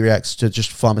 play the D-reacts to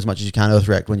just farm as much as you can, earth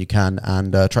react when you can,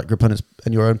 and track your opponents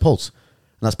and your own pulse.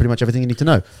 And that's pretty much everything you need to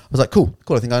know. I was like, cool,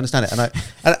 I think I understand it.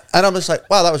 And I'm just like,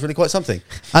 wow, that was really quite something.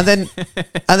 And then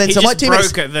He so my just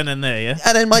teammates broke it then and there, yeah?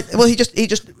 and then he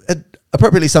just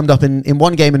appropriately summed up in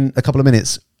one game in a couple of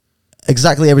minutes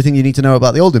exactly everything you need to know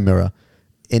about the Oldham mirror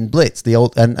in Blitz.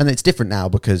 And it's different now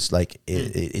because like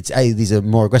these are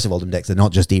more aggressive Oldham decks. They're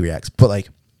not just D-reacts. But like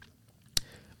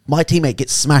my teammate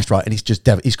gets smashed, right, and he's just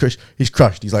he's crushed.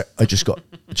 He's like, I just got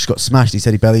smashed. He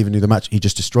said he barely even knew the match. He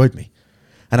just destroyed me.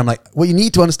 And I'm like, what you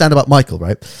need to understand about Michael,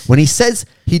 right? When he says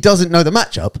he doesn't know the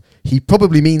matchup, he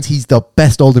probably means he's the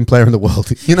best Oldham player in the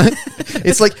world. You know,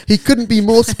 it's like he couldn't be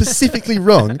more specifically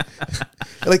wrong.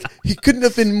 Like he couldn't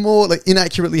have been more like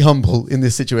inaccurately humble in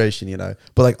this situation, you know.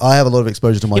 But like I have a lot of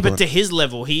exposure to Michael. Yeah, but to his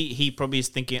level, he probably is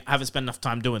thinking, I haven't spent enough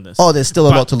time doing this. Oh, there's still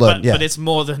a lot to learn. But it's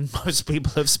more than most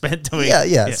people have spent doing.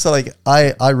 Yeah. So like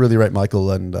I really rate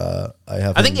Michael, and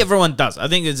I think everyone does. I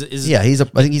think is I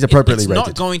think he's appropriately it's rated.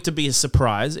 not going to be a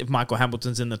surprise if Michael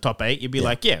Hamilton's in the top 8. You'd be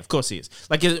like, yeah, of course he is.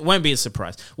 Like it won't be a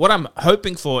surprise. What I'm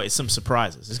hoping for is some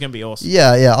surprises. It's going to be awesome.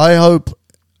 Yeah. I hope.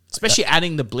 Especially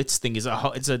adding the Blitz thing it's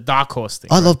a dark horse thing.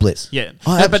 I right? love Blitz. Yeah,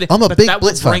 I'm a big that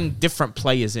Blitz will fan. bring different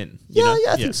players in.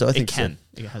 I think so. I think it can.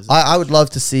 so. It has. I would love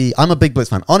to see. I'm a big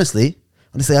Blitz fan. Honestly,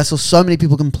 Honestly, I saw so many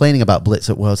people complaining about Blitz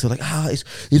at Worlds. They're like,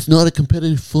 it's not a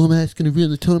competitive format. It's going to ruin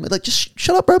the tournament. Like, just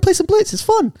shut up, bro. Play some Blitz. It's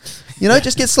fun. You know,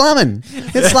 just get slamming.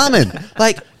 Get slamming.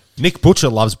 Like, Nick Butcher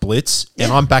loves Blitz,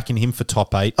 and I'm backing him for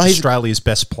top 8. Australia's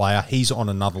best player. He's on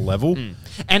another level.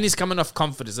 And he's coming off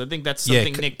confidence. I think that's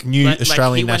something Nick... new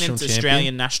Australian he national went into champion.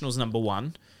 Australian Nationals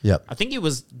 #1. Yep. I think he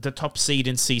was the top seed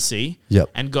in CC. Yep.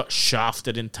 And got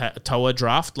shafted in TOA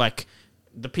draft. Like,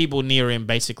 the people near him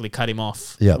basically cut him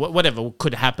off. Yep. Whatever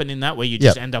could happen in that, where you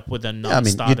just end up with a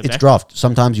non-starter it's deck. draft.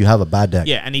 Sometimes you have a bad deck.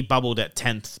 Yeah, and he bubbled at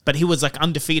 10th. But he was, like,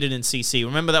 undefeated in CC.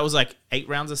 Remember that was, like, 8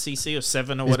 rounds of CC or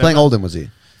 7 or He's whatever? playing Oldham, was he?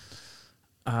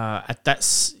 At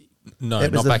that... No,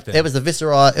 It was not back then. It was the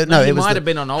Viscera. he it was might the, have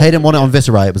been on Oldham. Hayden won it on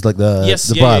Viscera. It was like the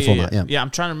Briar format. Yeah. Yeah,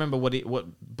 I'm trying to remember what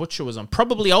Butcher was on.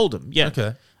 Probably Oldham. Yeah.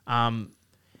 Okay.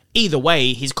 Either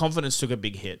way, his confidence took a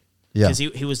big hit. Yeah. Because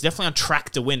he was definitely on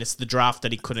track to win. It's the draft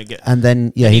that he couldn't get. And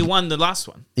then he won the last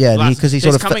one. Yeah, and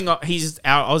He's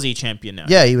our Aussie champion now.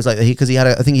 Yeah, he was like because he had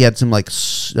I think he had some like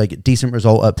decent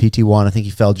result at PT1. I think he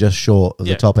fell just short of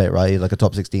the top 8, right? Like a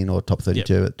top 16 or top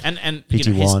 32 at and PT1.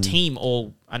 you know, his team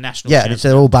all a national. Yeah, and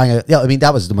they're all banger. Yeah, I mean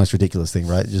that was the most ridiculous thing,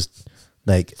 right? Just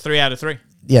like 3 out of 3.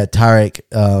 Yeah, Tarek,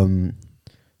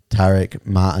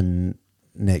 Martin,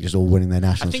 Nick just all winning their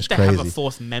nationals. I think just they crazy. have a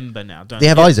 4th member now, don't they?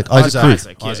 Have Isaac Cruz.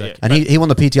 Isaac. And he won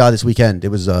the PTI this weekend. It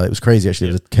was crazy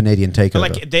actually. It was a Canadian takeover. But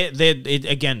like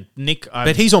they're again, Nick.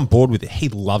 But he's on board with it. He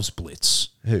loves Blitz.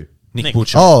 Who? Nick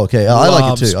Butcher. Oh, okay. I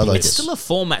like it too. I like It's it. still a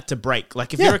format to break.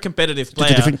 Like if you're a competitive player,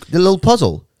 Just a different little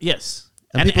puzzle. yes.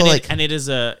 And people like- it is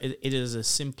a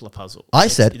simpler puzzle. I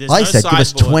said, There's give no us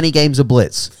sideboard. 20 games of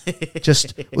Blitz,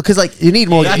 just because like you need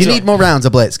more. Yeah, you that's need more rounds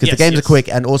of Blitz because Yes, the games yes. are quick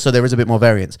and also there is a bit more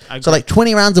variance. I So agree. like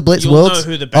 20 rounds of Blitz You'll Worlds,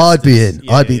 know who the best I'd be is. in.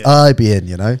 Yeah, yeah. I'd be in.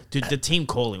 You know, Dude, the team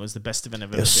calling was the best event I've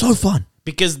ever it was been so to. fun.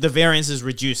 Because the variance is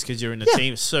reduced because you're in a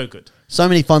team. It's so good. So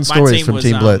many fun My stories team from was,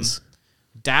 Team Blitz.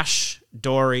 Dash,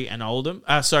 Dory, and Oldham.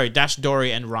 Dash,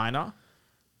 Dory, and Reiner.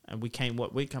 And we came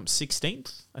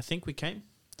 16th? I think we came.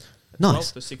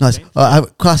 Nice, 12th or nice. 16th. I have a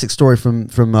classic story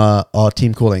from our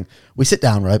team calling. We sit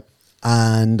down, right,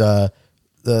 and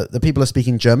the people are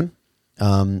speaking German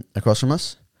across from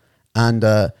us, and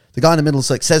the guy in the middle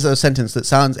says a sentence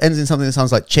that ends in something that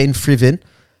sounds like "chain free win,"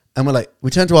 and we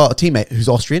turn to our teammate who's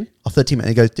Austrian, our third teammate, and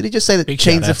he goes, "Did he just say that Big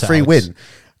chains shout a out to free Alex.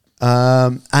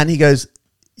 win?" And he goes,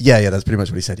 "Yeah, that's pretty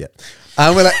much what he said." Yeah,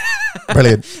 and we're like,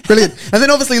 "Brilliant, brilliant," and then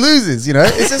obviously loses. You know,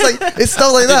 it's just like it's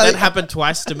stuff like That that. happened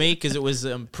twice to me because it was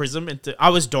Prism. I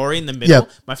was Dory in the middle. Yep.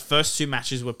 My first 2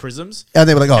 matches were Prisms. And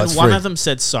they were like, "Oh, and it's one free." of them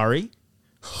said sorry.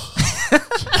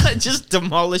 Just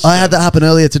demolished I had them. that happen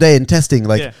earlier today in testing.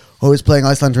 Like, Yeah. I was playing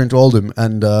Icelander into Oldham,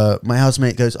 and my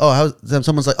housemate goes,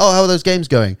 someone's like, "Oh, how are those games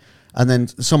going?" And then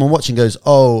someone watching goes,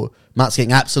 "Oh, Matt's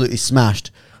getting absolutely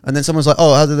smashed." And then someone's like,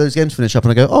 "Oh, how did those games finish up?"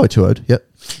 And I go, "Oh, 2-0'd. Yep."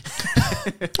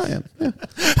 Oh, yeah.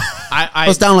 I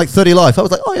was down like 30 life. I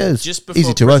was like, "Oh, yeah, it's just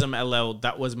easy before 2-0. Prism LL,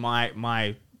 that was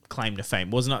my claim to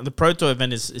fame. Was not the Pro Tour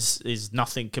event is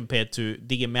nothing compared to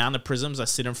the amount of Prisms I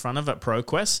sit in front of at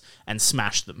ProQuest and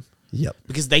smash them. Yep.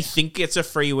 Because they think it's a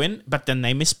free win, but then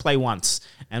they misplay once.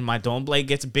 And my Dawnblade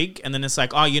gets big, and then it's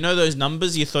like, oh, you know those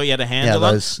numbers you thought you had a handle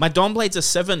on? those- My Dawnblade's a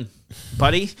 7,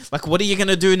 buddy. Like, what are you going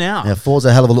to do now? Yeah, 4's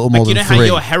a hell of a little more Like, you know than how 3.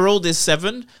 your Herald is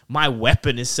 7? My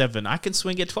weapon is 7. I can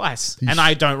swing it twice, and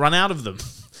I don't run out of them.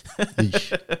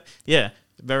 Yeah,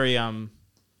 very,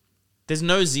 there's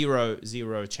no zero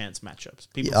chance matchups.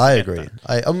 People I forget agree.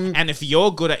 that. And if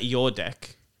you're good at your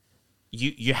deck,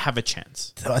 you have a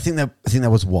chance. I think there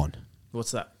was one.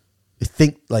 What's that? I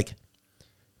think like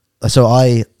so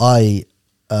I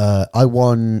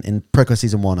won in ProQuest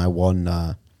season 1. I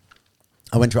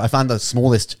found the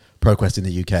smallest ProQuest in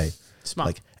the UK. Smart.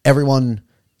 Like everyone,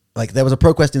 like there was a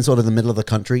ProQuest in sort of the middle of the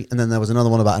country, and then there was another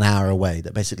one about an hour away.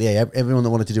 That basically everyone that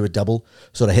wanted to do a double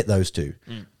sort of hit those two.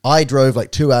 I drove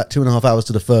like 2.5 hours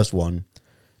to the first one,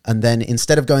 and then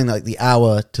instead of going like the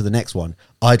hour to the next one,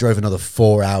 I drove another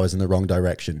 4 hours in the wrong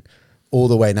direction. All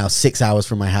the way now 6 hours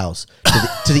from my house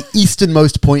to the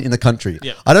easternmost point in the country.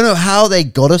 Yeah. I don't know how they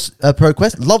got us a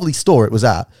ProQuest. Lovely store it was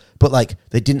at, but like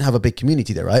they didn't have a big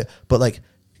community there, right? But like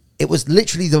it was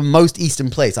literally the most eastern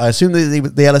place. I assume the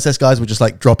LSS guys were just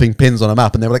like dropping pins on a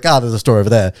map, and they were like, there's a store over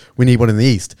there. We need one in the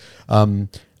east. And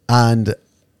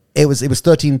it was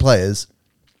 13 players,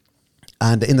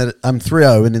 and I'm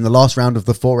 3-0, and in the last round of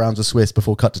the 4 rounds of Swiss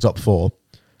before cut to top 4,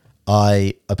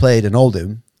 I played an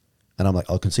Oldham, and I'm like,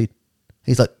 I'll concede.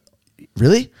 He's like,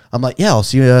 really? I'm like, yeah, I'll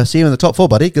see you in the top 4,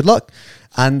 buddy. Good luck.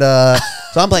 And so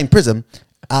I'm playing Prism,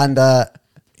 and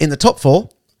in the top 4,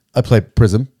 I play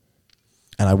Prism,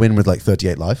 and I win with like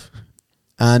 38 life.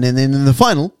 And in the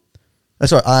final,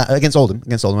 against Oldham,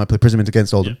 I play Prism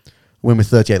against Oldham. win with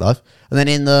 38 life. And then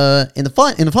in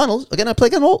the finals, again, I play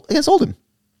against Oldham.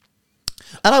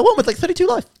 And I won with like 32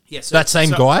 life. Yes, That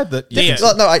same guy that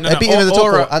I beat him in the top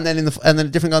four, and then a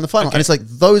different guy in the final. Okay. And it's like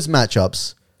those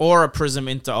matchups. Or a Prism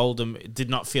into Oldham did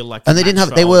not feel like, And they didn't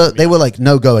have. They were like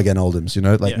no go again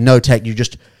Oldhams. Like no tech. You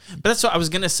just. But that's what I was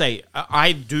gonna say.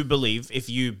 I do believe if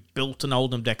you built an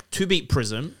Oldham deck to beat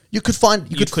Prism, You could find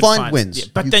wins. Yeah,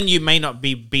 but then you may not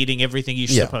be beating everything you're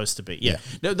supposed to be. Yeah.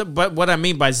 No, but what I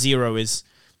mean by zero is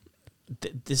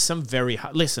there's some very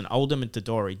listen. Oldham into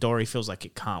Dory. Dory feels like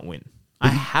it can't win. I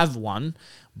have one,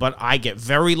 but I get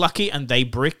very lucky, and they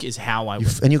brick is how I win.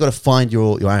 And you've got to find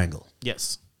your angle.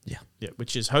 Yes. Yeah.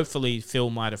 Which is hopefully Phil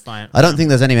might have found. I don't think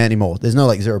there's any anymore. There's no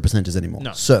like 0%ers anymore.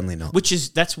 No. Certainly not.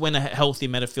 That's when a healthy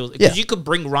meta feels, because you could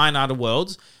bring Ryan out of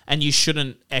Worlds and you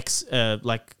shouldn't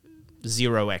like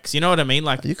 0x. You know what I mean?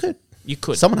 Like You could. You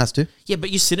could. Someone has to. Yeah,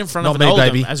 but you sit in front Not of an me, Oldham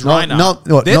baby. as Not, Rhino.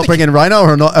 not bring in Rhino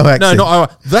or not OX. No,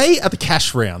 not they are the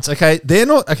cash rounds. Okay, they're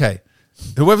not okay.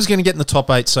 Whoever's going to get in the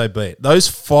top 8, so be it. Those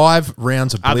 5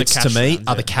 rounds of Are the blitz to cash me rounds,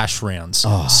 are yeah. the cash rounds.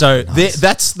 Oh, so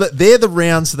nice. they're the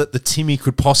rounds that the Timmy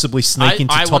could possibly sneak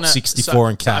into top 64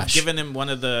 and So I've cash. given him one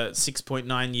of the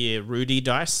 6.9 year Rudy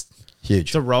dice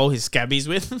Huge. to roll his scabbies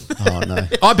with. Oh no.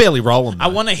 I barely roll them. I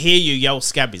want to hear you yell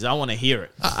scabbies. I want to hear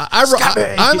it.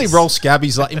 I only roll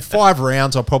scabbies like in 5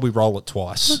 rounds. I'll probably roll it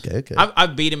twice. Okay. I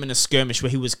beat him in a skirmish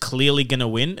where he was clearly going to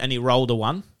win and he rolled a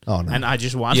 1. Oh, no. And I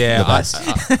just won. Yeah,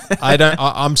 I don't.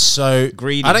 I'm so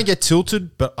Greedy. I don't get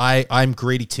tilted, but I'm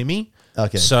greedy Timmy.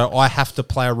 Okay. So I have to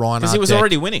play a Rhino Because he was deck.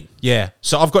 already winning. Yeah.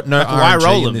 So I've got no Like, why RNG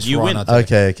roll in him? this You Rhino win.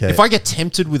 deck. Okay. If I get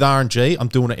tempted with RNG, I'm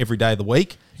doing it every day of the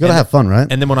week. You gotta have fun, right?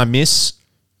 And then when I miss,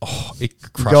 it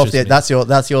Go off crushes there. me.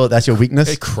 That's your weakness.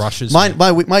 It crushes my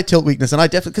me. my tilt weakness, and I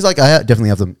definitely because like I definitely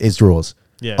have them is draws.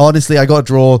 Yeah. Honestly, I got a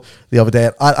draw the other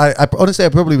day. I honestly I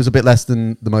probably was a bit less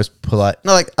than the most polite.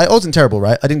 No, like I wasn't terrible,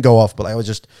 right? I didn't go off, but I was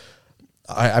just.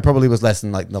 I probably was less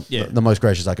than like the most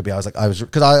gracious I could be. I was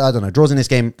because I don't know, draws in this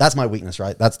game. That's my weakness,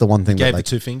 right? That's the one thing. Gave that, like, the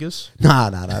 2 fingers. Nah.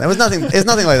 There was nothing. It's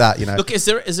nothing like that. Look, is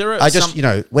there I just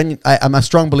when I'm a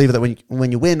strong believer that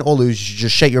when you win or lose, you should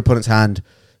just shake your opponent's hand,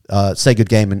 say good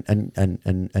game,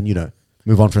 and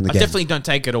move on from the I game. definitely don't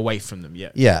take it away from them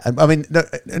yet. Yeah, I mean,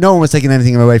 no one was taking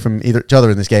anything away from each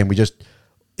other in this game. We just,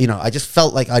 I just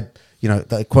felt like I'd,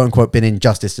 the quote unquote been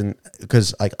injustice, and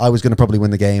because like I was going to probably win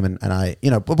the game, and I,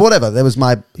 but whatever. There was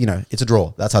my, it's a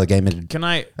draw. That's how the game ended. Can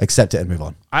I Accept it and move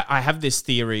on. I have this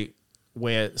theory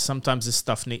where sometimes this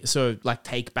stuff like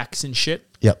take backs and shit.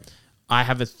 Yep. I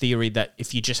have a theory that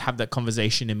if you just have that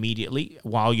conversation immediately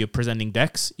while you're presenting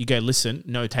decks, you go, listen,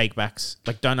 no takebacks.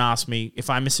 Like, don't ask me if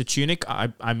I miss a tunic.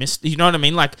 I missed. You know what I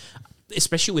mean? Like,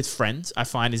 especially with friends, I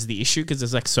find is the issue because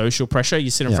there's like social pressure. You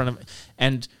sit in front of,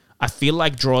 and I feel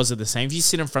like draws are the same. If you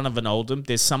sit in front of an Oldham,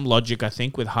 there's some logic I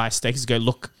think with high stakes. Go,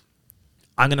 look,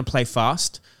 I'm going to play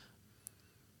fast.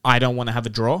 I don't want to have a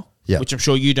draw, which I'm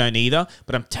sure you don't either.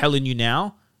 But I'm telling you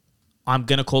now, I'm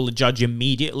going to call the judge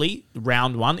immediately,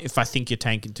 round 1, if I think you're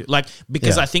tanking too. Like,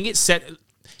 because I think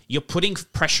you're putting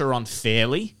pressure on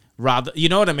fairly rather, you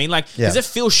know what I mean? Like, does it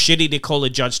feel shitty to call a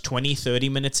judge 20, 30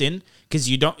 minutes in? Because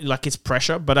you don't, like, it's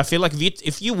pressure. But I feel like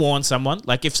if you warn someone,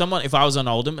 like if I was on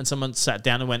Oldham and someone sat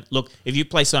down and went, look, if you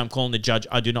play so I'm calling the judge,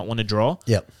 I do not want to draw.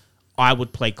 Yep. I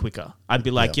would play quicker. I'd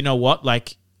be like, you know what?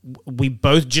 Like, we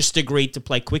both just agreed to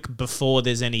play quick before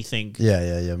there's anything.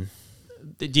 Yeah.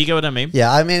 Do you get what I mean?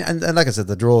 Yeah, I mean, and like I said,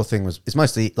 the draw thing it's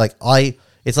mostly like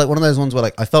it's like one of those ones where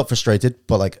like I felt frustrated,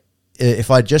 but like if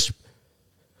I'd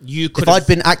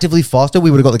been actively faster,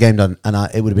 we would have got the game done, and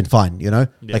it would have been fine.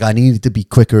 Like I needed to be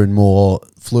quicker and more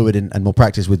fluid and more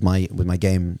practice with my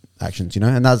game actions.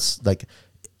 And that's like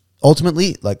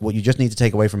ultimately like what you just need to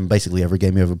take away from basically every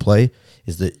game you ever play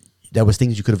is that there was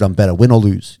things you could have done better, win or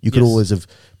lose. You could always have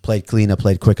played cleaner,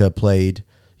 played quicker, played.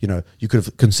 You could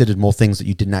have considered more things that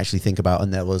you didn't actually think about,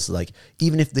 and there was like,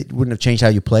 even if it wouldn't have changed how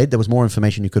you played, there was more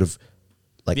information you could have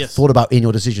thought about in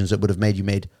your decisions that would have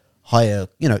made higher.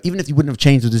 Even if you wouldn't have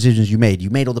changed the decisions you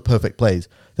made all the perfect plays.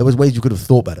 There was ways you could have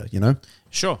thought better.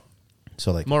 Sure.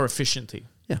 So like More efficiently.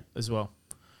 Yeah. As well.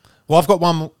 Well, I've got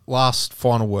one last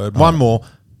final word. One more.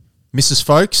 Mrs.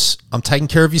 Foulkes, I'm taking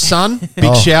care of your son.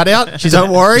 Big shout out.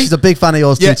 Don't worry. She's a big fan of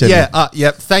yours too, Timmy.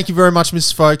 Yeah. Thank you very much,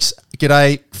 Mrs. Foulkes.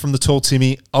 G'day from the tall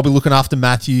Timmy. I'll be looking after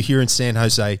Matthew here in San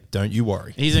Jose. Don't you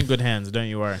worry. He's in good hands. Don't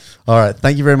you worry. All right.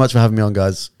 Thank you very much for having me on,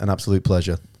 guys. An absolute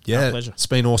pleasure. Yeah, pleasure. It's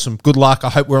been awesome. Good luck. I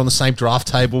hope we're on the same draft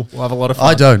table. We'll have a lot of fun.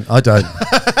 I don't. All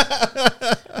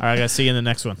right, guys. See you in the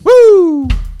next one. Woo!